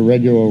 under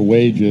regular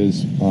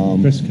wages.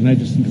 Chris, can I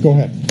just? Go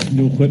ahead.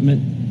 New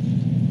equipment?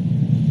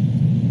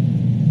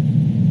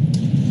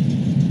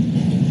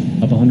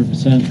 Up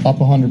 100%? Up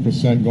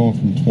 100%, going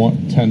from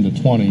 10 to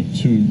 20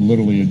 to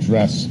literally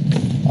address,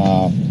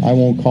 I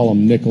won't call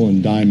them nickel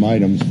and dime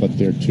items, but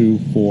they're $2,000,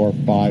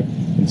 $4,000, $5,000,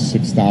 and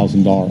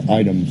 $6,000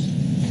 items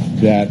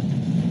that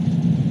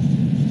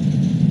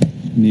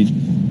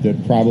that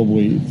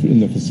probably in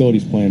the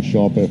facilities plan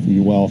show up, if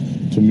you will,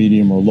 to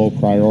medium or low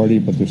priority,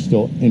 but they're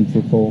still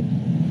integral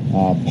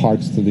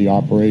parts to the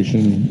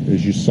operation.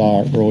 As you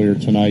saw earlier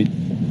tonight,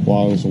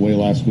 while I was away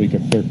last week, a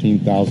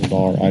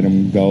 $13,000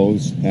 item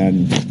goes,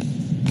 and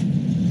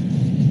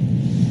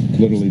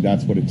literally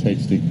that's what it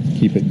takes to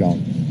keep it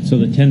going. So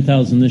the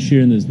 10,000 this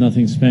year, and there's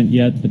nothing spent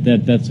yet, but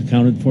that's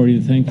accounted for,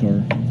 you think,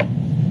 or?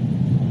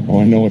 Oh,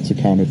 I know it's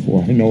accounted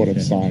for. I know what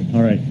it's signed.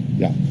 All right.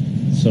 Yeah.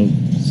 So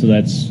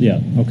that's,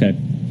 yeah, okay.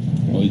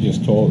 Well, she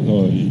just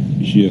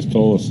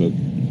told us that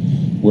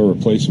we're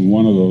replacing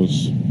one of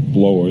those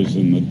blowers,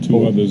 and the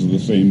two others are the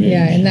same age.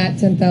 Yeah, and that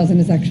 10,000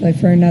 is actually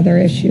for another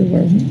issue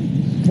we're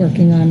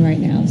working on right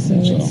now. So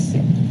it's.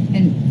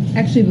 And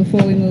actually,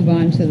 before we move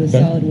on to the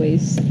solid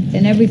waste,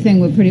 and everything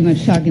we're pretty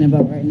much talking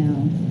about right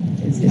now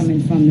is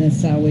coming from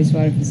this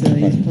wastewater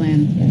facilities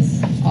plan.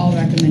 Yes. All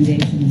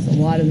recommendations, a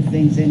lot of the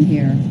things in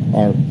here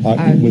Are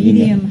within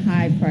medium,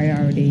 high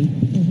priority.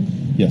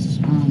 Yes.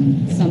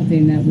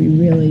 Something that we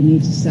really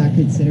need to start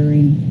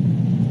considering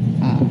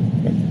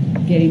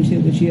getting to,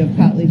 which you have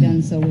partly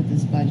done so with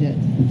this budget.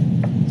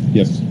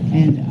 Yes.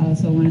 And I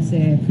also want to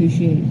say I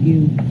appreciate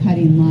you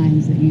cutting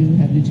lines that you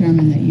have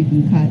determined that you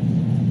can cut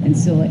and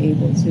still are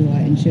able to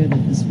ensure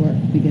that this work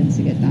begins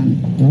to get done.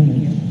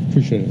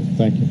 Appreciate it.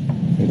 Thank you.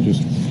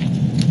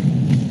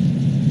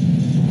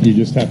 You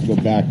just have to go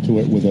back to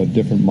it with a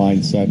different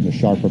mindset and a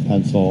sharper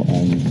pencil,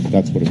 and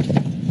that's what it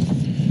took.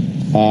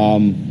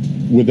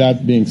 With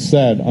that being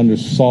said, under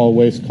solid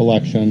waste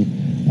collection,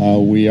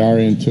 we are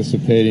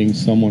anticipating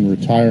someone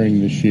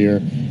retiring this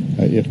year.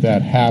 If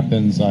that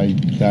happens,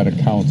 that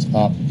accounts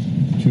up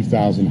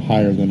 $2,000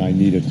 higher than I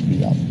need it to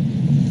be up.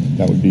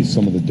 That would be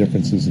some of the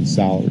differences in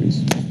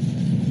salaries.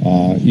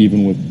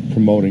 Even with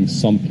promoting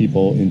some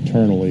people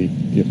internally,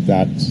 if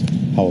that's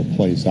how it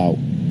plays out.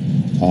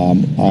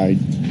 I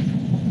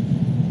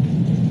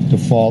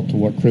default to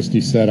what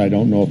Christy said. I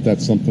don't know if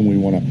that's something we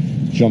want to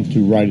jump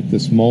to right at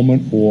this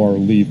moment or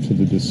leave to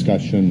the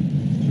discussion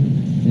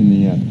in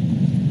the end.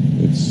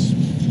 It's,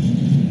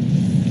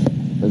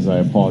 as I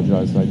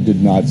apologize, I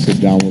did not sit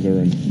down with her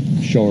and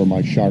show her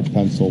my sharp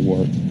pencil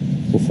work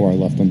before I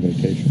left on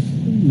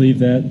vacation. Leave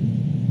that,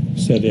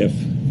 said if.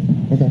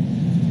 Okay.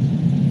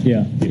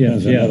 Yeah,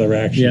 Depends on other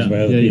actions by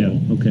other people.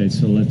 Yeah. Okay,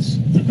 so let's.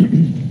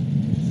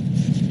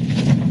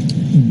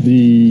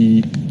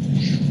 The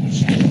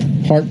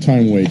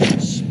part-time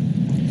wages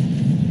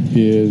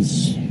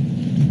is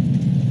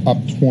up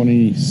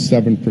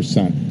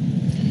 27%.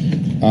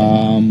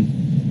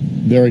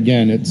 There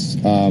again, it's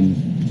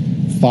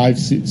 5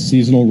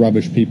 seasonal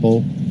rubbish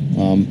people.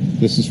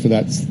 This is for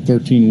that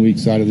 13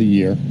 weeks out of the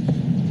year.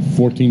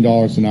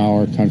 $14 an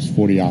hour times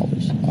 40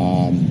 hours.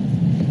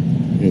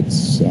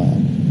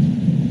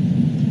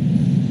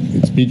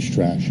 It's beach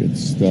trash.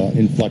 It's the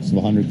influx of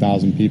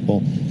 100,000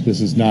 people.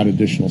 This is not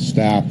additional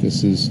staff.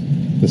 This is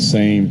the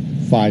same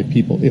 5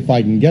 people, if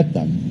I can get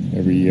them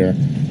every year,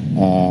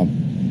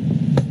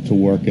 to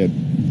work at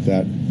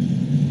that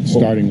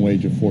starting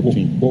wage of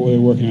 14. What were they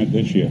working at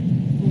this year?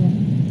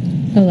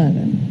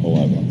 11.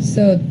 11.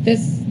 So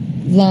this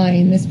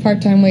line, this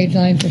part-time wage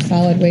line for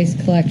solid waste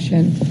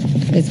collection,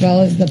 as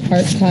well as the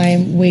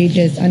part-time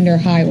wages under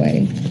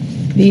highway,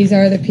 these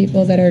are the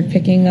people that are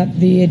picking up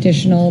the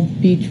additional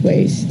beach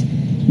waste,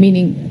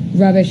 meaning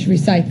rubbish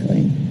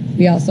recycling.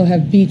 We also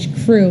have beach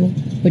crew,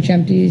 which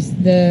empties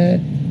the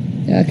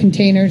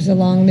containers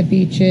along the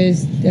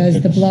beaches,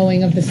 does the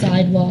blowing of the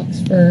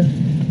sidewalks for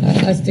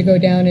us to go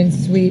down and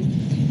sweep,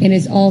 and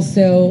is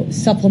also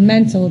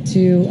supplemental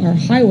to our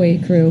highway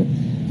crew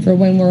for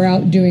when we're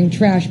out doing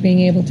trash, being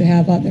able to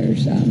have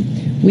others.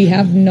 We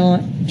have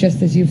not,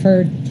 just as you've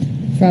heard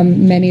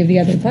from many of the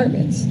other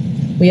departments,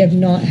 we have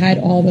not had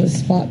all those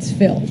spots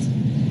filled.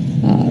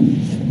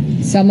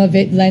 Some of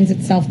it lends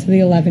itself to the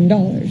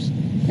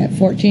 $11. At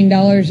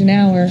 $14 an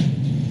hour,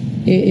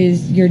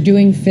 you're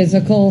doing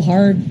physical,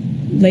 hard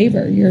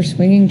labor. You're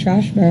swinging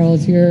trash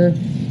barrels. You're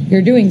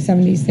doing some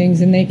of these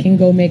things, and they can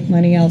go make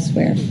money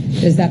elsewhere.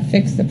 Does that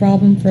fix the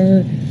problem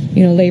for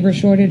labor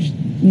shortage?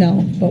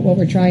 No, but what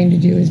we're trying to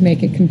do is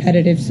make it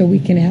competitive so we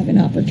can have an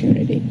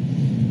opportunity.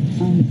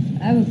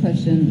 I have a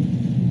question.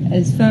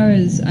 As far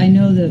as I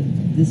know that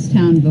this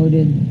town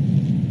voted,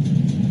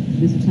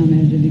 Mr. Town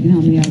Manager, if you can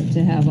help me out,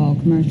 to have all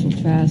commercial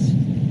trash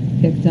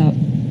picked up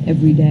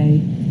every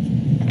day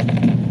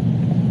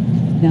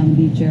down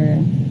the beach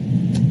area.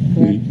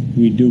 Correct?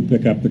 We do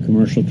pick up the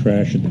commercial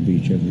trash at the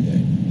beach every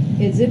day.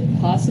 Is it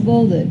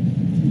possible that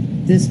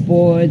this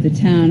board, the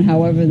town,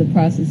 however the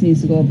process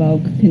needs to go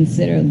about, could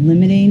consider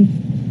limiting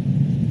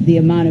the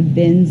amount of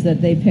bins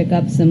that they pick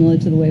up, similar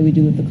to the way we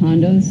do with the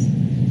condos?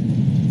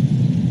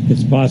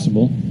 It's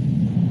possible.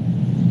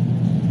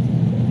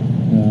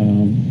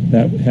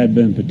 That had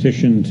been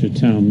petitioned to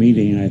town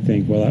meeting, I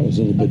think. Well, that was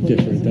a little bit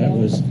different. That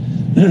was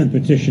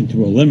petitioned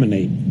to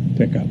eliminate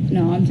pickup.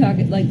 No, I'm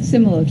talking like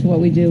similar to what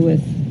we do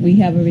with, we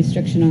have a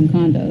restriction on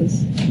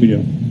condos. We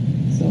do.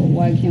 So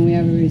why can't we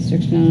have a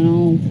restriction on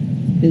all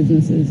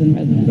businesses and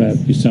residents?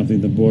 That'd be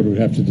something the board would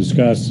have to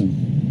discuss.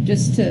 And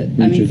just to,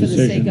 reach a for the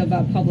sake decision. of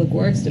our public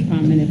works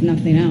department, if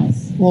nothing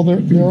else. Well,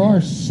 there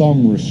are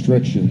some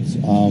restrictions.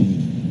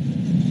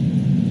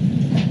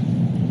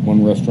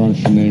 One restaurant,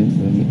 should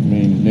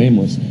remain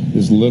nameless,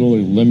 is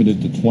literally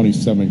limited to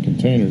 27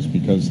 containers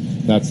because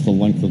that's the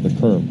length of the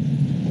curb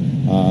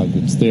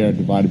that's there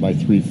divided by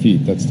 3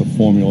 feet. That's the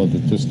formula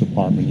that this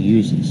department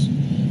uses.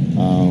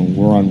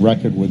 We're on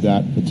record with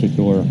that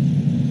particular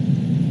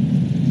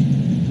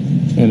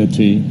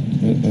entity,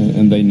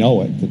 and they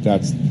know it,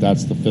 that's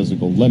the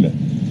physical limit.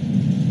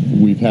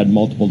 We've had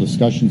multiple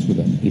discussions with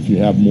them. If you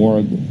have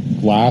more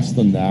glass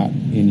than that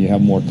and you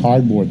have more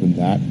cardboard than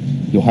that,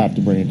 you'll have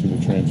to bring it to the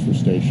transfer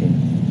station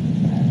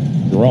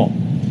your own.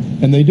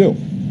 And they do.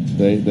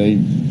 They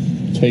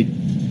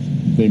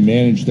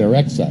manage their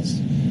excess.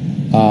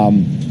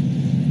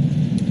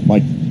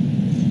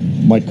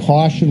 My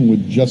caution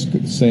with just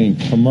saying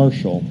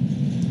commercial,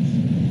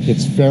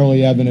 it's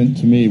fairly evident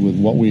to me with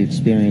what we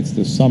experienced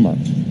this summer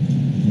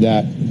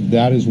that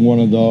is one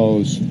of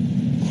those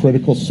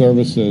critical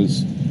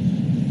services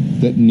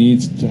that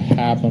needs to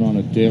happen on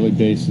a daily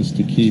basis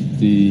to keep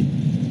the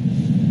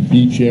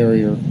beach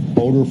area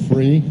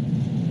odor-free,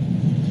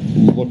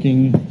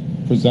 looking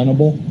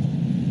presentable,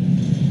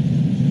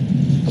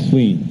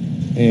 clean.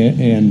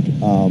 And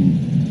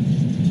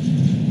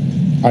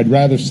I'd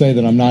rather say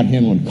that I'm not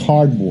handling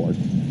cardboard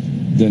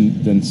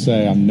than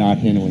say I'm not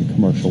handling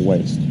commercial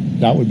waste.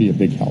 That would be a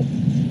big help,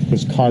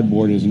 because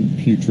cardboard isn't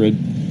putrid.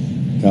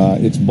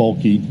 It's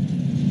bulky.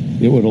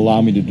 It would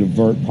allow me to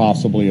divert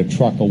possibly a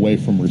truck away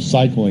from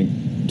recycling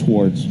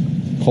towards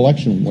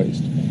collection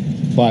waste.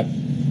 But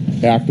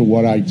after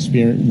what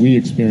we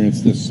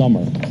experienced this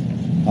summer,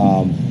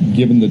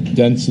 given the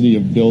density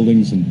of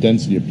buildings and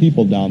density of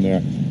people down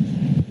there,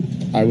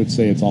 I would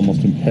say it's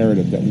almost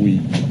imperative that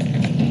we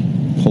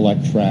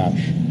collect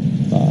trash,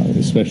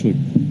 especially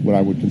what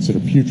I would consider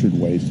putrid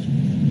waste,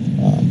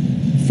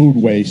 food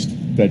waste,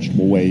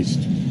 vegetable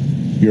waste,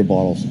 beer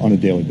bottles on a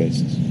daily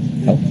basis.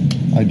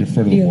 I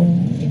defer to the board.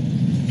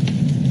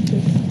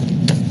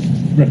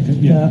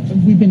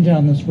 We've been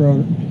down this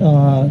road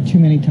too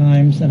many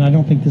times, and I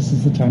don't think this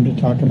is the time to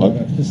talk about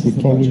it. This is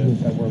the budget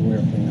that we're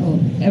working on. Well,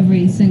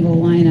 every single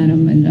line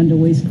item under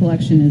waste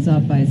collection is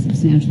up by a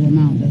substantial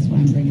amount. That's why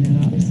I'm bringing it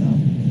up. So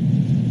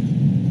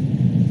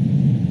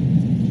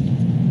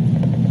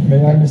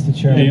May I, Mr.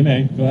 Chairman? Yeah, you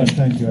may. Go ahead.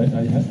 Thank you. I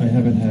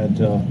haven't had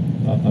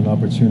an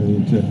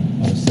opportunity to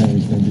say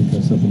anything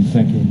because I've been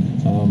thinking.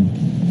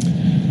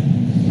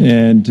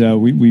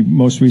 We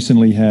most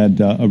recently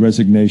had a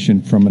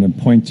resignation from an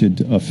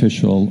appointed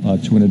official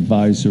to an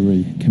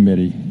advisory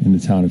committee in the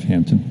town of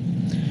Hampton.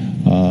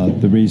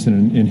 The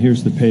reason, and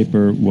here's the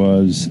paper,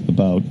 was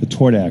about a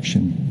tort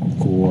action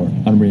for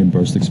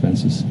unreimbursed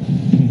expenses.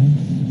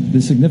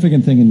 The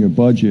significant thing in your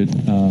budget,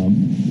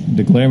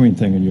 the glaring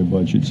thing in your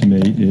budget to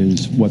me,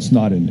 is what's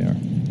not in there.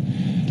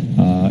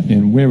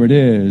 And where it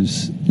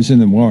is in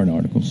the warrant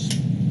articles.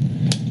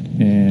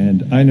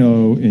 And I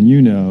know, and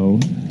you know,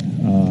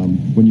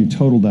 when you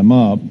total them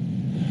up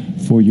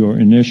for your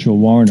initial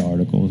warrant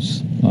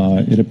articles,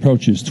 it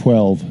approaches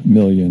 $12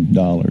 million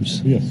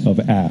Yes.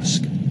 of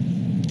ask.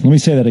 Let me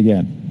say that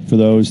again for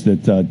those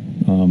that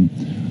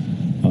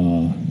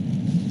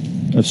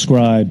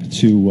ascribe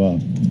to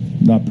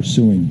not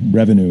pursuing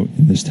revenue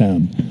in this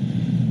town.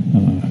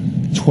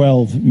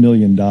 $12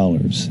 million,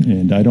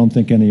 and I don't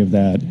think any of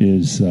that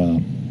is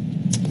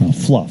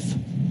fluff.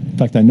 In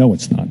fact, I know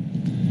it's not.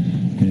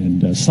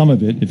 And some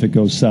of it, if it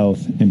goes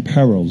south,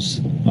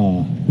 imperils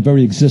the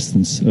very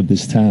existence of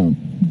this town,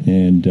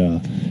 and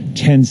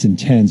tens and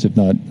tens, if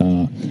not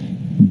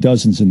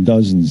dozens and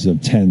dozens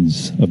of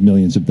tens of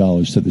millions of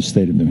dollars to the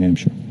state of New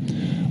Hampshire,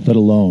 let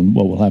alone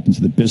what will happen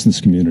to the business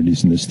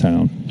communities in this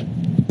town,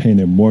 paying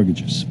their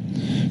mortgages.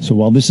 So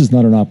while this is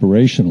not an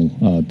operational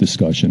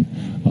discussion,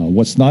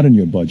 what's not in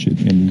your budget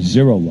in these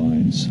zero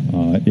lines,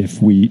 if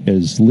we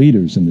as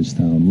leaders in this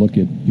town look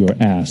at your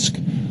ask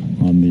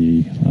on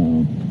the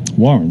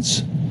warrants,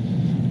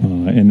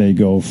 and they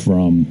go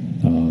from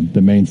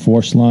the main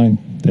force line,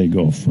 they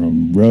go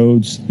from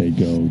roads, they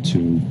go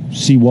to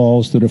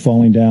seawalls that are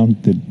falling down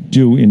that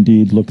do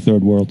indeed look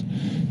third world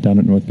down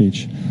at North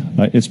Beach,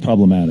 it's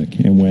problematic.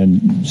 And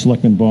when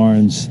Selectman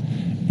Barnes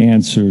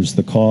answers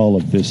the call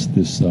of this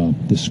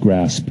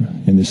grasp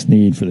and this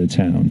need for the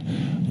town,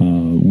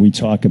 we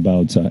talk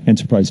about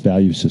enterprise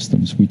value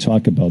systems. We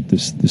talk about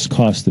this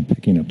cost of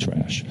picking up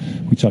trash.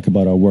 We talk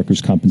about our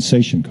workers'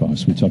 compensation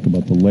costs. We talk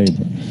about the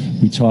labor.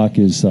 We talk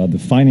as the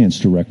finance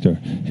director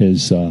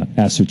has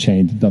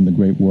ascertained, done the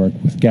great work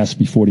with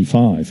Gatsby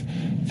 45,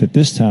 that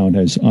this town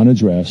has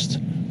unaddressed,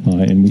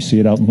 and we see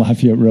it out in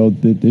Lafayette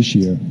Road this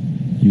year.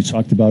 You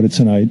talked about it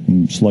tonight,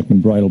 and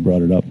Selectman Bridle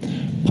brought it up.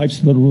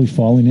 Pipes literally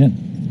falling in.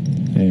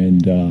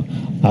 And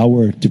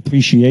our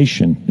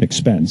depreciation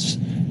expense,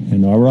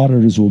 and our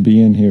auditors will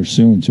be in here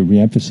soon to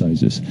reemphasize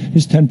this,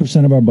 is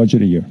 10% of our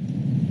budget a year.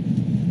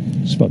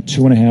 It's about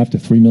 $2.5 to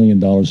 $3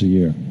 million a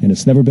year, and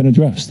it's never been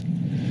addressed.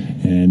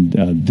 And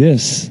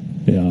this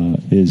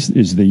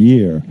is the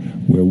year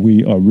where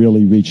we are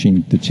really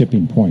reaching the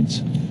tipping points,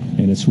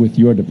 and it's with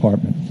your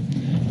department.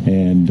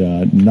 And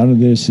none of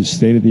this is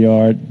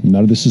state-of-the-art,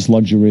 none of this is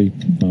luxury,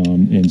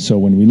 and so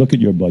when we look at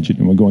your budget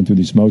and we're going through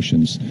these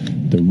motions,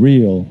 the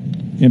real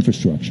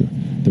infrastructure,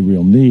 the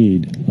real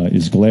need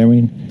is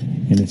glaring,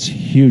 and it's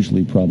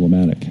hugely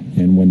problematic.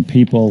 And when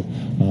people,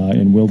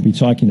 and we'll be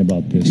talking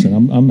about this,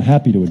 and I'm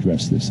happy to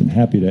address this and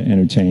happy to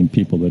entertain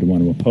people that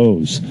want to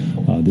oppose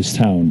this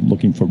town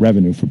looking for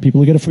revenue for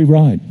people to get a free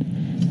ride.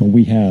 When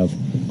we have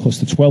close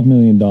to $12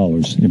 million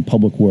in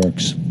public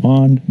works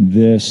on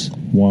this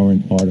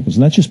warrant articles,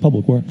 and that's just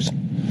public works.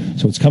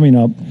 So it's coming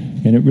up,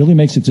 and it really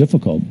makes it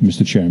difficult,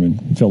 Mr. Chairman,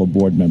 and fellow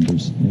board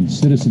members, and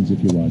citizens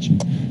if you're watching,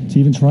 to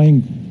even try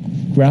and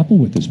grapple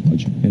with this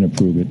budget and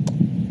approve it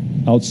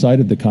outside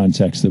of the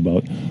context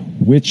about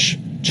which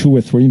 2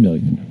 or 3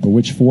 million, or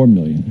which 4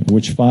 million, or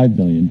which 5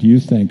 million do you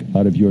think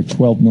out of your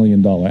 $12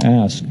 million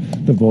ask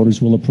the voters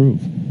will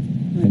approve?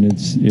 And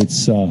it's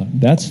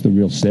that's the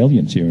real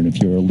salience here. And if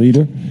you're a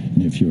leader,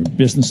 and if you're a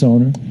business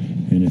owner,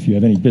 and if you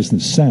have any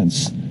business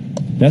sense,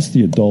 that's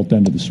the adult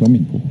end of the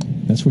swimming pool.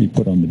 That's where you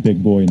put on the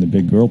big boy and the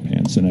big girl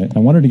pants. And I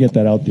wanted to get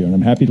that out there. And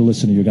I'm happy to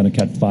listen to you're going to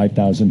cut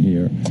 5,000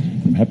 here.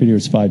 I'm happy to hear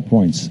it's 5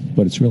 points,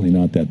 but it's really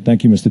not that.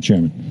 Thank you, Mr.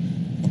 Chairman.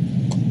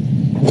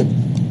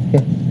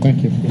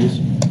 Thank you.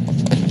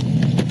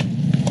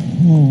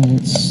 Oh,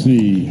 let's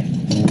see.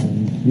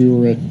 We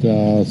were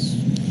at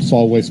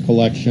solid waste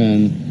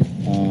collection.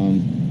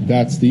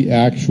 That's the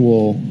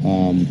actual.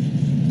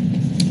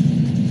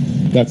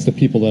 That's the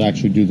people that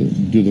actually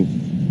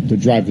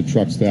drive the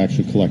trucks to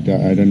actually collect.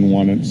 I didn't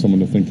want someone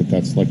to think that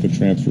that's like the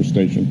transfer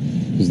station,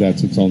 because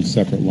that's its own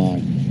separate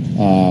line.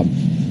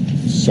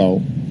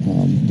 So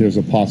there's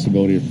a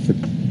possibility for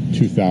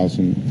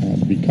 2,000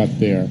 to be cut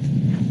there.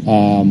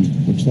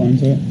 Which line's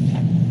that?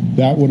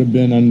 That would have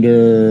been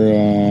under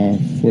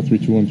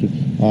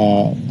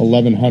 43213,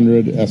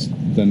 1100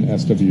 then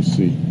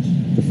SWC,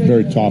 the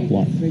very top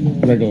line,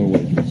 regular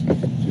wages.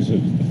 Is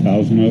it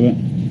 1,000 of it?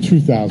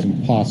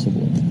 2,000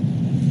 possibly,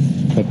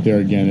 but there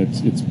again,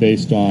 it's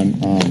based on.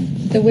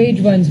 The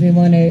wage ones we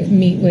want to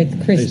meet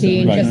with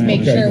Christie and Right. just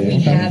make sure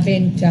we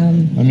haven't I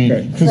mean,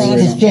 because Phil's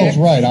cross-checked.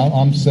 right.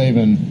 I'm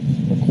saving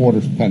a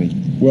quarter penny.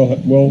 Well,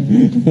 at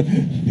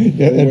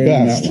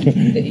best.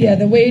 Yeah,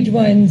 the wage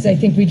ones, I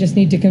think we just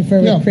need to confer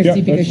with Yeah. Christie Yeah,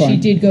 because that's she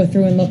fine. did go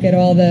through and look at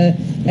all the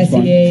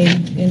SEA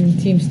and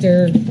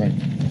Teamster Right.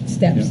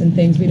 steps Yeah. and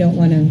things. We don't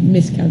want to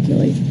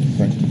miscalculate.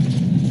 Right.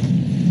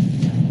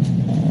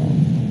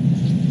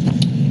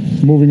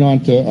 Moving on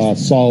to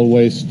solid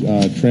waste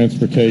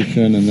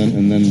transportation, and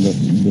then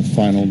the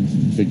final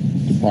big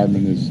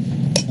department is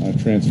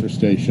transfer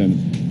station.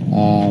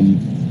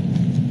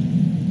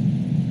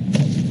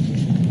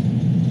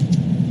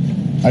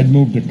 I'd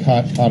move to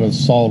cut out of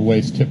solid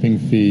waste tipping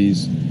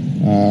fees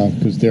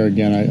because there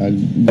again I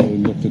really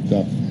looked at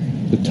the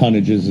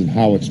tonnages and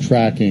how it's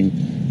tracking,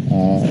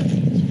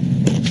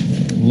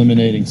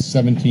 eliminating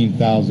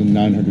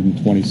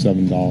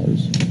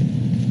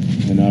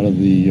 $17,927, and out of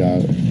the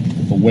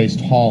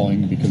waste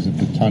hauling, because if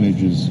the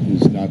tonnage is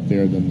not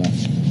there, then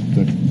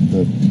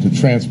the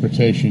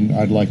transportation,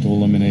 I'd like to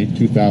eliminate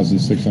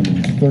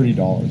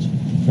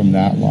 $2,630 from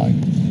that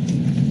line.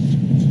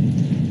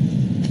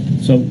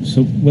 So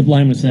what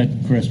line was that,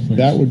 Chris, please?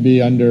 That would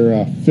be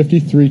under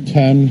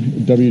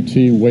 5310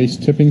 WT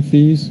waste tipping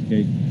fees,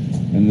 Okay.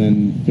 and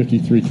then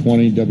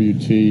 5320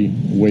 WT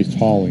waste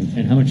hauling.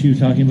 And how much are you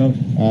talking about?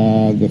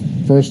 The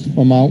first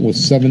amount was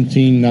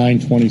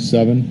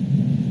 $17,927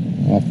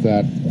 off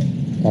that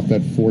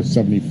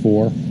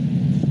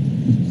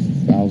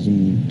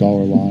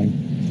 $474,000 line,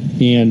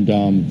 and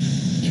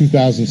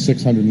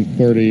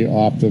 $2,630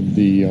 off of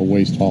the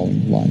waste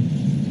hauling line.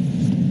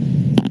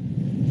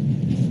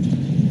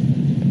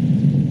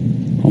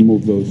 I'll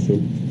move those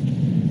two.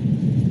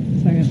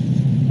 Second.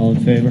 All in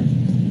favor?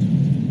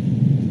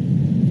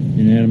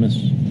 Unanimous.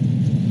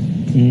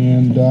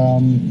 And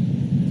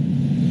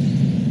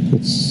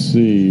let's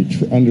see,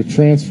 under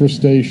transfer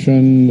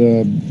station,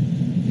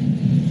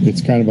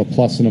 it's kind of a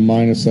plus and a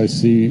minus. I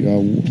see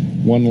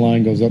one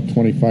line goes up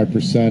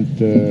 25%.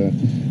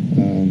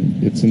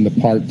 It's in the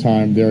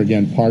part-time. There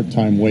again,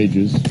 part-time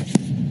wages.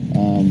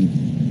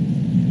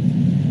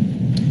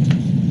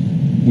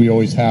 We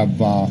always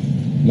have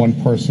one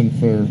person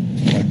for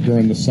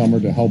during the summer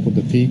to help with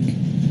the peak,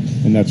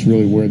 and that's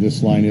really where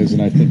this line is.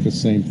 And I think the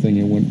same thing.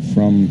 It went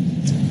from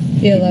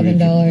The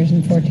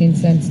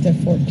 $11.14 to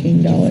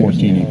 $14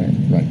 14, an hour.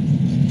 right?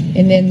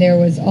 And then there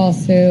was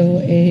also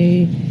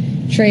a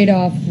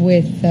trade-off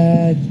with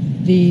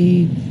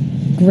the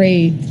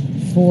grade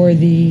for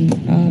the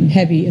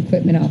heavy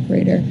equipment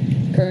operator.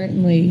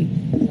 Currently,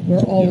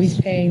 we're always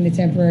paying the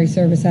temporary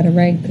service out of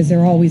rank because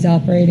they're always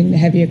operating the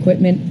heavy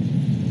equipment.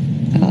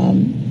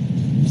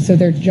 So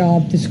their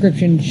job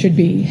description should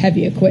be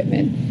heavy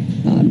equipment.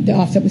 The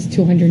offset was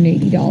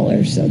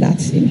 $280, so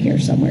that's in here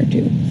somewhere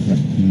too.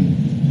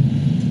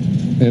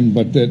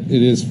 But that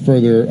it is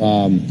further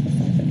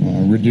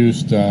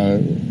reduced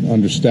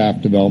under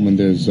staff development.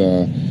 There's,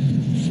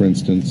 for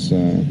instance,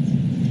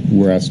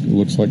 it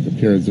looks like the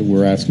periods that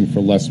we're asking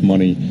for less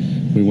money.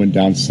 We went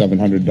down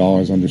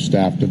 $700 under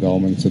staff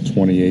development. It's a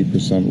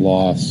 28%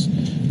 loss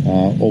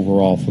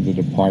overall for the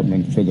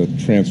department. For the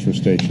transfer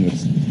station,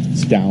 it's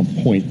down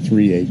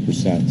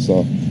 0.38%.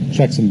 So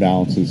checks and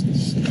balances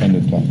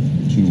tended to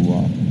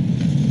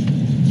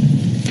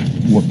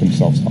work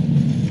themselves out.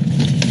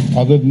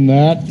 Other than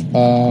that,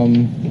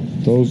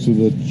 those are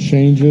the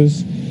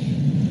changes.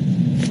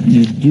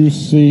 You do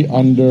see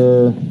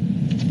under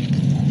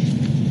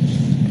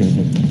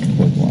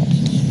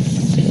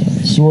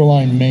sewer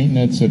line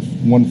maintenance at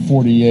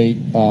 148.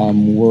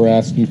 We're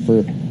asking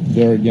for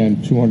there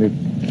again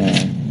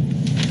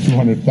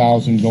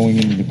 200,000 going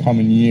into the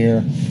coming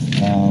year.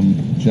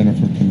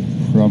 Jennifer can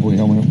probably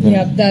help me with that.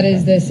 Yep, that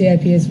is the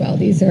CIP as well.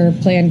 These are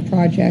planned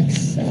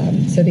projects.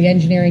 So the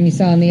engineering you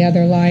saw on the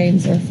other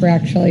lines are for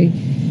actually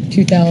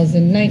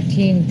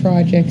 2019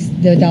 projects.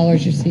 The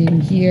dollars you're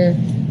seeing here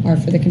are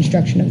for the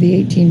construction of the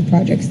 18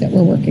 projects that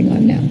we're working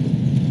on now.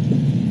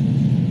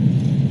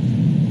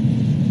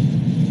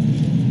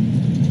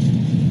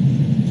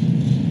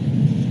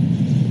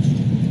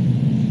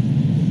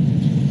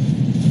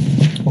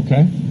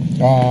 Okay,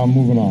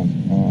 moving on.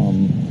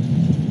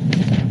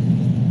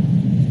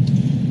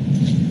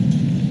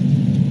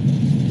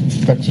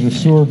 Exeter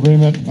Sewer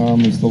Agreement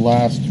is the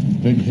last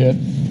big hit,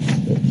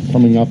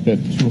 coming up at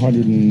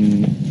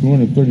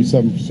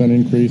 237%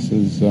 increase.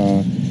 As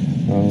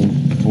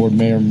board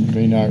may or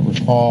may not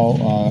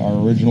recall, our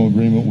original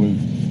agreement with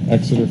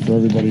Exeter for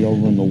everybody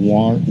over in the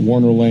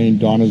Warner Lane,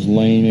 Donna's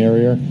Lane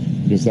area,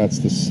 because that's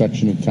the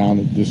section of town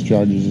that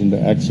discharges into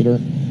Exeter.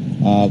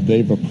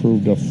 They've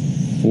approved a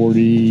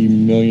 $40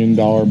 million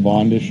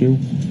bond issue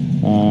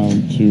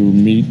to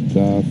meet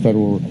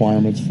federal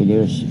requirements for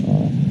their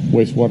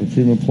wastewater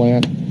treatment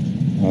plant.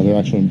 They're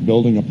actually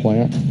building a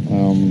plant.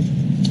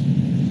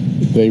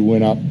 They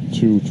went up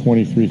to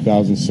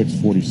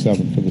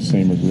 $23,647 for the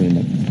same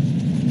agreement.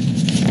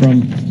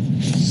 From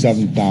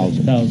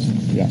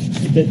 $7,000. Yeah.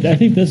 I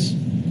think this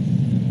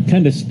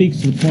kind of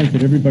speaks to the point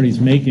that everybody's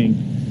making,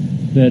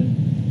 that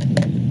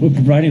we're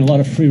providing a lot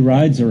of free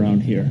rides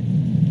around here.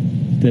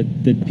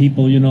 That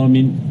people, I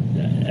mean,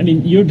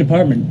 your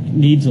department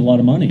needs a lot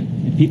of money,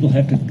 and people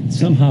have to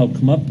somehow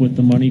come up with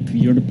the money for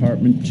your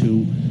department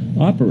to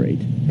operate.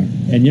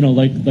 And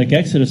like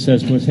Exeter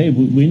says to us, hey,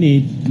 we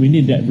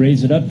need to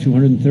raise it up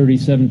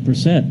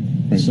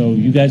 237%. Right. So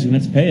you guys are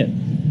going to have to pay it.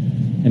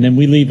 and then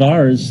we leave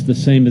ours the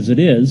same as it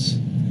is,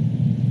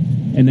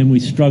 and then we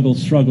struggle,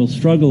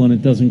 and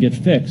it doesn't get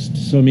fixed.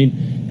 So I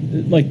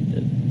mean, like,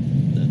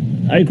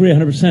 I agree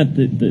 100%.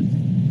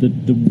 The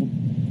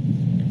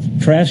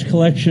trash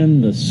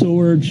collection, the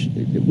sewage,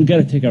 we got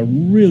to take a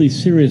really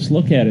serious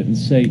look at it and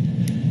say,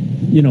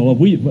 you know,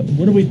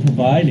 what are we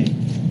providing,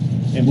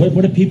 and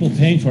what are people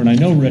paying for? And I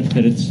know, Rick,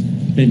 that it's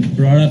been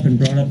brought up,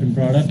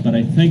 but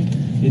I think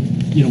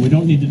we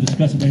don't need to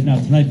discuss it right now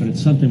tonight, but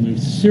it's something we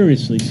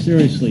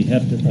seriously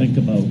have to think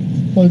about.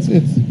 Well,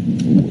 it's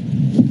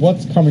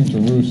what's coming to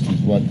roost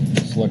is what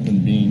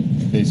Selectman Bean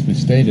basically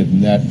stated,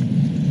 and that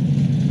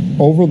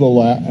over the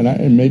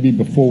and maybe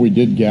before we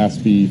did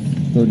GASB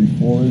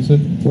 34, is it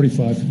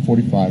 45?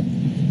 45.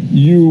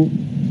 We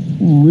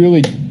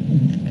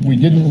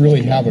didn't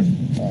really have a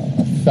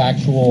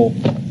factual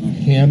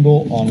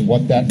handle on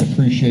what that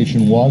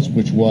depreciation was,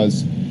 which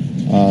was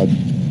the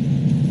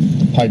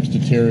pipes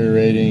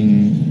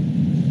deteriorating,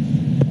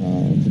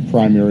 the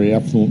primary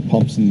effluent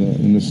pumps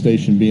in the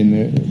station being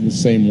the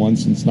same one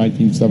since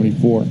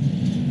 1974.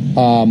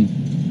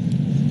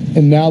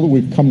 And now that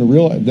we've come to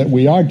realize that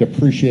we are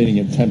depreciating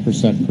at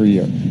 10% per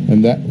year,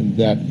 and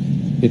that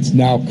it's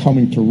now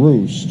coming to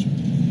roost,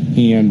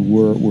 and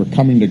we're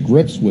coming to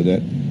grips with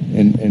it,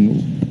 and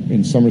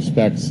in some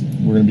respects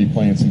we're going to be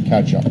playing some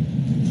catch up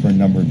for a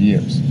number of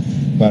years.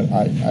 But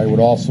I would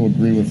also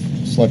agree with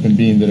Selectman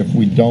Bean that if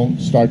we don't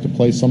start to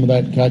play some of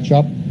that catch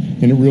up,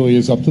 and it really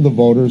is up to the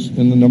voters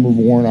in the number of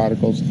warrant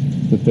articles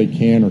that they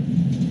can or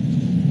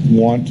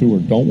want to or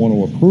don't want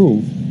to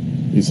approve,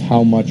 is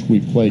how much we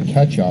play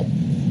catch up,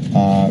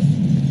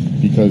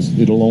 because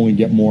it'll only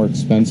get more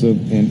expensive,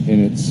 and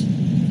it's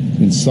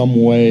in some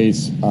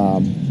ways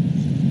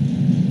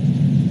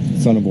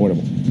it's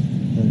unavoidable.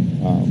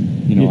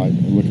 I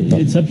look at that.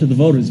 It's up to the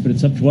voters, but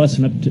it's up to us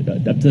and up to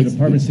the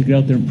departments to get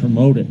out there and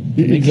promote it.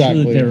 Make sure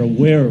that they're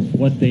aware of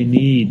what they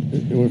need.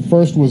 It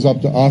first was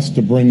up to us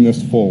to bring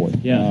this forward.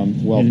 Yeah.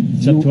 Well, and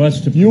it's up to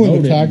us to you promote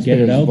and the it and get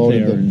it taxpayers out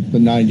voted there. the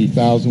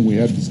 90,000. We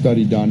had the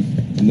study done,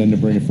 and then to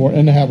bring it forward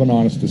and to have an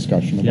honest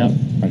discussion about it.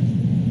 Right.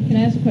 Can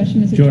I ask a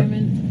question, Mr. Sure.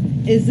 Chairman?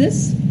 Is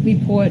this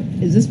report,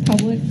 is this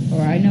public,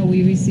 or I know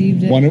we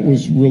received it? When it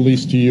was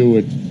released to you,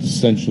 it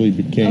essentially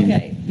became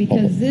Okay, because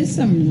public. there's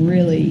some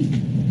really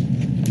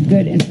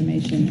good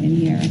information in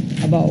here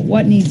about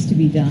what needs to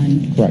be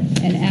done. Correct.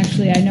 And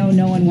actually, I know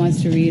no one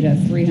wants to read a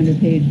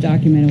 300-page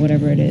document or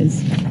whatever it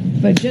is,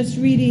 but just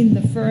reading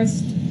the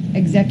first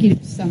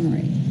executive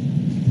summary,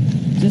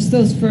 just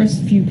those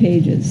first few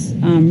pages,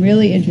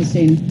 really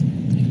interesting.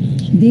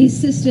 These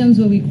systems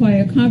will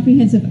require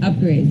comprehensive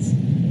upgrades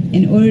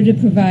in order to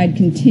provide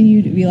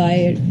continued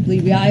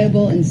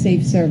reliable and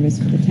safe service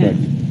for the town.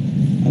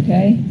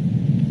 Okay?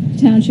 The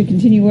town should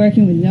continue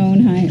working with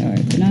known or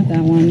not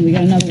that one, we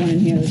got another one in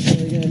here that's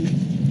really good.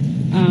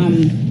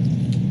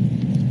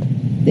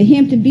 The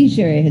Hampton Beach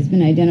area has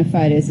been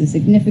identified as a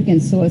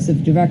significant source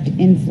of direct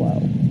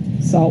inflow,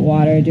 salt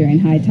water during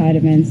high tide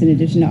events, in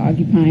addition to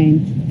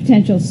occupying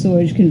potential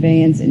sewage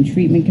conveyance and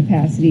treatment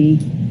capacity.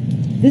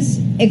 This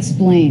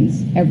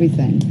explains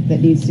everything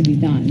that needs to be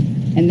done.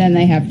 And then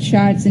they have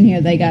charts in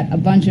here. They got a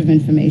bunch of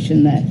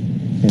information that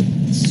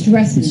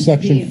stresses.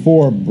 Section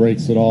 4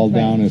 breaks it all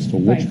down as to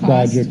which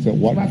projects at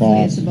what Roughly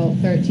cost. it's about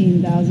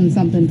 13,000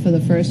 something for the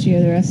first year.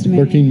 They're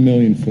estimating 13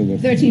 million for the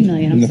 13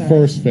 million. in I'm the sorry.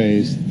 first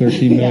phase,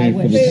 13 Yeah, I million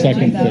for wish. the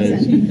second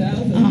 13,000.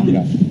 phase.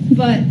 Yeah.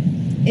 But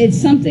it's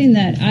something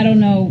that I don't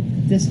know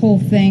this whole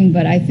thing,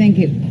 but I think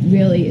it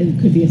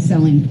could be a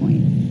selling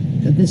point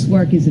that this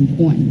work is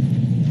important,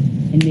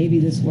 and maybe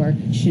this work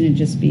shouldn't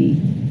just be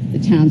the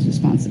town's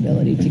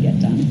responsibility to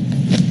get done.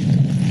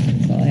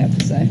 That's all I have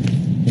to say.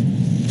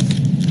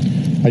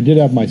 I did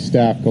have my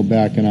staff go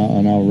back, and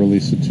I'll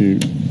release it to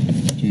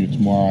you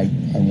tomorrow.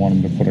 I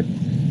want them to put a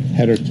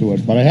header to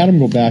it, but I had them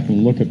go back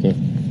and look at the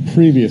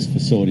previous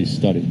facility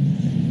study.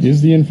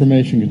 Is the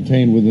information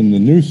contained within the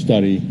new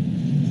study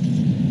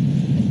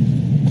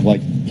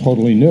like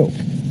totally new?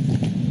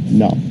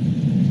 No.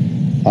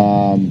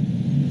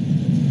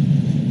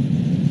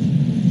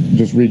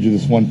 Just read you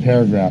this one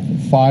paragraph.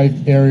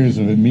 5 areas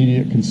of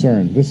immediate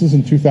concern. This is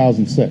in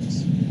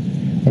 2006.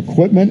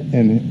 Equipment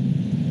and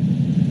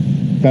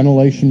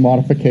ventilation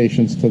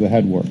modifications to the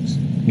headworks,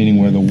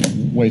 meaning where the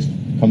waste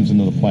comes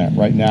into the plant.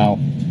 Right now,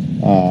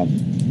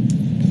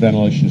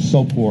 ventilation is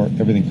so poor,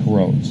 everything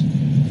corrodes.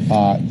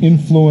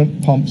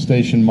 Influent pump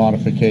station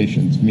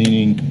modifications,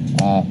 meaning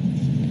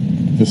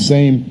the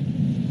same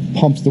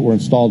pumps that were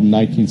installed in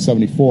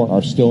 1974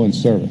 are still in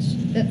service.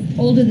 That's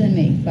older than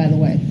me, by the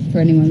way, for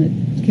anyone that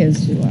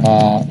cares to.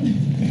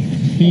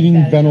 Heating,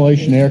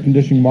 ventilation, air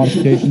conditioning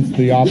modifications to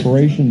the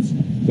operations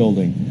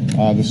building.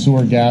 The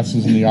sewer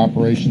gases in the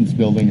operations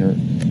building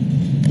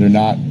they're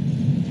not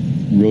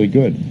really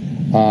good.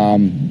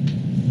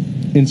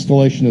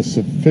 Installation of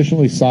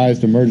sufficiently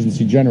sized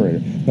emergency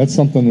generator. That's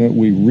something that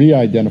we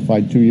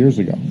re-identified 2 years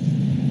ago.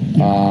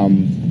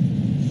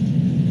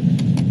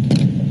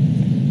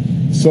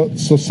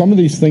 So some of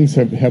these things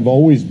have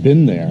always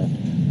been there,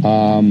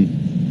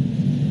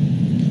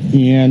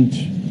 and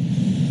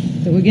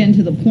So we're getting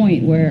to the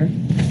point where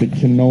It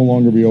can no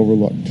longer be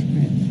overlooked.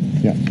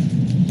 Yeah.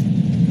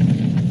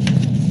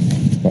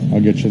 But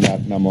I'll get you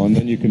that memo, and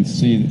then you can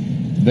see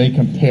they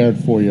compared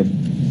for you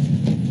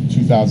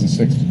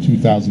 2006 to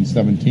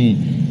 2017,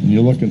 and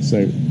you look and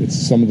say it's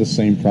some of the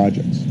same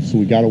projects. So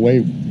we got away.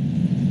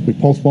 We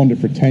postponed it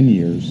for 10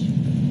 years.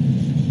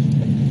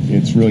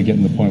 It's really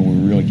getting to the point where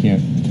we really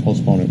can't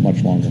postpone it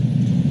much longer.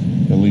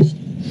 At least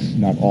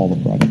not all the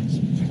projects.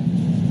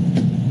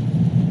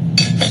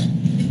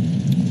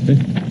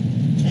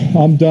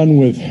 I'm done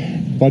with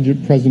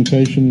budget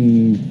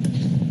presentation.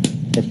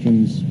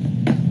 Questions?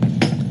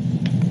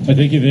 I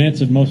think you've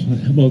answered most.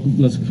 Well,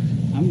 let's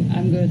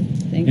I'm good.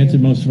 Thank you.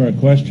 answered most of our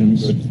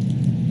questions.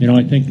 You know,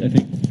 I think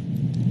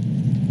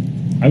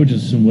I would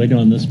just assume wait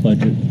on this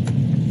budget.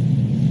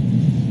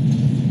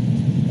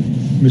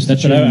 Mr.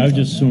 That's what Chairman, I would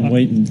just assume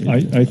wait.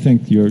 And I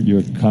think your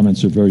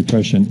comments are very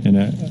prescient, and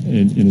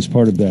as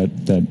part of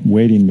that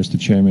waiting, Mr.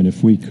 Chairman,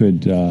 if we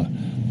could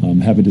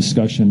have a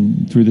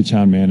discussion through the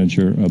town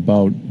manager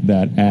about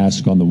that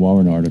ask on the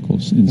warrant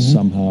articles, and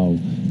somehow,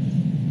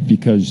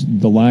 because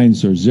the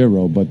lines are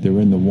zero, but they're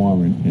in the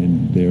warrant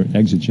and they're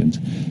exigent.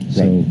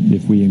 So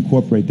if we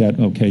incorporate that,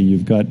 okay,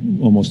 you've got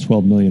almost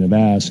 12 million of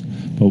ask,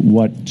 but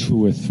what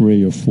 2 or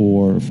 3 or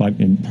 4 or 5,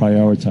 and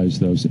prioritize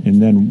those, and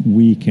then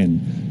we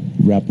can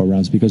wrap our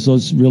rounds, because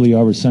those really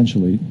are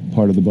essentially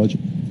part of the budget.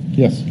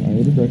 Yes, I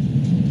would agree.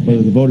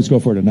 Whether the voters go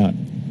for it or not.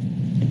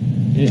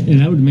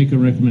 And I would make a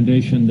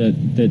recommendation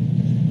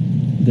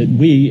that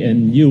we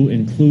and you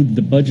include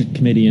the budget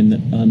committee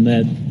on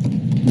that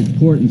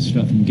report and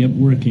stuff, and get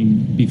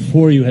working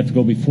before you have to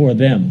go before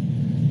them,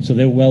 so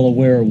they're well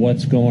aware of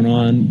what's going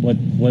on,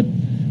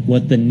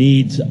 what the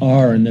needs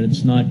are, and that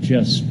it's not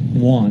just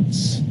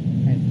wants.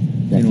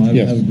 You know,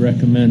 I would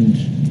recommend.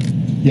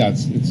 Yeah,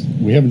 it's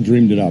we haven't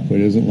dreamed it up. It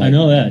isn't like I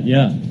know that.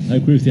 Yeah, I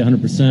agree with you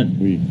 100%.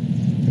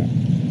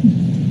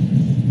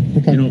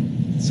 Okay. You know,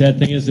 sad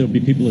thing is there'll be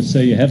people that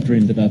say you have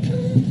dreamed it up.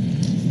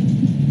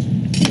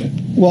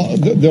 Well,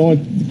 the only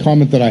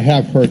comment that I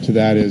have heard to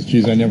that is,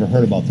 geez, I never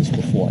heard about this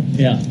before.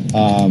 Yeah.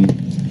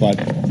 But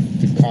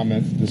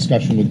the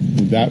discussion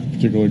with that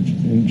particular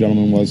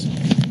gentleman was,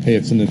 hey,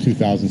 it's in the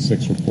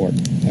 2006 report.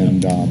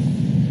 And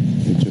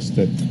it's just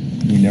that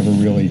we never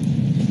really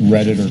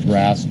read it or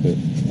grasped it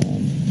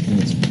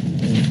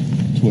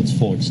to its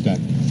full extent.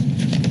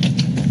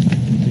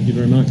 Thank you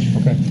very much.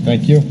 Okay,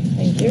 thank you.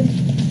 Thank you.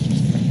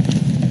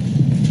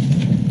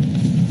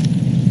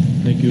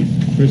 Thank you,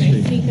 Can I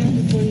Christie. speak up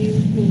before you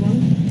move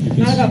on?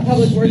 Not about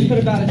public works, but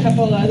about a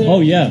couple of other.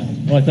 Oh, yeah.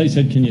 Oh, I thought you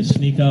said, can you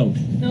sneak out?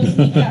 No,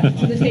 sneak up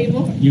to the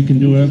table. You can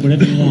do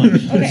whatever you want.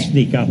 Okay.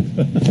 Sneak up.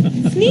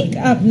 Sneak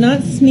up,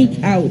 not sneak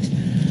out.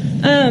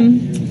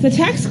 The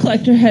tax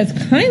collector has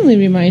kindly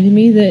reminded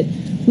me that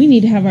we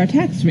need to have our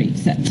tax rate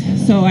set.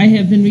 So I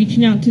have been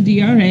reaching out to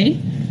DRA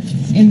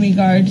in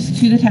regards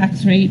to the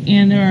tax rate,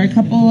 and there are a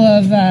couple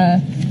of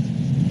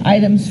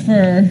items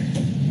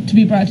to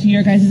be brought to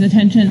your guys'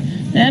 attention.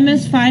 The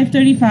MS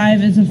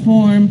 535 is a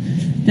form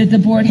that the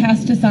board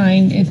has to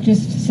sign. It's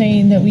just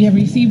saying that we have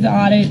received the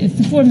audit. It's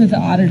the form that the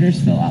auditors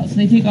fill out. So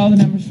they take all the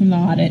numbers from the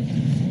audit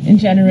and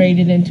generate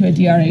it into a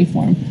DRA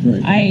form.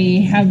 Right. I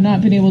have not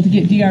been able to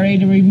get DRA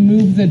to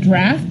remove the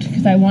draft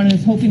because I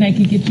was hoping I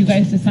could get you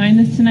guys to sign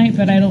this tonight,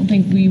 but I don't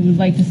think we would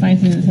like to sign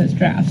something that says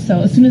draft.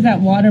 So as soon as that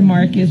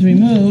watermark is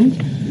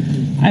removed,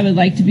 I would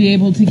like to be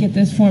able to get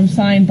this form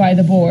signed by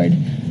the board.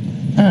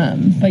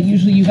 But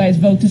usually you guys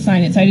vote to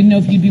sign it. So I didn't know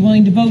if you'd be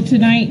willing to vote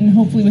tonight, and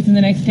hopefully within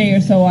the next day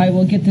or so I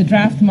will get the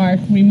draft mark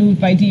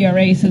removed by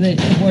DRA so that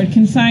the board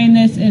can sign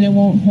this and it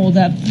won't hold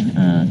up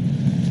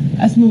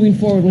us moving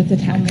forward with the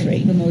tax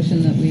rate. The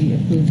motion that we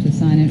approve to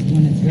sign it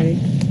when it's ready.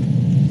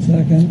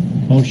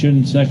 Second.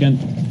 Motion, second.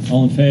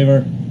 All in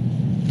favor?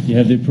 You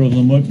have the approval.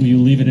 And what, will you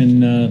leave it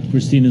in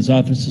Christina's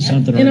office or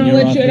something, or And in I'll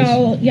your let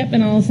office? you,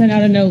 and I'll send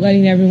out a note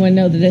letting everyone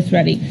know that it's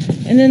ready.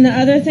 And then the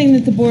other thing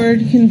that the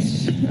board can,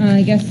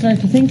 I guess, start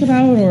to think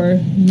about,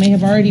 or may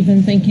have already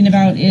been thinking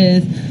about,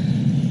 is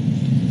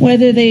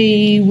whether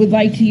they would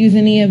like to use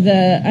any of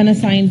the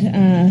unassigned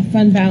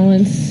fund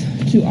balance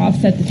to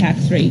offset the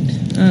tax rate.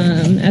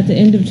 At the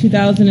end of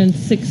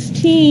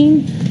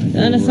 2016, the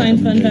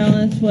unassigned fund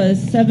balance was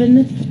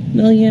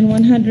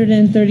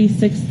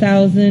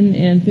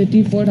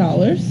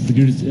 $7,136,054. Could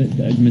you just,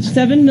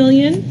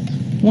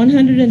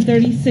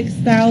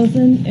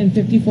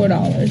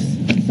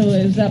 $7,136,054. So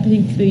it was up, I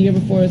think the year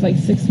before it was like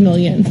 $6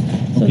 million. So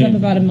Okay. it's up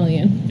about $1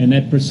 million. and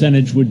that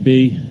percentage would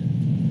be,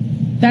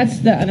 That's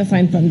the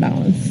unassigned fund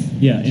balance.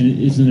 yeah, and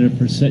isn't there a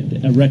There's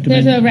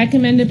recommended? a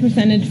recommended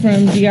percentage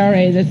from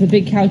DRA. That's a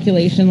big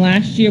calculation.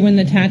 Last year when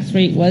the tax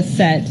rate was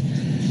set,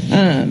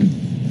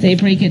 they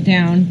break it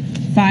down.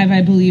 5,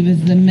 I believe,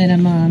 is the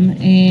minimum,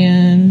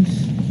 and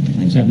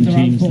I got the wrong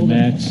 17 is the folder.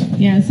 max.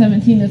 Yeah,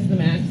 17 is the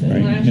max. And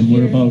Right. last And we're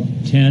year- about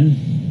 10?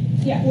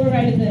 Yeah, we're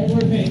very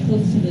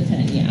close to the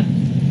 10, yeah.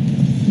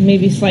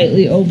 Maybe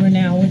slightly over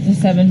now with the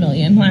 7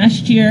 million.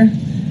 Last year,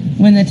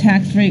 when the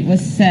tax rate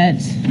was set,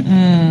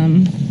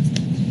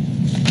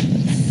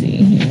 let's see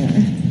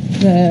here,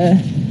 the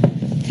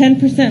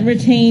 10%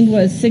 retained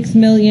was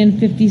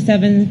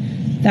 $6,057,000.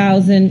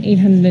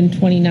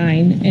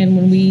 $5,829, and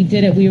when we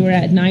did it, we were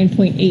at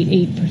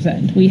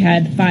 9.88%. We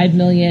had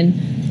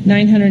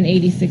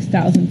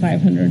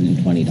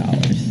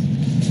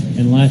 $5,986,520.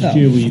 And last So-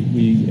 year,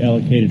 we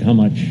allocated how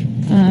much?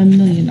 $1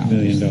 million. $1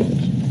 million.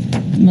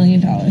 $1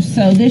 million.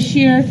 So this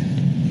year,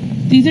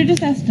 these are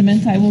just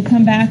estimates. I will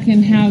come back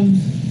and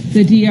have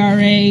the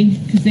DRA,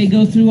 because they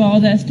go through all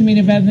the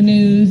estimated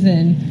revenues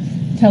and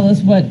tell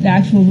us what the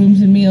actual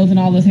rooms and meals and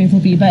all those things will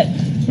be. But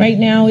right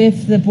now,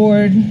 if the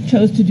board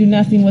chose to do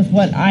nothing with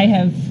what I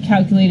have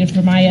calculated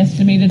for my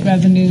estimated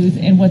revenues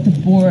and what the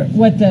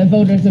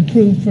voters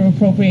approved for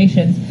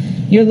appropriations,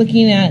 you're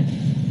looking at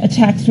a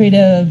tax rate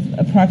of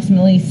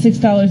approximately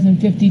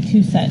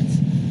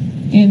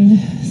 $6.52. In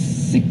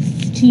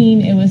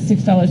 16, it was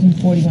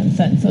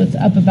 $6.41, so it's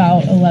up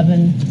about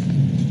 11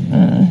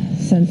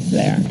 cents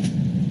there.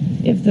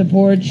 If the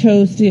board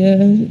chose to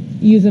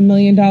use $1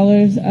 million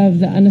of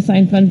the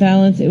unassigned fund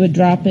balance, it would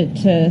drop it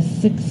to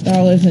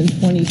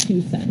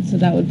 $6.22. So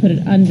that would put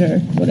it under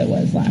what it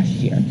was last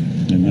year.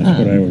 And that's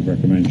what I would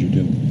recommend you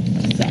do.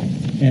 So.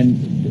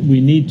 And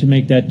we need to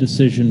make that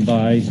decision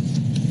by.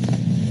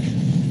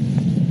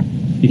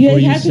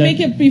 You have to make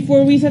it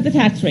before we set the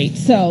tax rate.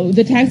 So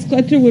the tax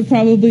collector would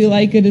probably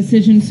like a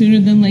decision sooner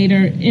than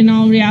later. In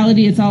all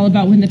reality, it's all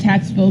about when the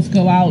tax bills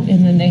go out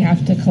and then they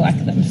have to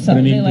collect them. So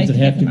I mean, they like does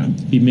to it have get them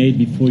to out. be made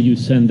before you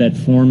send that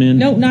form in?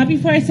 No, not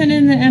before I send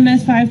in the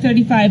MS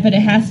 535, but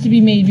it has to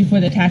be made before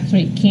the tax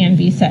rate can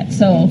be set.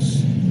 So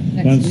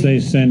Once they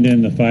send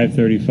in the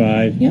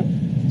 535, Yep.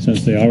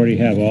 since they already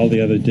have all the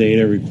other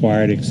data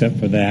required except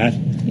for that,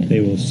 they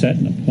will set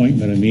an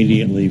appointment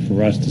immediately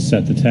for us to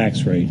set the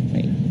tax rate,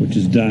 which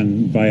is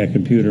done via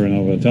computer and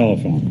over the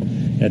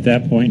telephone. At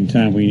that point in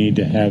time, we need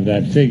to have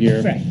that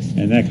figure, Correct.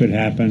 and that could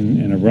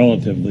happen in a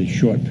relatively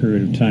short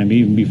period of time,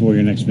 even before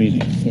your next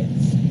meeting. Yes.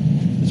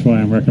 That's why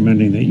I'm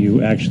recommending that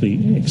you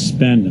actually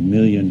expend $1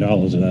 million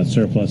of that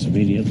surplus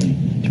immediately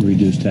to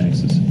reduce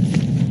taxes.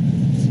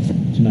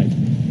 Tonight.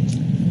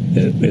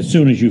 As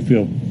soon as you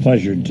feel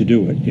pleasured to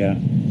do it, yeah.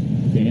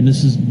 Okay, and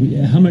this is,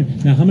 how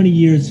many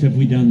years have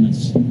we done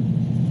this?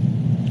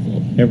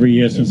 Every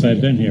year since I've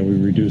been here, we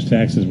reduce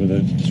taxes with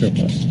a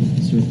surplus.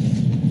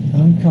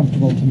 I'm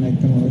comfortable to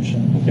make the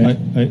motion. Okay.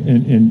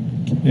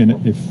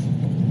 And if,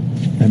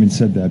 having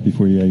said that,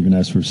 before you even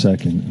ask for a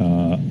second,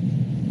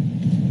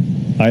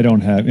 I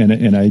don't have,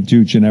 and I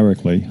do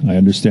generically, I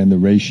understand the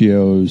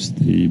ratios,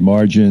 the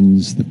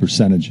margins, the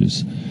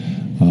percentages.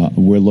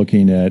 We're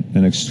looking at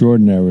an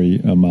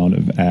extraordinary amount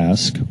of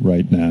ask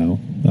right now.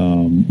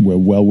 We're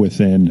well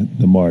within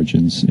the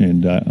margins,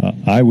 and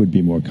I would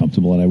be more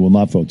comfortable, and I will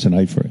not vote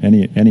tonight for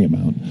any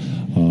amount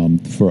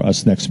for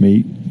us next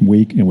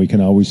week, and we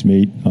can always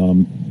meet.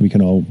 We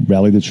can all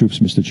rally the troops,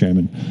 Mr.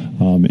 Chairman,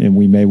 and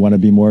we may want to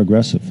be more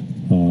aggressive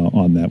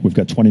on that. We've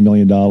got $20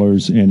 million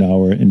in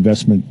our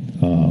investment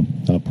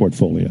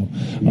portfolio.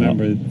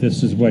 Remember,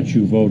 this is what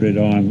you voted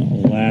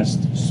on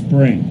last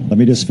spring. Let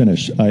me just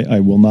finish. I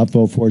will not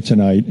vote for it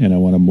tonight, and I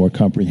want a more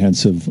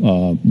comprehensive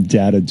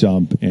data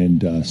dump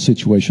and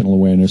situational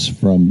awareness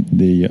from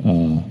the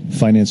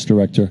finance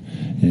director,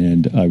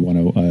 and I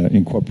want to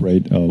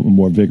incorporate a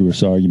more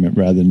vigorous argument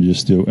rather than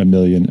just do $1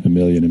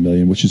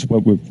 million, which is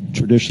what we've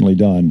traditionally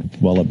done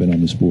while I've been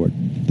on this board.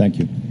 Thank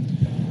you.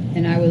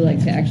 And I would like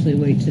to actually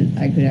wait till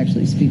I could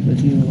actually speak with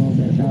you a little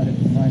bit about it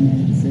before I made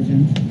a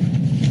decision.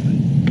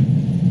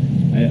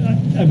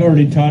 I've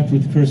already talked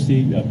with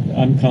Kirsty.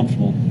 I'm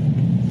comfortable.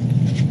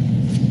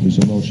 There's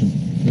a motion.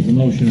 There's a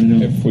motion, I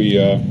know. If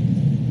we, I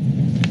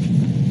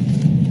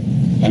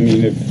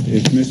mean, if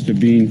Mr.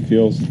 Bean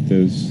feels that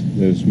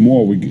there's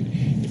more, we could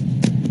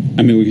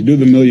do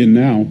the $1 million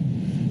now,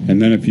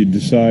 and then if you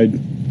decide,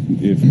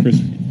 if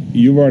Chris,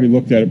 you've already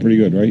looked at it pretty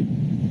good, right?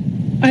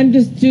 I'm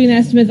just doing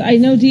estimates. I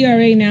know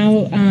DRA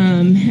now,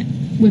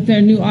 with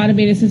their new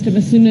automated system,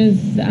 as soon as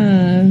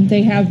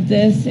they have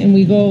this and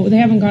they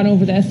haven't gone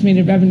over the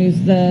estimated revenues,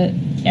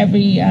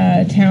 every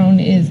town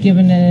is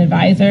given an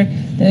advisor.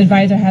 The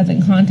advisor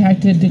hasn't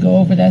contacted to go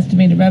over the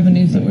estimated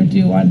revenues that were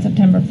due on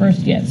September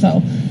 1st yet.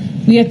 So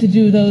we have to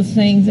do those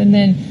things, and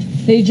then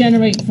they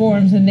generate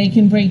forms, and they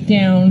can break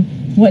down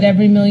what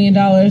every $1 million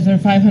or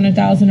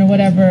 $500,000 or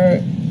whatever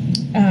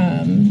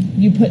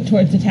you put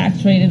towards the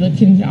tax rate. It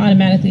can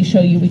automatically show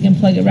you. We can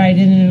plug it right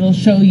in, and it'll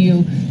show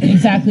you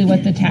exactly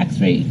what the tax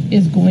rate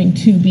is going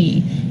to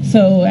be.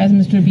 So as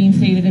Mr. Bean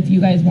stated, if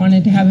you guys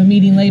wanted to have a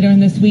meeting later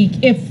in this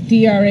week, if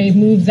DRA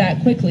moves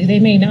that quickly, they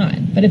may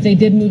not, but if they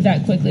did move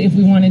that quickly, if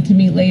we wanted to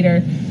meet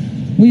later,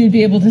 we would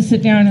be able to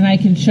sit down and I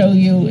can show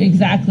you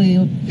exactly,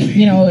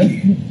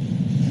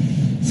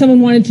 if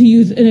someone wanted to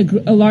use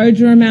a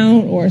larger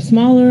amount or a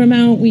smaller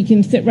amount, we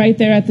can sit right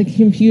there at the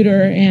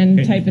computer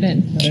and type it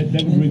in.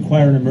 That would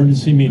require an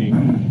emergency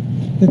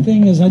meeting. The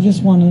thing is, I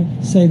just want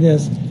to say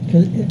this,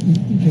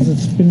 because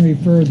it's been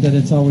referred that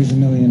it's always $1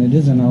 million. It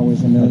isn't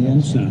always $1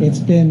 million. It's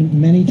been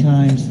many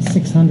times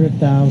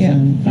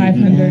 600,000,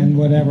 500, and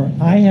whatever.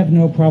 I have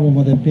no problem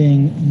with it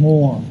being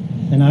more,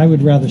 and I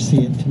would rather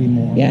see it to be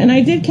more. Yeah, and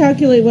I did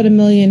calculate what $1.5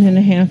 million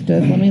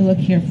does. Let me look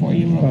here for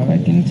you real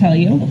quick and tell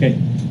you. Okay.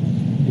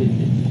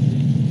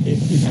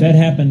 If that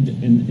happened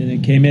and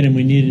it came in and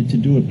we needed to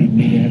do it, we'd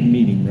need to have a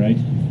meeting, right?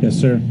 Yes,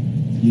 sir.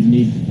 You'd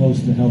need to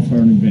post it how far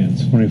in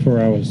advance? 24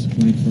 hours.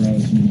 24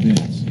 hours in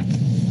advance.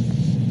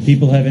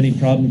 People have any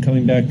problem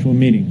coming back to a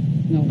meeting?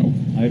 No.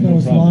 I have No, no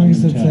as problem long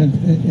as in it's town.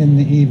 in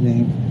the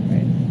evening.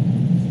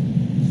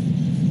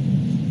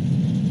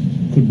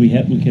 We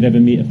could have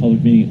a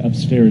public meeting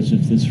upstairs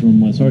if this room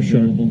wasn't Oh,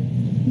 sure. available?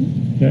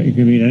 Yeah, you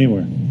can meet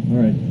anywhere. All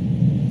right.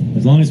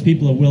 As long as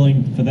people are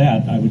willing for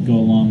that, I would go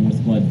along with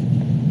what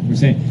we're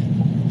saying.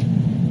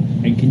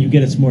 And can you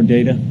get us more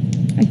data,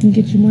 I can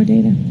get you more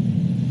data.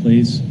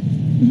 please?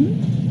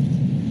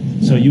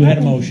 So you had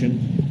a motion.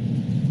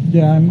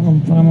 Yeah, I'm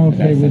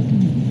okay with,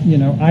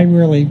 I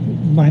really,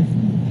 I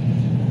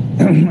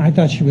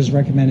thought she was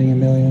recommending $1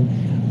 million.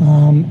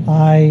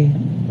 I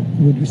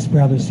would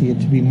rather see it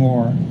to be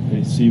more.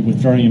 Okay, so you're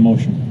withdrawing your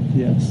motion.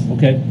 Yes.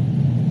 Okay.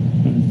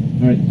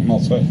 All right. I'm all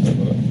set.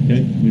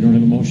 Okay, we don't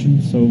have a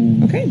motion, so.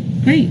 Okay,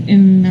 great.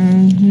 And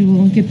we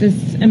will get this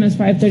MS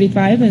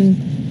 535 and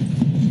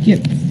get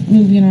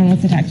moving on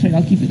with the tax rate.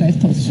 I'll keep you guys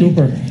posted.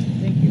 Super.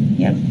 Thank you.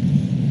 Yep.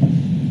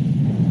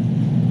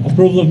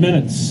 Approval of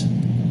minutes.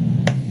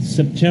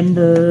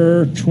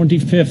 September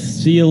 25th,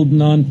 sealed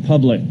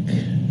non-public. Make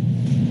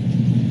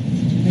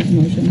a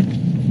motion.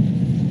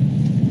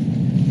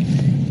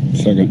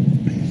 Second.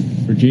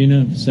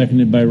 Regina,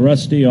 seconded by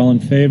Rusty. All in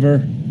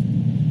favor?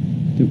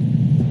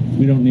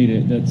 We don't need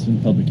it. That's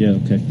in public. Yeah,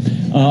 okay.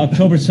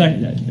 October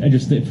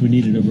 2nd. If we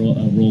needed a roll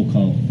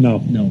call.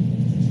 No. No.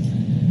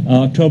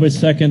 October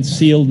 2nd,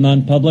 sealed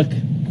non-public.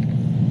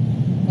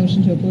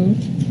 Motion to approve.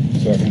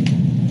 Second.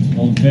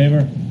 All in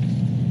favor?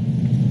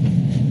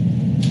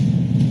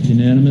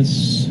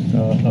 Unanimous.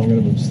 I'm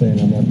going to abstain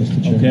on that, Mr.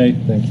 Chairman. Okay.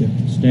 Thank you.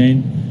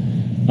 Abstain.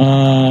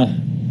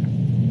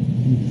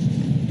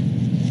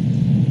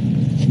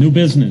 New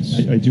business.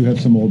 I do have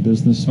some old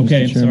business, Mr.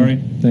 Okay, Chairman. sorry.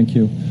 Thank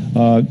you.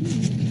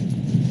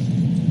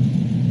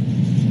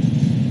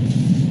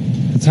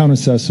 The town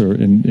assessor,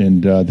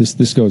 and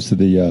this goes to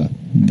the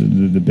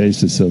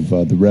basis of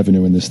the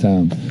revenue in this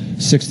town.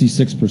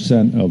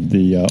 66% of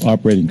the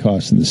operating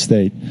costs in the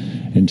state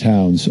and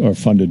towns are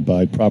funded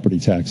by property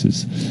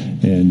taxes,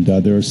 and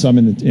there are some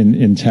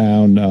in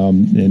town,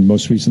 and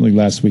most recently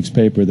last week's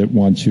paper, that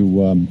want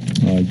to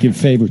give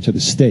favor to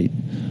the state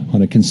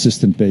on a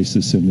consistent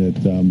basis, and that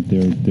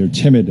they're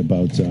timid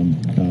about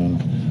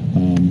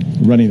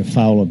running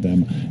afoul of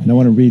them. And I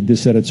want to read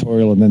this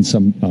editorial and then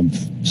some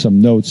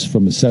notes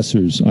from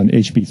assessors on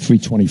HB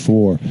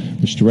 324,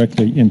 which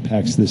directly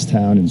impacts this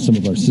town and some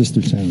of our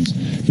sister towns.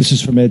 This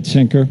is from Ed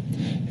Tinker.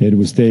 It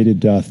was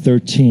dated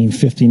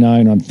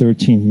 1359 on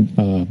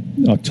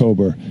 13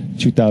 October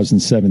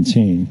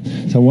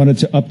 2017. So I wanted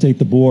to update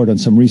the board on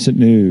some recent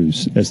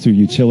news as to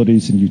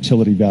utilities and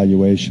utility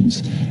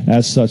valuations.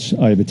 As such,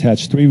 I have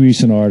attached 3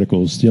 recent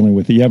articles dealing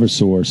with the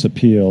Eversource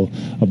appeal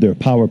of their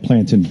power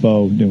plant in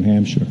Bow, New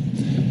Hampshire.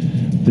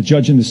 The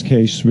judge in this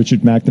case, Richard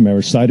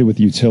McNamara, sided with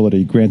the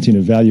utility, granting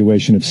a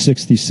valuation of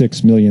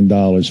 $66 million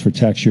for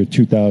tax year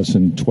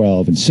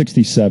 2012 and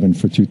 $67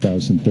 for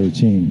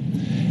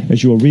 2013.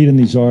 As you will read in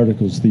these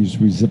articles, these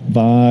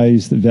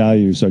revised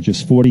values are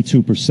just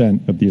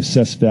 42% of the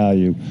assessed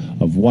value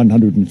of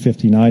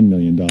 $159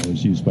 million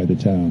used by the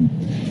town.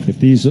 If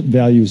these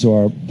values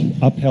are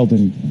upheld,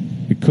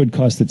 it could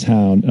cost the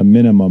town a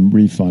minimum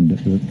refund of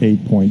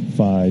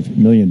 $8.5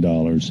 million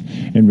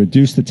and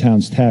reduce the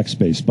town's tax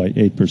base by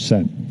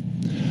 8%.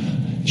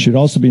 It should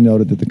also be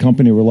noted that the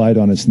company relied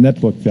on its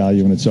net book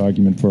value in its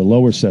argument for a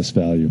lower assessed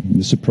value.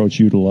 This approach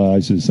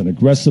utilizes an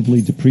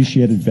aggressively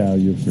depreciated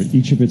value for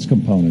each of its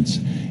components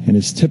and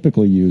is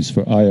typically used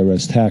for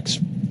IRS tax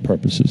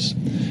purposes.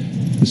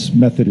 This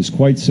method is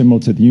quite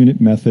similar to the unit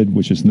method,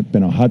 which has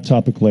been a hot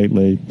topic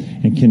lately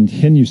and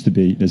continues to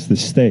be, as the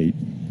state,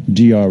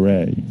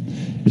 DRA,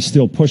 is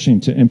still pushing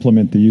to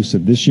implement the use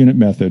of this unit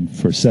method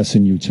for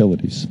assessing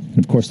utilities. And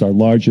of course, our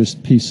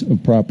largest piece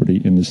of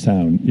property in this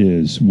town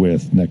is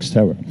with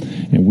NextEra.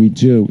 And we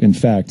do, in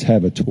fact,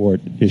 have a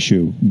tort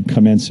issue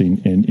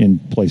commencing and in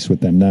place with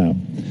them now.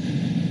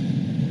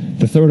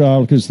 The third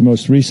article is the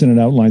most recent and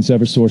outlines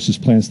Eversource's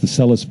plans to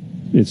sell its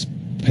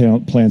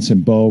plants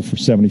in Bow for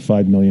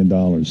 $75 million.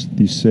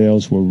 These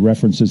sales were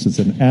references as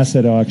an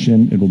asset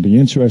auction. It will be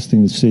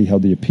interesting to see how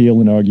the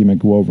appeal and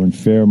argument go over in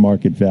fair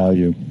market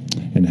value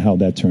and how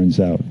that turns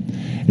out.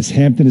 As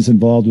Hampton is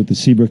involved with the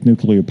Seabrook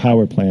Nuclear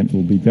Power Plant, it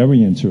will be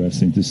very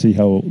interesting to see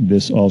how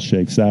this all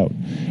shakes out,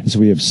 as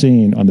we have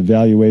seen on the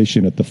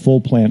valuation at the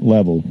full plant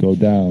level go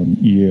down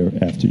year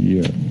after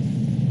year.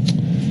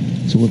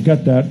 So we've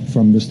got that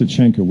from Mr.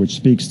 Chenker, which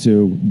speaks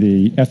to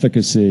the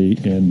efficacy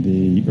and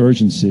the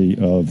urgency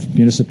of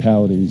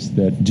municipalities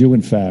that do,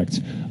 in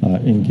fact,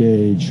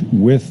 engage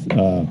with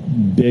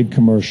big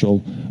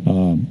commercial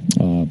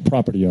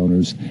property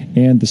owners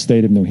and the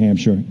state of New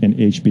Hampshire in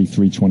HB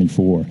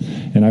 324.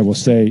 And I will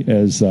say,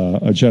 as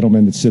a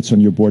gentleman that sits on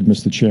your board,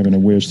 Mr. Chairman,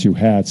 and wears two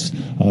hats,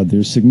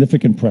 there's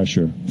significant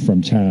pressure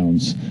from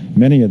towns,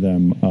 many of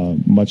them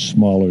much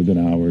smaller than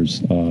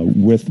ours,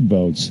 with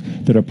boats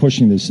that are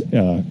pushing this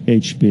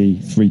HB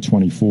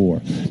 324.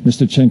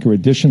 Mr. Chinker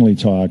additionally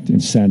talked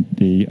and sent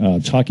the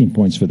talking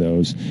points for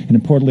those, and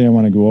importantly, I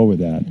want to go over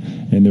that.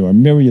 And there are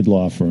myriad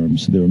law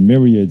firms, there are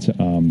myriad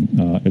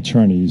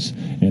attorneys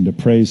and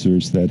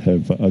appraisers that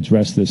have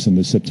addressed this in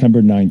the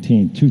September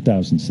 19,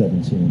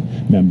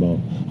 2017 memo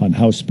on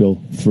House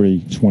Bill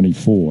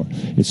 324.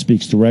 It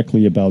speaks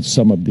directly about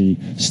some of the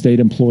state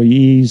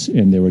employees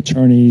and their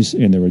attorneys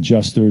and their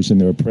adjusters and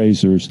their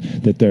appraisers,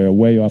 that they're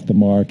way off the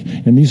mark.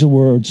 And these are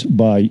words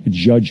by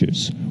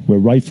judges, where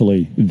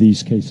rightfully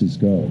these cases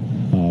go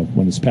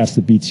when it's past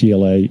the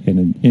BTLA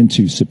and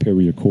into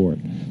Superior Court.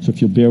 So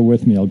if you'll bear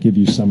with me, I'll give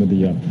you some of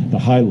the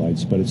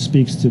highlights, but it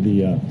speaks to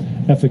the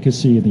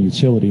efficacy and the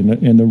utility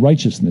and the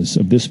righteousness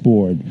of this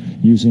board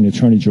using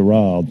Attorney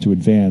Gerald to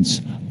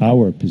advance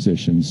our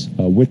positions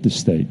with the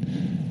state.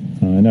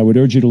 And I would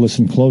urge you to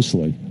listen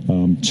closely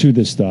to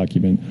this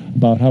document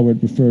about how it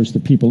refers to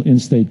people in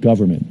state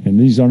government. And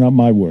these are not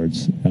my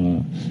words,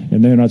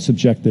 and they're not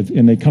subjective,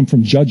 and they come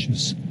from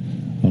judges,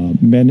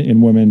 men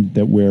and women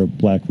that wear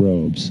black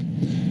robes.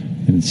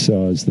 And it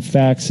says, the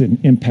facts and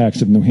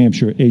impacts of New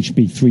Hampshire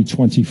HB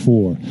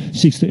 324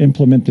 seeks to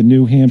implement the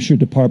New Hampshire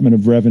Department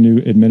of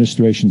Revenue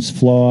Administration's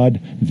flawed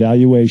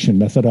valuation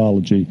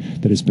methodology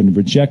that has been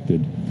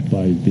rejected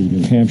by the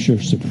New Hampshire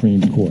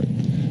Supreme Court.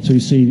 So you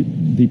see,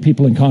 the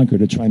people in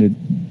Concord are trying to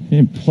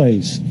in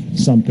place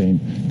something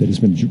that has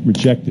been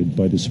rejected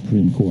by the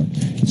Supreme Court.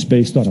 It's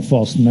based on a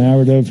false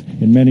narrative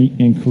and many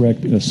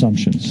incorrect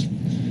assumptions.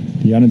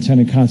 The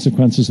unintended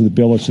consequences of the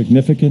bill are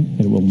significant,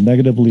 and it will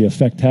negatively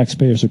affect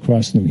taxpayers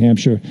across New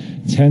Hampshire,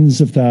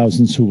 tens of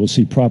thousands who will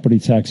see property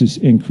taxes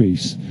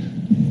increase.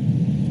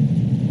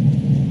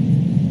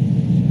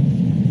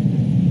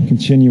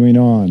 Continuing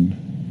on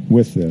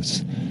with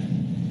this,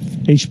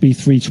 HB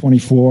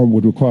 324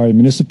 would require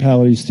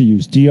municipalities to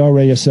use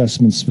DRA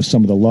assessments for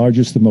some of the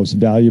largest and most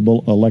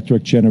valuable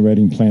electric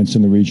generating plants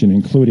in the region,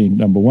 including,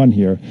 number one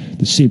here,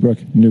 the Seabrook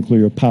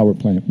Nuclear Power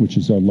Plant, which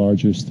is our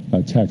largest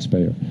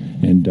taxpayer,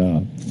 and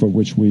for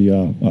which we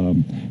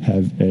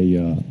have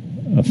a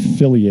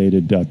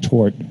affiliated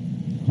tort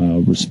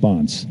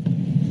response.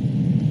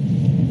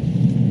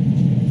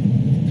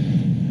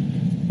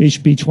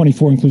 HB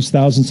 24 includes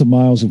thousands of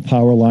miles of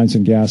power lines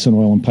and gas and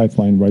oil and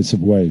pipeline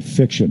rights-of-way.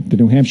 Fiction. The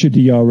New Hampshire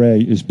DRA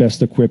is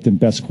best equipped and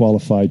best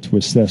qualified to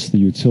assess the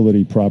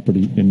utility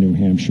property in New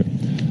Hampshire.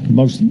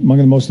 Among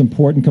the most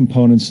important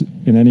components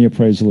in any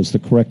appraisal is the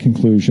correct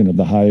conclusion of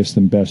the highest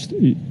and best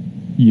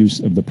use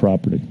of the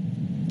property.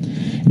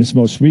 In its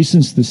most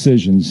recent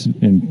decisions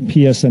in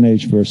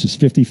PSNH versus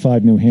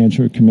 55 New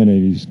Hampshire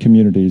communities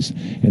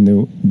and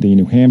the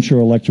New Hampshire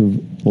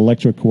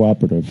Electric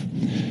Cooperative,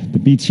 the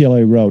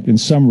BTLA wrote, in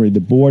summary, the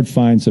board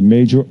finds a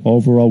major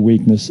overall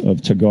weakness of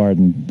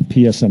Tegarden, the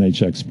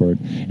PSNH expert,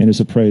 and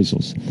his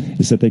appraisals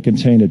is that they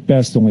contain at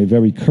best only a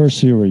very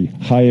cursory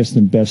highest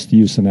and best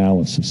use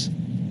analysis.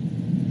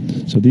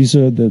 So these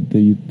are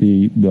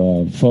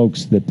the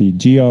folks that the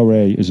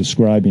DRA is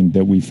ascribing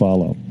that we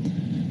follow.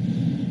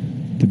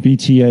 The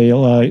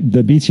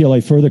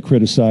BTLA further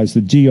criticized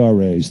the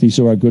DRAs. These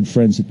are our good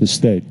friends at the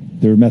state.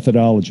 Their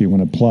methodology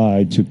when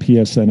applied to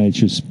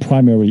PSNH's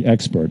primary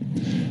expert.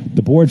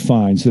 The board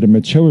finds that in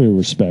material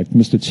respect,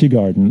 Mr.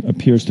 Tegarden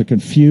appears to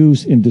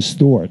confuse and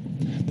distort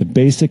the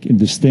basic and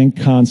distinct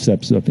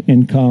concepts of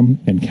income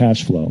and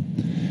cash flow.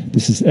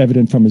 This is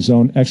evident from his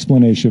own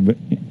explanation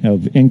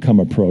of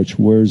income approach,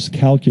 where his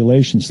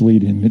calculations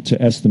lead him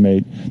to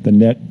estimate the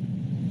net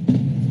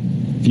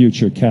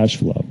future cash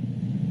flow.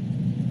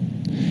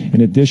 In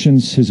addition,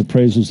 his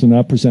appraisals do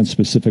not present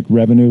specific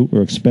revenue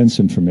or expense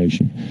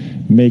information,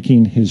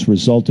 making his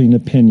resulting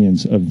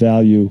opinions of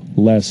value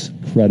less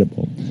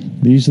credible.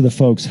 These are the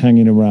folks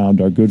hanging around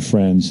our good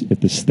friends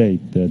at the state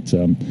that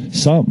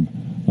some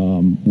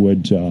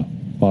would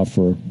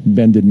offer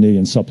bended knee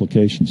and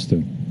supplications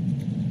to.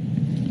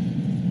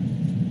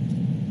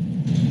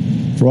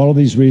 For all of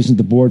these reasons,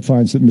 the board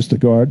finds that Mr.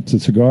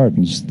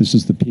 Tegardens, this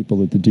is the people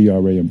that the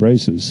DRA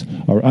embraces,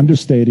 are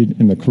understated,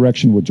 and the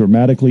correction would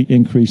dramatically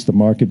increase the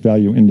market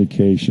value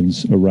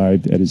indications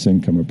arrived at his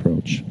income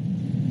approach.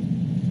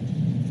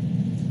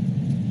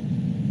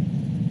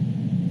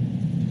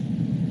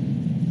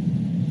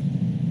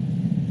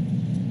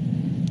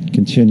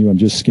 Continue. I'm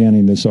just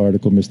scanning this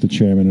article, Mr.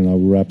 Chairman, and I'll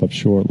wrap up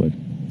shortly.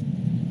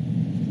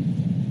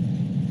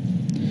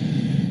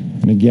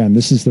 And again,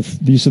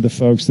 these are the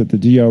folks that the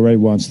DRA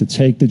wants to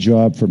take the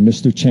job from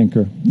Mr.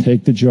 Chinker,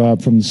 take the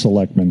job from the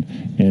selectmen,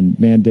 and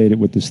mandate it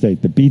with the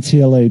state. The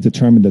BTLA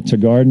determined that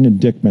Tegarden and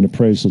Dickman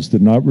appraisals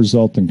did not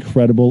result in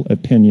credible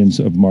opinions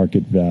of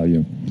market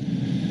value.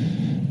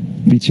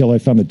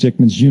 BTLA found that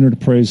Dickman's unit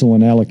appraisal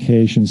and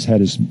allocations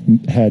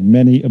had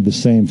many of the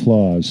same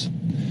flaws.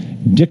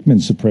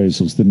 Dickman's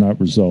appraisals did not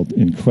result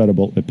in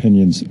credible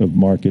opinions of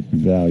market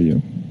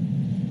value.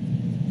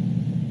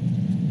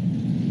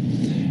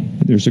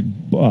 There's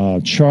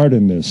a chart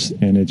in this,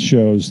 and it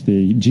shows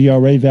the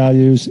DRA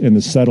values and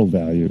the settled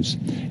values.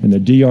 And the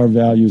DR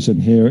values in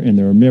here, and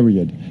they're a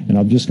myriad. And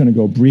I'm just going to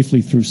go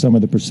briefly through some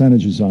of the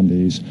percentages on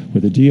these,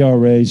 where the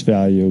DRA's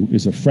value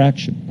is a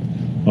fraction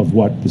of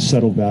what the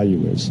settled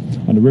value is.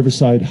 On the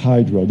Riverside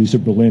Hydro, these are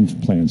Berlin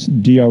plants,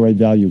 DRA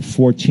value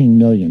 14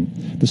 million.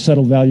 The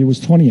settled value was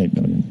 28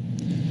 million.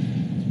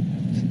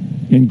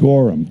 In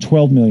Gorham,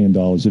 $12 million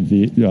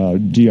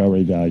of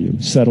DRA value.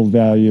 Settled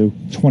value,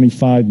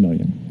 $25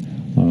 million.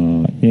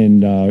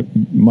 In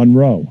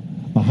Monroe,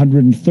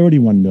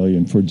 $131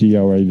 million for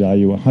DRA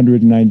value,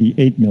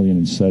 $198 million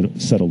in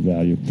settled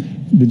value.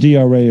 The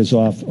DRA is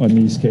off on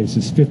these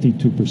cases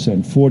 52%,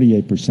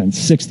 48%,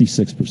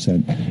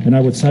 66%. And I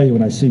would tell you,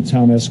 when I see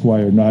Town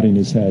Esquire nodding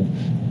his head,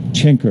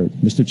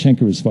 Mr.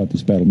 Chinker has fought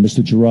this battle,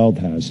 Mr. Gerald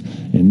has.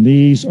 And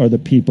these are the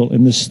people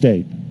in the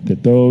state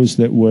that those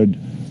that would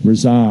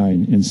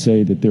resign and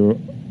say that they're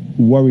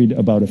worried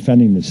about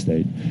offending the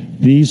state.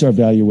 These are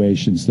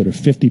valuations that are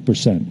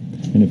 50%.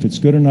 And if it's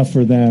good enough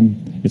for them,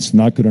 it's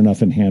not good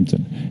enough in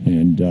Hampton.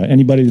 And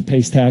anybody that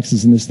pays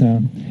taxes in this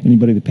town,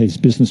 anybody that pays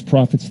business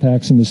profits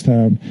tax in this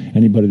town,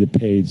 anybody that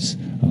pays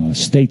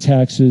state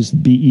taxes,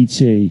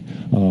 BET,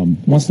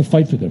 wants to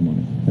fight for their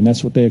money. And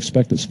that's what they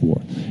expect us for.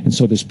 And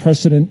so there's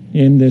precedent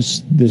in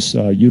this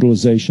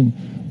utilization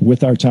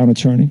with our town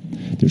attorney.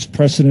 There's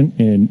precedent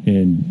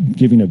in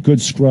giving a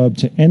good scrub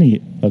to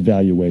any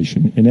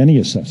evaluation, in any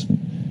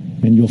assessment.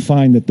 And you'll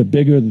find that the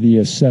bigger the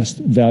assessed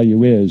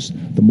value is,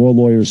 the more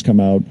lawyers come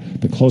out,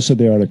 the closer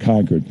they are to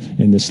Concord.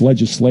 And this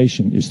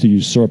legislation is to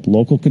usurp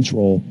local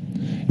control,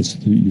 it's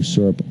to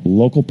usurp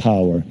local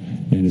power,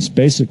 and it's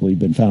basically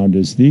been found,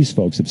 as these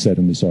folks have said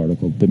in this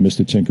article that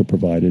Mr. Tinker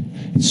provided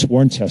in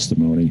sworn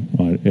testimony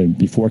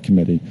before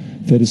committee,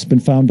 that it's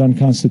been found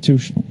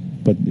unconstitutional.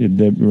 But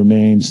there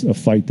remains a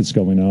fight that's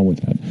going on with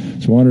that.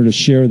 So I wanted to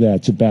share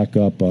that to back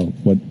up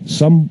what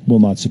some will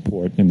not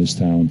support in this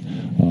town,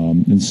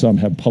 and some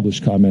have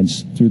published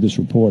comments through this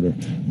reporter.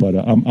 But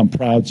I'm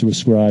proud to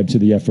ascribe to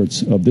the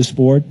efforts of this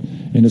board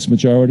in its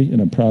majority,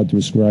 and I'm proud to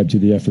ascribe to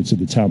the efforts of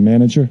the town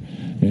manager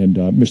and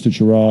Mr.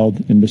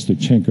 Gerald and Mr.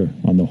 Chinker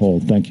on the whole.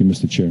 Thank you,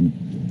 Mr. Chairman.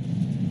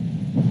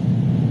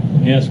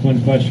 Let me ask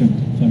one question,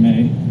 if I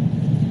may.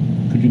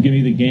 Could you give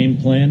me the game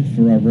plan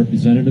for our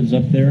representatives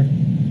up there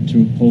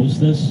to oppose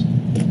this?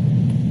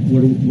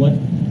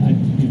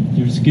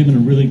 You're just given a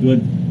really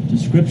good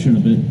description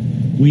of it.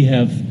 We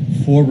have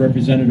 4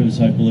 representatives,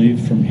 I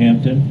believe, from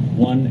Hampton,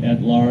 1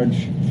 at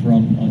large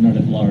from, not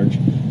at large,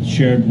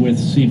 shared with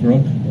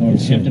Seabrook or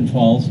Hampton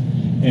Falls,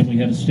 and we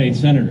have a state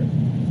senator.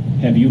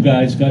 Have you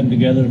guys gotten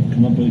together to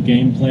come up with a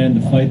game plan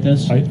to fight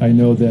this? I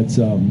know that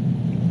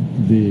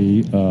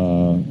the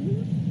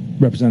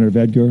Representative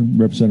Edgar,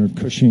 Representative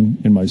Cushing,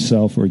 and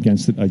myself are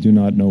against it. I do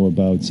not know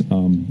about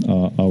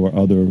our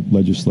other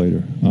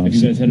legislator. Have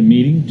you guys had a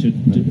meeting to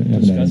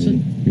discuss it?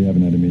 We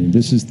haven't had a meeting.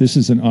 This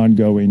is an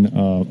ongoing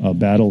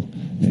battle,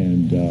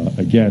 and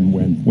again,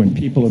 when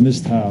people in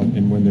this town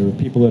and when there are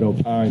people that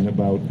opine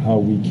about how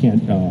we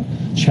can't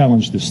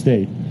challenge the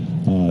state,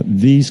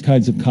 these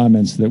kinds of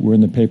comments that were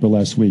in the paper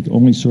last week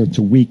only serve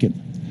to weaken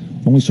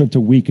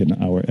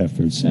our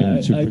efforts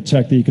and to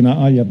protect the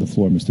economic. You have the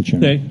floor, Mr.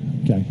 Chairman.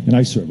 Okay, and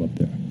I serve up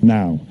there.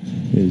 Now,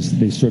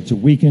 they serve to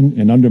weaken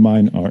and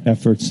undermine our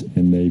efforts,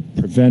 and they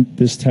prevent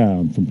this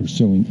town from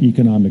pursuing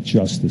economic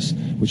justice,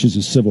 which is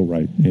a civil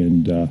right.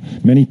 And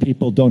many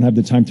people don't have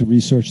the time to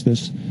research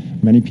this.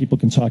 Many people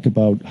can talk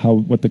about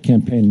what the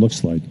campaign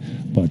looks like,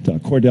 but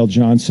Cordell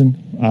Johnson,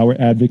 our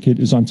advocate,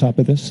 is on top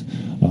of this.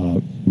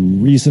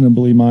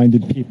 Reasonably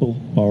minded people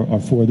are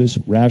for this.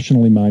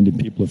 Rationally minded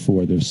people are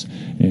for this.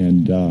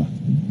 And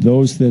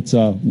those that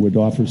would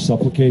offer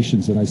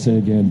supplications, and I say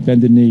again,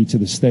 bend the knee to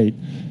the state.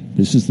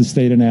 This is the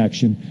state in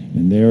action,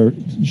 and they're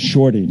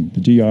shorting,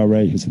 the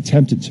DRA has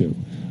attempted to,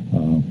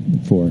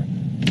 for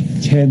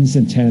tens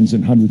and tens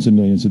and hundreds of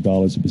millions of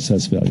dollars of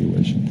assessed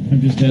valuation.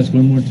 I'm just ask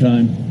one more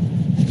time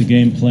the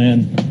game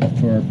plan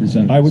for our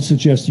representatives. I would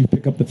suggest you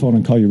pick up the phone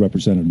and call your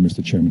representative,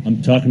 Mr. Chairman.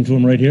 I'm talking to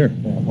him right here.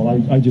 Yeah,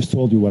 well, I just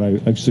told you what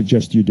I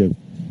suggest you do.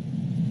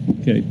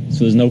 Okay, so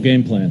there's no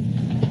game plan.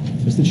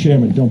 Mr.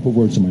 Chairman, don't put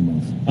words in my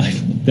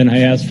mouth. Then I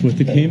asked what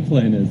the game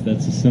plan is.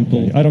 That's a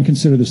simple... I don't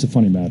consider this a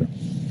funny matter.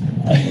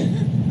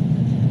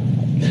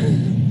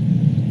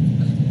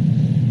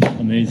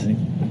 Amazing.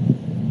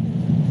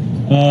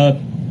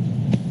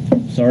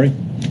 Sorry.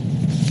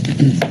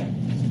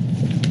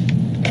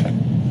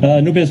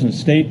 New business,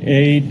 state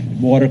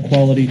aid, water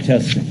quality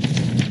testing.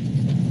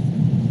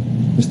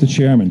 Mr.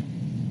 Chairman,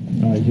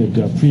 I had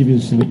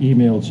previously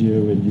emailed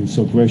you, and you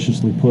so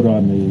graciously put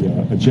on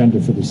the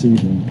agenda for this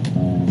evening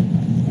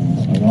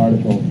an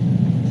article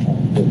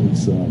that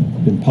has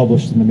been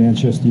published in the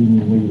Manchester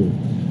Union Leader.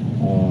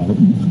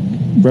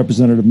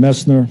 Representative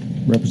Messner,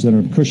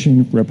 Representative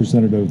Cushing,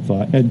 Representative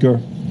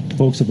Edgar,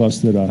 folks of us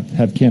that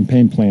have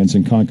campaign plans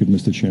in Concord,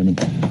 Mr. Chairman,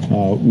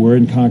 were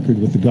in Concord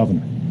with the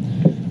governor.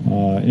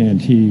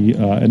 And he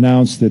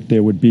announced that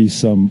there would be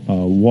some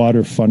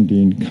water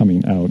funding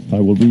coming out. I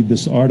will read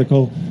this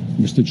article.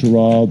 Mr.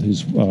 Gerald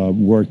has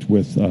worked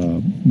with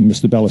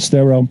Mr.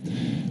 Ballestero.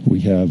 We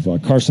have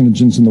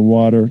carcinogens in the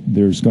water.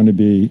 There's going to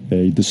be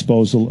a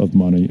disposal of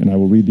money. And I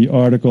will read the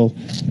article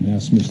and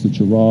ask Mr.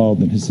 Gerald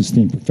and his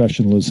esteemed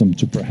professionalism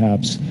to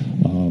perhaps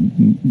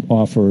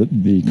offer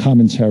the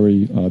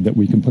commentary that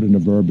we can put in a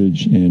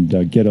verbiage and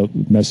get a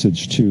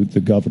message to the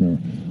governor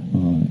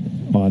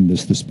on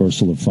this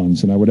dispersal of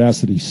funds. And I would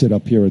ask that he sit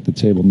up here at the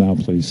table now,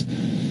 please.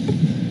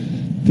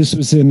 This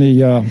was in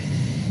the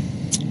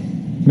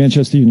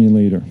Manchester Union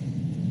Leader.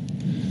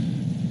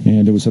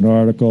 And it was an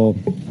article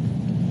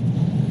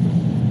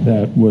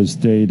that was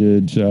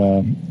dated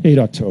 8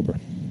 October.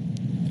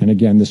 And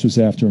again, this was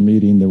after a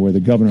meeting where the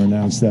governor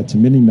announced that to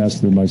Minnie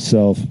Messler,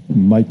 myself,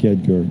 Mike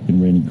Edgar,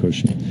 and Rainey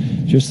Cushing.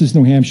 Just as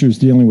New Hampshire is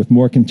dealing with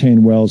more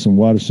contained wells and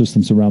water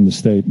systems around the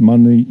state,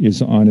 money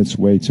is on its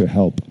way to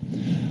help.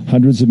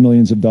 Hundreds of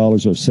millions of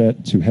dollars are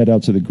set to head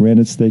out to the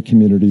Granite State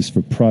communities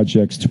for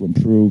projects to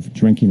improve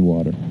drinking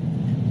water.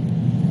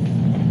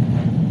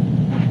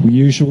 We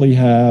usually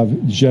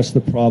have just the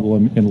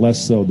problem and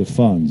less so the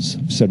funds,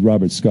 said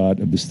Robert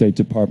Scott of the State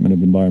Department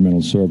of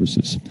Environmental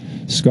Services.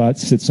 Scott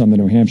sits on the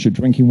New Hampshire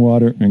Drinking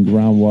Water and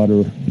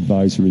Groundwater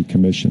Advisory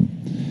Commission.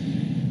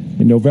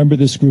 In November,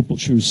 this group will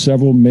choose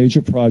several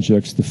major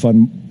projects to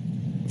fund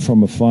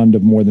from a fund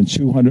of more than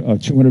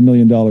 $200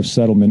 million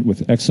settlement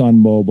with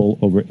ExxonMobil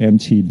over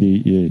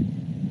MTBE.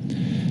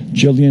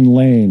 Jillian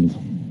Lane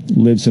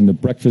lives in the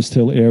Breakfast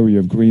Hill area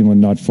of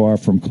Greenland, not far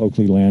from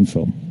Coakley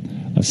Landfill,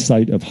 a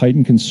site of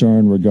heightened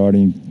concern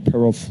regarding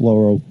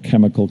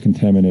perfluorochemical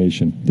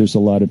contamination. There's a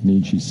lot of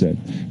need, she said.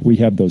 We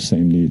have those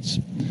same needs.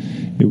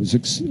 It was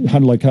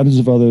like hundreds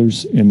of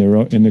others in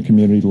the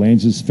community.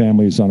 Lanes'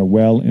 family is on a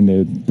well, and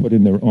they put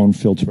in their own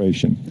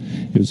filtration.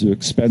 It was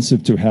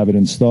expensive to have it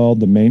installed.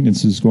 The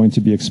maintenance is going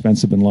to be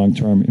expensive and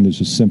long-term, and there's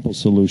a simple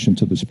solution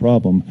to this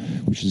problem,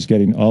 which is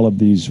getting all of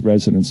these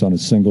residents on a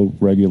single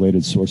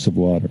regulated source of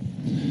water.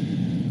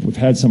 We've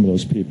had some of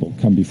those people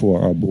come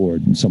before our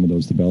board in some of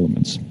those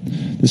developments.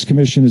 This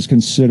commission is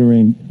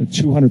considering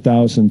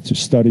 $200,000 to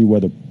study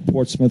whether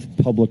Portsmouth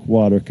Public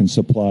Water can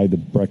supply the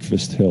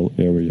Breakfast Hill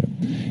area.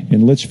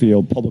 In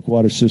Litchfield, public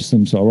water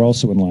systems are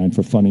also in line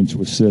for funding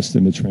to assist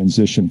in the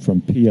transition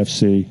from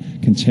PFC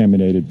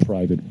contaminated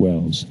private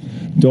wells.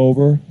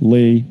 Dover,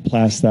 Lee,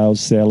 Plastow,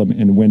 Salem,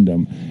 and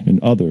Wyndham,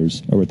 and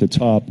others are at the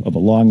top of a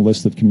long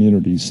list of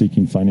communities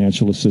seeking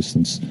financial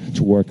assistance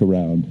to work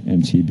around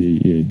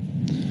MTBE.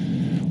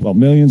 While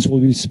millions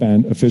will be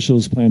spent,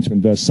 officials plan to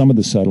invest some of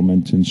the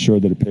settlement to ensure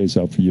that it pays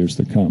out for years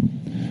to come.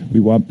 We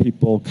want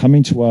people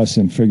coming to us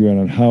and figuring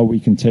out how we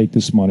can take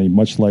this money,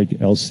 much like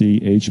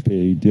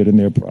LCHP did in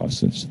their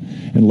process,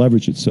 and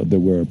leverage it so that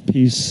we're a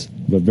piece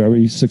of a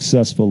very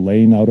successful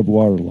laying out of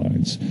water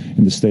lines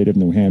in the state of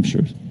New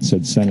Hampshire,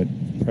 said Senate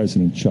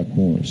President Chuck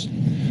Morris.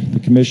 The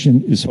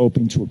commission is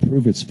hoping to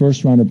approve its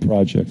first round of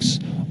projects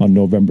on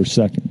November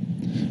 2nd.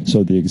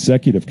 So the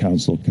Executive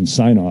Council can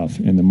sign off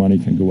and the money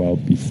can go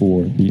out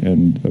before the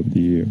end of the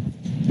year.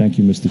 Thank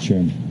you, Mr.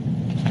 Chairman.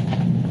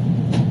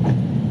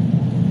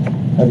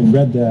 Having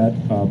read that,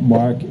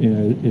 Mark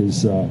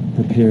is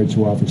prepared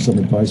to offer some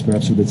advice,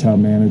 perhaps with the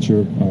town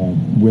manager,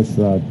 with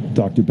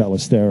Dr.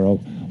 Ballestero,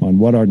 on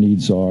what our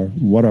needs are,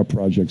 what our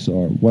projects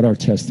are, what our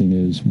testing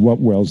is, what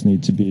wells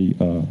need to be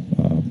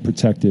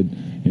protected,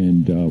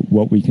 and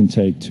what we can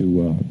take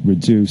to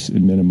reduce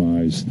and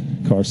minimize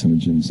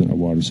carcinogens in our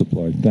water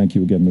supply. Thank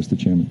you again, Mr.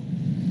 Chairman.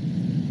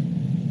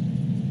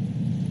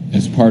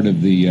 As part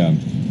of the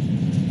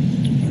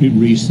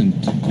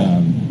recent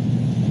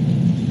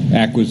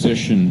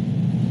acquisition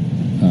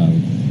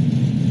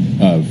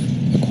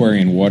of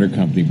Aquarian Water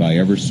Company by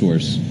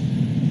Eversource,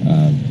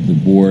 the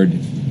board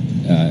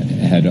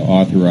had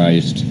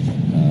authorized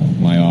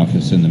my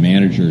office and the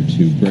manager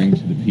to bring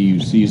to the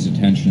PUC's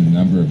attention a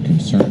number of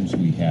concerns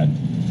we had,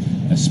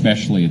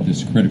 especially at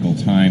this critical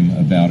time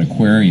about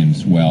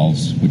Aquarian's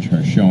wells, which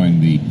are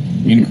showing the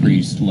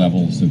increased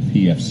levels of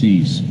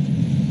PFCs.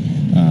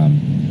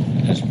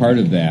 As part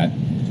of that,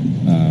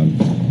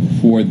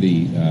 before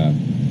the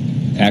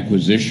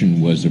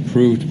acquisition was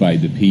approved by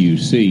the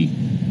PUC,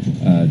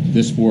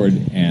 this board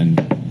and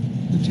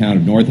the town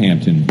of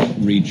Northampton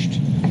reached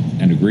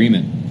an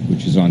agreement,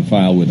 which is on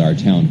file with our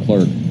town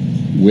clerk,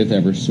 with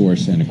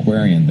Eversource and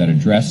Aquarian, that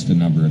addressed a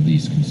number of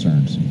these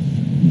concerns,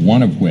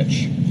 one of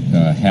which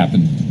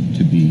happened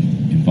to be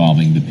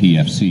involving the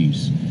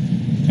PFCs.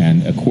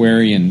 And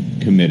Aquarian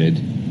committed,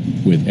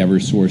 with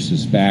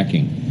Eversource's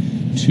backing,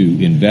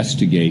 to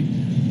investigate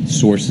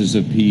sources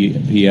of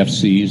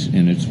PFCs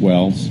in its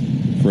wells,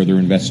 further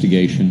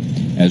investigation,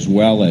 as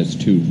well as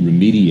to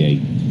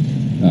remediate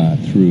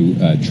through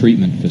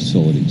treatment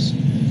facilities.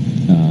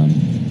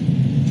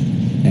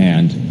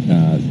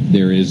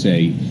 There is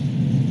a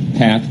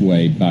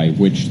pathway by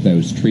which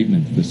those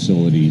treatment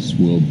facilities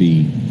will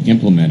be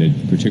implemented,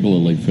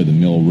 particularly for the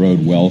Mill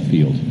Road well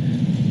field.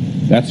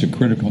 That's a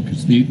critical,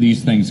 because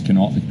these things can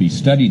all be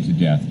studied to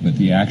death, but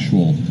the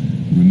actual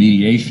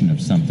remediation of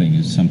something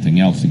is something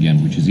else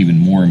again, which is even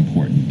more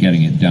important,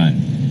 getting it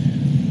done.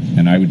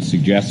 And I would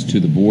suggest to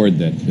the board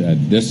that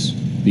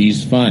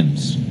these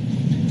funds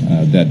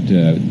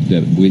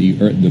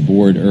the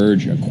board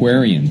urge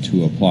Aquarian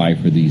to apply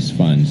for these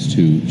funds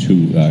to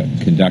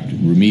conduct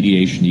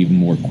remediation even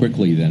more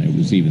quickly than it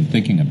was even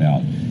thinking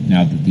about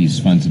now that these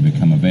funds have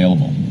become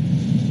available,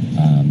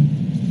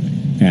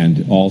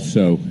 and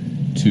also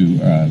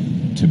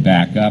to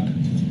back up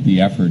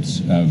the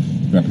efforts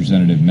of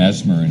Representative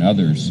Mesmer and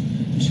others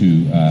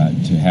to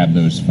have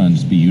those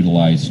funds be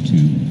utilized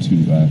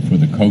for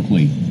the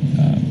Coakley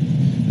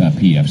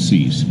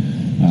PFCs.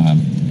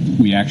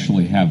 We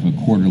actually have a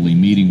quarterly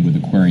meeting with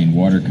Aquarian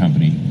Water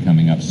Company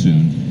coming up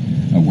soon,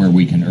 where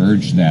we can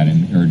urge that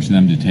and urge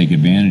them to take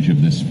advantage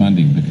of this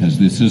funding, because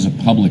this is a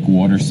public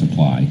water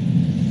supply,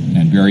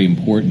 and very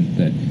important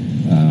that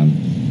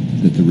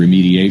that the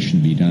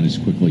remediation be done as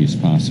quickly as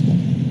possible.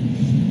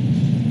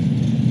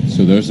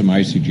 So those are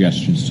my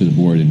suggestions to the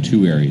board in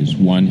two areas.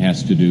 One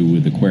has to do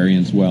with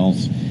Aquarian's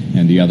wells,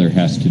 and the other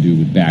has to do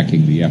with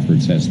backing the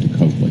efforts as to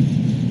Coakley.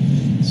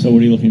 So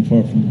what are you looking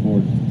for from the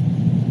board?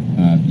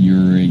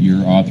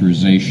 Your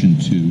authorization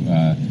to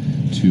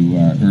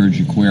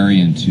urge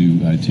Aquarian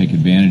to take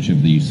advantage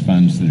of these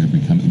funds that are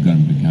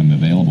going to become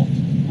available.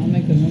 I'll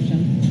make the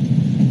motion.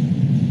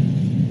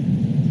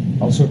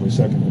 I'll certainly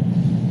second it.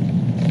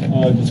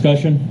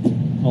 Discussion?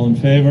 All in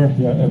favor?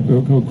 Yeah,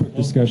 a quick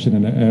discussion,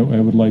 and I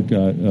would like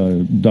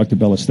Dr.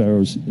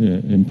 Ballesteros'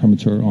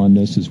 imprimatur on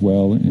this as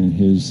well, and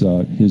his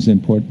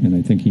input, and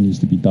I think he needs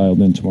to be dialed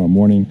in tomorrow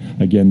morning.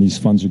 Again, these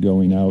funds are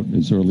going out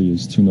as early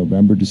as 2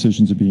 November.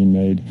 Decisions are being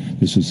made.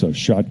 This is a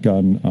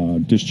shotgun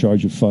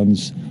discharge of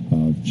funds,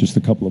 just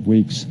a couple of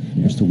weeks.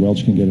 Mr.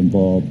 Welch can get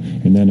involved.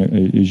 And then,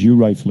 as you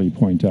rightfully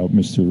point out,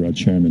 Mr.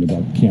 Chairman,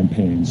 about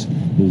campaigns,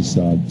 is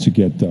to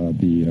get the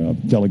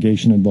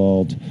delegation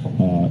involved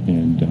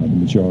and the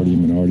majority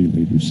and minority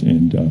leaders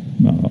and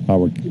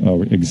our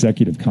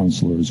executive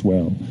counselor as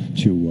well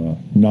to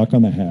knock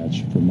on the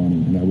hatch for money.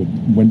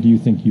 And when do you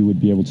think you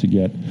would be able to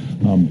get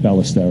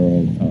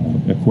Ballestero,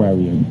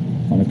 Aquarian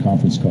on a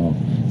conference call,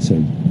 say,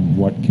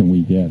 what can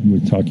we get? We're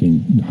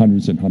talking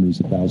hundreds and hundreds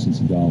of thousands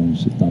of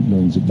dollars, if not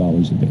millions of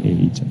dollars of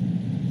aid.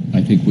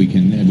 I think we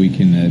can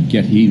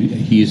get.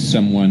 He is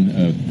someone,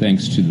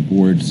 thanks to the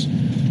board's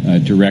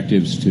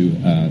directives to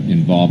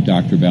involve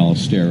Dr.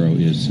 Ballestero,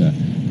 is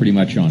pretty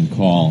much on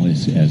call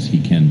as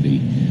he can be.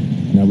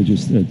 And I would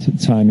just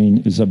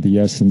timing is of the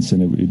essence,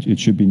 and it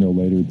should be no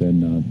later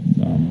than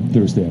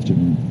Thursday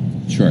afternoon.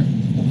 Sure.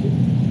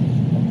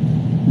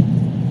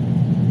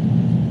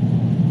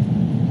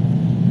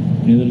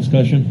 Any other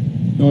discussion?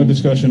 The only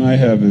discussion I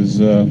have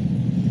is,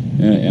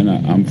 and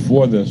I'm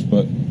for this,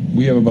 but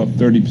we have about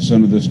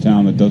 30% of this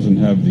town that doesn't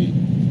have the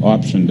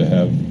option to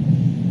have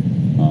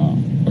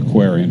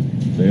Aquarian.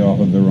 They all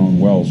have their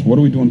own wells. What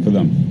are we doing for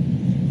them?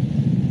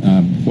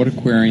 What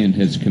Aquarian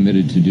has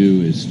committed to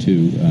do is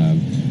to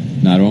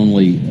not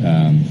only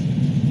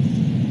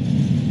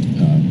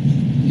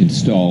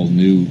install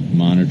new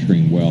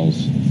monitoring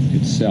wells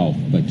itself,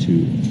 but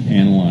to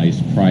analyze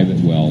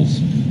private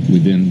wells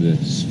within the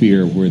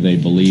sphere where they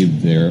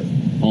believe their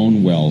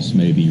own wells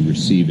may be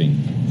receiving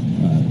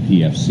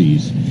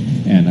PFCs.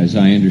 And as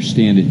I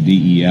understand it,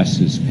 DES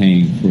is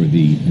paying for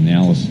the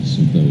analysis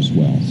of those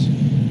wells.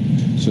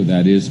 So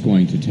that is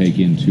going to take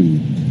into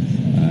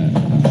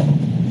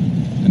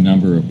a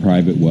number of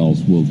private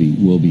wells will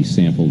be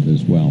sampled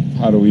as well.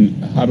 How do we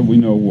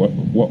know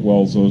what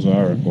wells those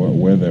are or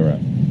where they're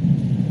at?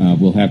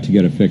 We'll have to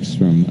get a fix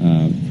from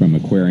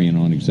Aquarian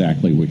on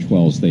exactly which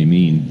wells they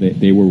mean.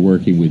 They were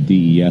working with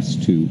DES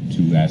to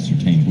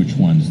ascertain which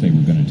ones they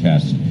were going to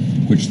test,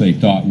 which they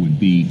thought would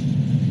be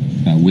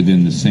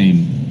within the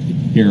same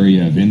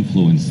area of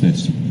influence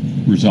that's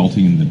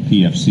resulting in the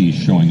PFCs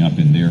showing up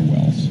in their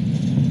wells.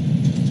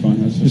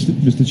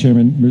 Mr.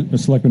 Chairman,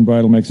 Selectman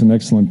Bridle makes an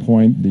excellent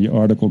point. The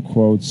article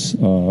quotes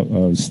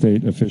a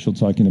state official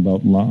talking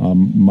about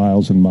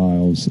miles and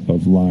miles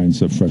of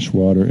lines of fresh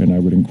water, and I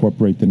would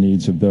incorporate the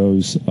needs of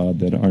those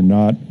that are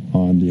not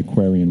on the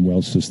Aquarian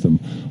well system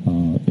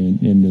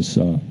in this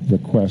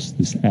request,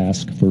 this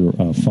ask for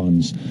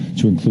funds,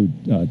 to include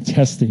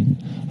testing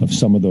of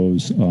some of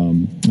those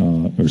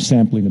or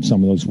sampling of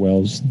some of those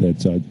wells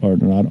that are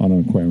not on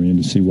an Aquarian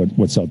to see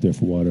what's out there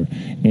for water,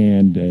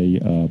 and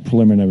a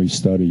preliminary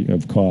study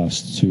of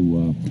costs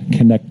to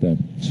connect them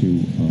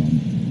to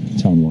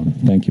town water.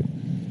 Thank you.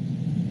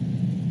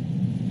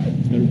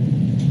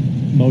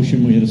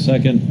 Motion, we had a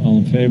second. All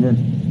in favor?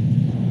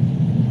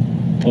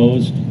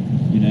 Opposed?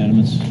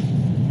 Unanimous.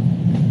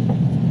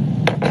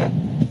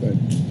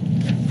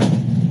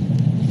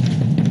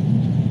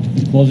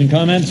 Closing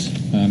comments?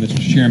 Mr.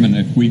 Chairman,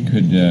 if we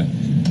could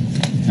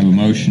have a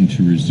motion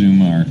to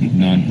resume our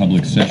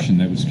non-public session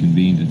that was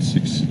convened at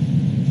 6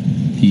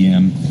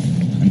 p.m.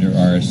 under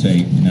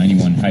RSA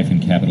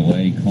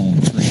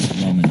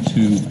 91-A:3, Roman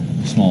 2,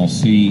 small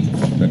c,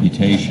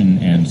 reputation,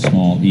 and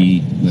small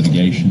e,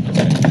 litigation.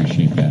 I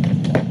appreciate that.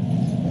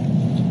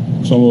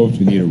 So moved.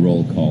 We need a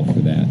roll call for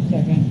that.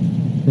 Second.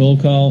 Roll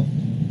call.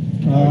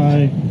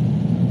 Aye.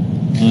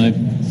 Aye.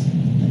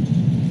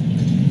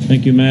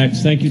 Thank you,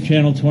 Max. Thank you,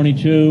 Channel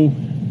 22.